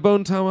 And a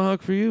bone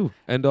tomahawk for you,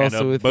 and also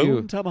and a with bone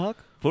you. tomahawk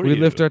for We you.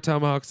 lift our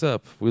tomahawks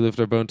up. We lift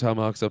our bone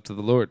tomahawks up to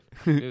the Lord.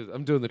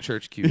 I'm doing the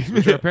church cues,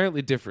 which are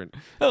apparently different.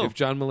 Oh. If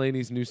John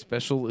Mulaney's new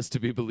special is to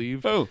be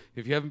believed, Oh.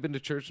 if you haven't been to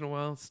church in a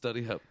while,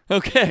 study up.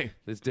 Okay.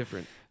 It's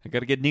different. I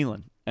got to get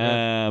kneeling.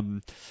 Yeah.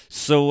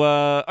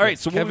 All right.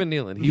 So Kevin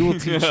Nealon, he will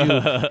teach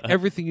you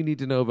everything you need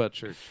to know about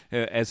church.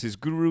 as his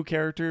guru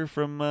character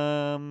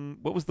from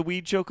what was the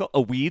weed show called?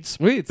 Oh, Weeds.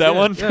 Weeds, That yeah,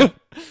 one. yeah.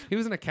 He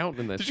was an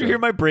accountant in that Did show. you hear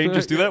my brain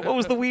just do that? What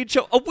was the weed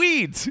show? Oh,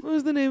 Weeds. What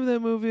was the name of that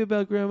movie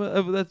about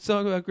grandma? That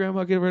song about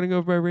grandma getting running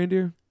over by a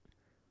reindeer?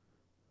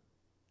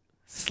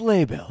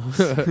 Sleigh bells.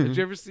 Did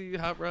you ever see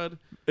Hot Rod?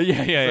 Yeah,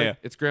 yeah, It's yeah. like,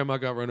 it's grandma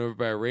got run over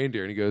by a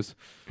reindeer, and he goes,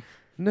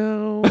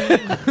 "No."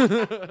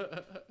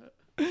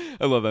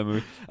 I love that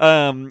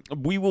movie.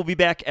 We will be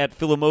back at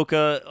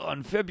Philomoka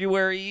on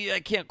February. I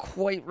can't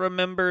quite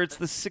remember. It's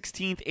the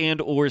 16th and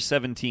or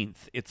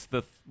 17th. It's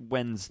the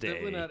Wednesday.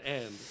 Definitely not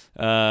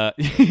end.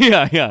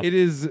 Yeah, yeah. It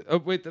is. Oh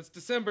wait, that's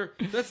December.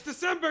 That's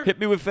December. Hit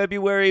me with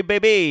February,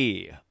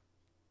 baby.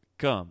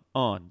 Come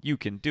on, you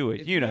can do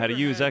it. If you know how to ever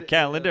use had that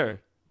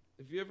calendar.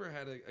 If you ever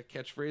had a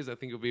catchphrase, I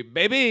think it would be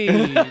 "baby."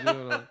 You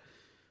know,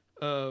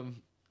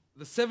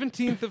 The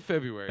 17th of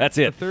February. That's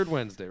it. The third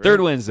Wednesday, right? Third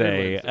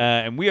Wednesday.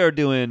 And we are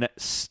doing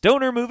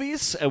stoner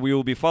movies. We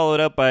will be followed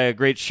up by a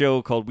great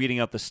show called Weeding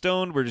Out the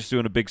Stoned. We're just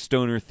doing a big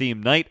stoner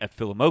themed night at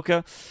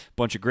Philomoka.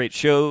 Bunch of great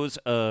shows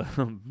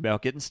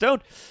about getting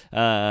stoned.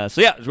 We're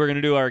going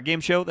to do our game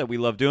show that we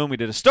love doing. We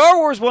did a Star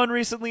Wars one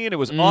recently, and it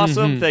was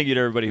awesome. Thank you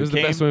to everybody who came. It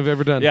was the best one we've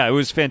ever done. Yeah, it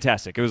was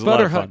fantastic. It was a Butt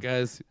lot or of fun. hut,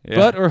 guys. Yeah.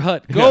 Butt or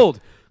hut. Gold.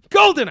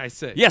 Golden, I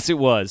say. Yes, it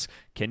was.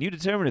 Can you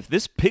determine if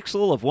this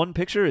pixel of one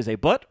picture is a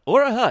butt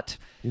or a hut?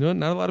 You know,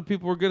 not a lot of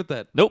people were good at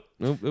that. Nope.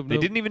 Nope. They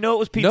didn't even know it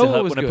was Pizza Noah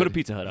Hut was when I good. put a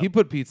Pizza Hut up. He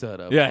put Pizza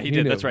Hut up. Yeah, he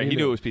did. knew. That's right. He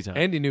knew it was Pizza Hut.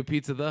 And he knew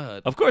Pizza the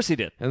Hut. Of course he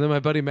did. And then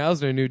my buddy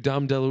Mausner knew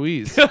Dom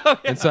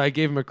DeLuise. And so I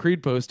gave him a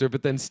Creed poster,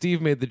 but then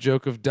Steve made the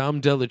joke of Dom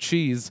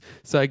DeLucheese,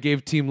 so I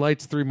gave Team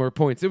Lights 3 more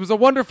points. It was a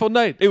wonderful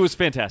night. It was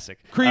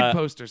fantastic. Creed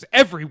posters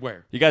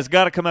everywhere. You guys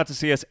got to come out to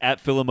see us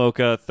at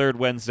Philomoka, third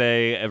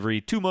Wednesday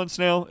every 2 months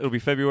now. It'll be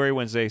February,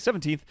 Wednesday,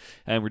 17th,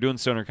 and we're doing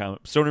stoner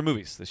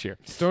movies this year.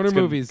 Stoner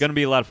movies. Going to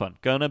be a lot of fun.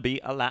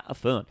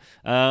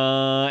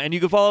 And you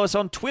can follow us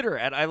on Twitter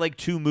at I Like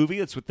 2 Movie.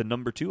 That's with the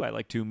number 2, I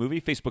Like 2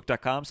 Movie.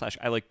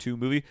 Facebook.com/I Like 2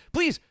 Movie.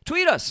 Please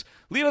tweet us.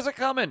 Leave us a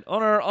comment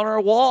on our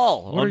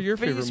wall. What on are your Facebook.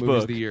 favorite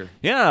movies of the year?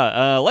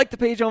 Yeah, like the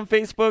page on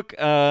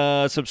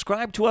Facebook.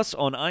 Subscribe to us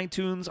on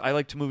iTunes. I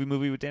Like to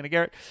Movie with Dana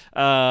Garrett.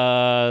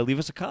 Leave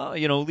us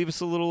leave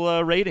us a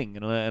little rating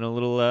and a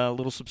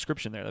little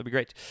subscription there. That'd be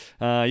great.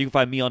 You can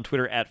find me on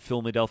Twitter at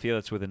Philadelphia.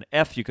 That's with an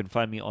F. You can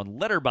find me on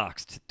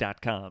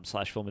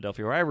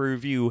letterboxd.com/Philadelphia, where I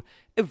review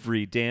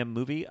every damn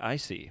movie I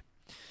see.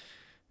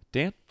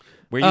 Dan,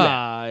 where you at?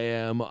 I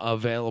am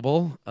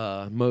available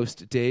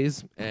most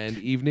days and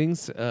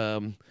evenings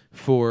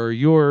for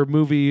your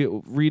movie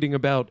reading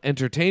about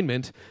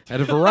entertainment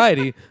at a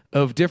variety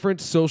of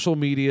different social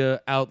media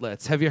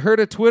outlets. Have you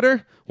heard of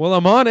Twitter? Well,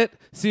 I'm on it,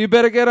 so you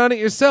better get on it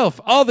yourself.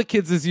 All the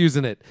kids is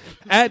using it.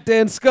 At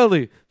Dan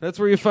Scully. That's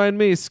where you find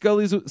me.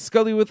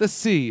 Scully with a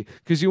C,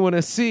 because you want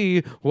to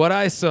see what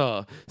I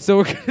saw. So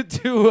we're going to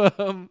do...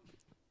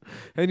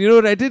 And you know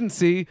what I didn't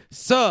see?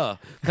 Saw.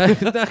 I'm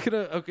not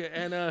gonna. Okay,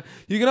 and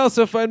you can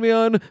also find me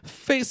on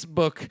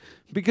Facebook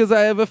because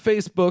I have a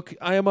Facebook.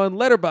 I am on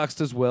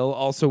Letterboxd as well,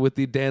 also with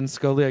the Dan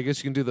Scully. I guess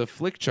you can do the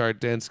flick chart,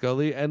 Dan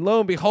Scully. And lo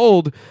and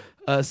behold,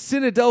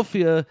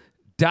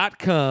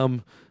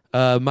 Cinedelphia.com.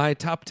 My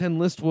top 10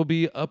 list will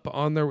be up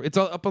on there. It's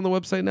all up on the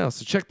website now,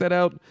 so check that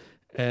out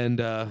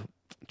and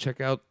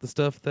check out the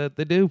stuff that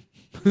they do.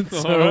 Movie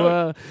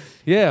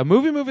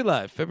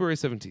Live, February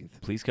 17th.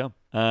 Please come.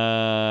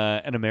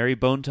 And a merry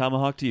bone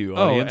tomahawk to you,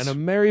 audience. And a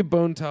merry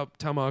bone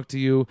tomahawk to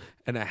you,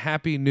 and a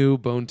happy new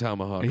bone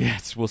tomahawk.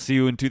 Yes, we'll see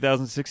you in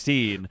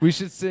 2016. We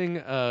should sing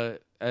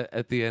at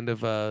the end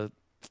of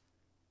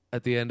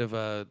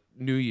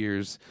New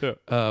Year's. Yeah.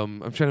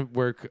 I'm trying to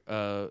work.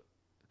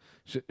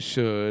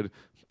 Should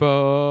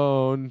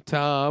bone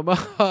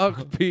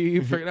tomahawk be?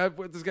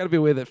 There's got to be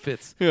a way that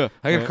fits. Yeah,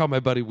 I gotta call my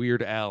buddy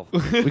Weird Al.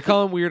 We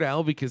call him Weird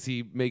Al because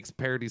he makes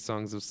parody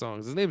songs of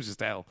songs. His name's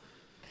just Al.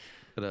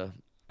 But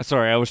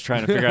sorry, I was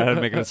trying to figure out how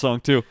to make it a song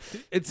too.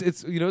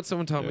 It's you know what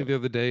someone taught me the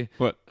other day?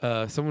 What?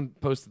 Someone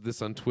posted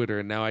this on Twitter,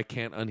 and now I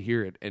can't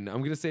unhear it. And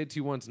I'm gonna say it to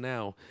you once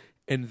now,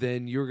 and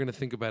then you're gonna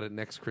think about it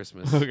next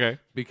Christmas. Okay.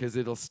 Because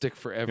it'll stick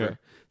forever. Yeah.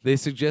 They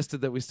suggested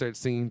that we start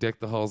singing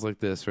 "Deck the Halls" like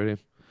this. Ready?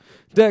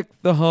 Deck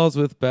the halls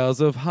with boughs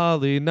of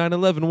holly.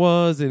 9/11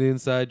 was an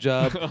inside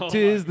job.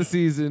 'Tis the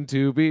season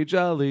to be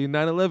jolly.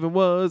 9/11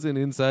 was an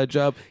inside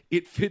job.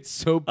 It fits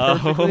so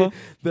perfectly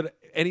that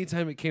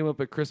anytime it came up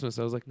at Christmas,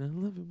 I was like,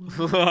 9/11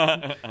 was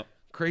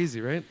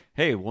crazy, right?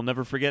 Hey, we'll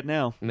never forget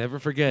now. Never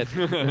forget.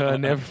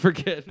 Never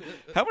forget.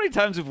 How many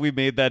times have we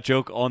made that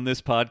joke on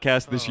this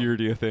podcast this year,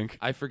 do you think?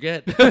 I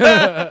forget.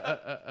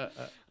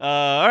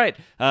 All right.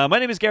 My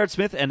name is Garrett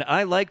Smith, and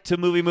I like to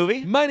movie.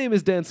 My name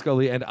is Dan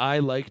Scully, and I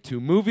like to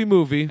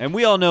movie. And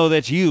we all know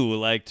that you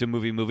like to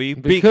movie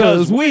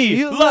Because we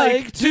we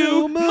like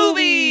to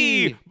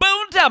movie.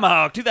 Bone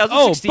Tomahawk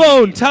 2016. Oh,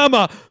 Bone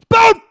Tomahawk.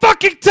 Bone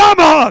fucking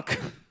Tomahawk!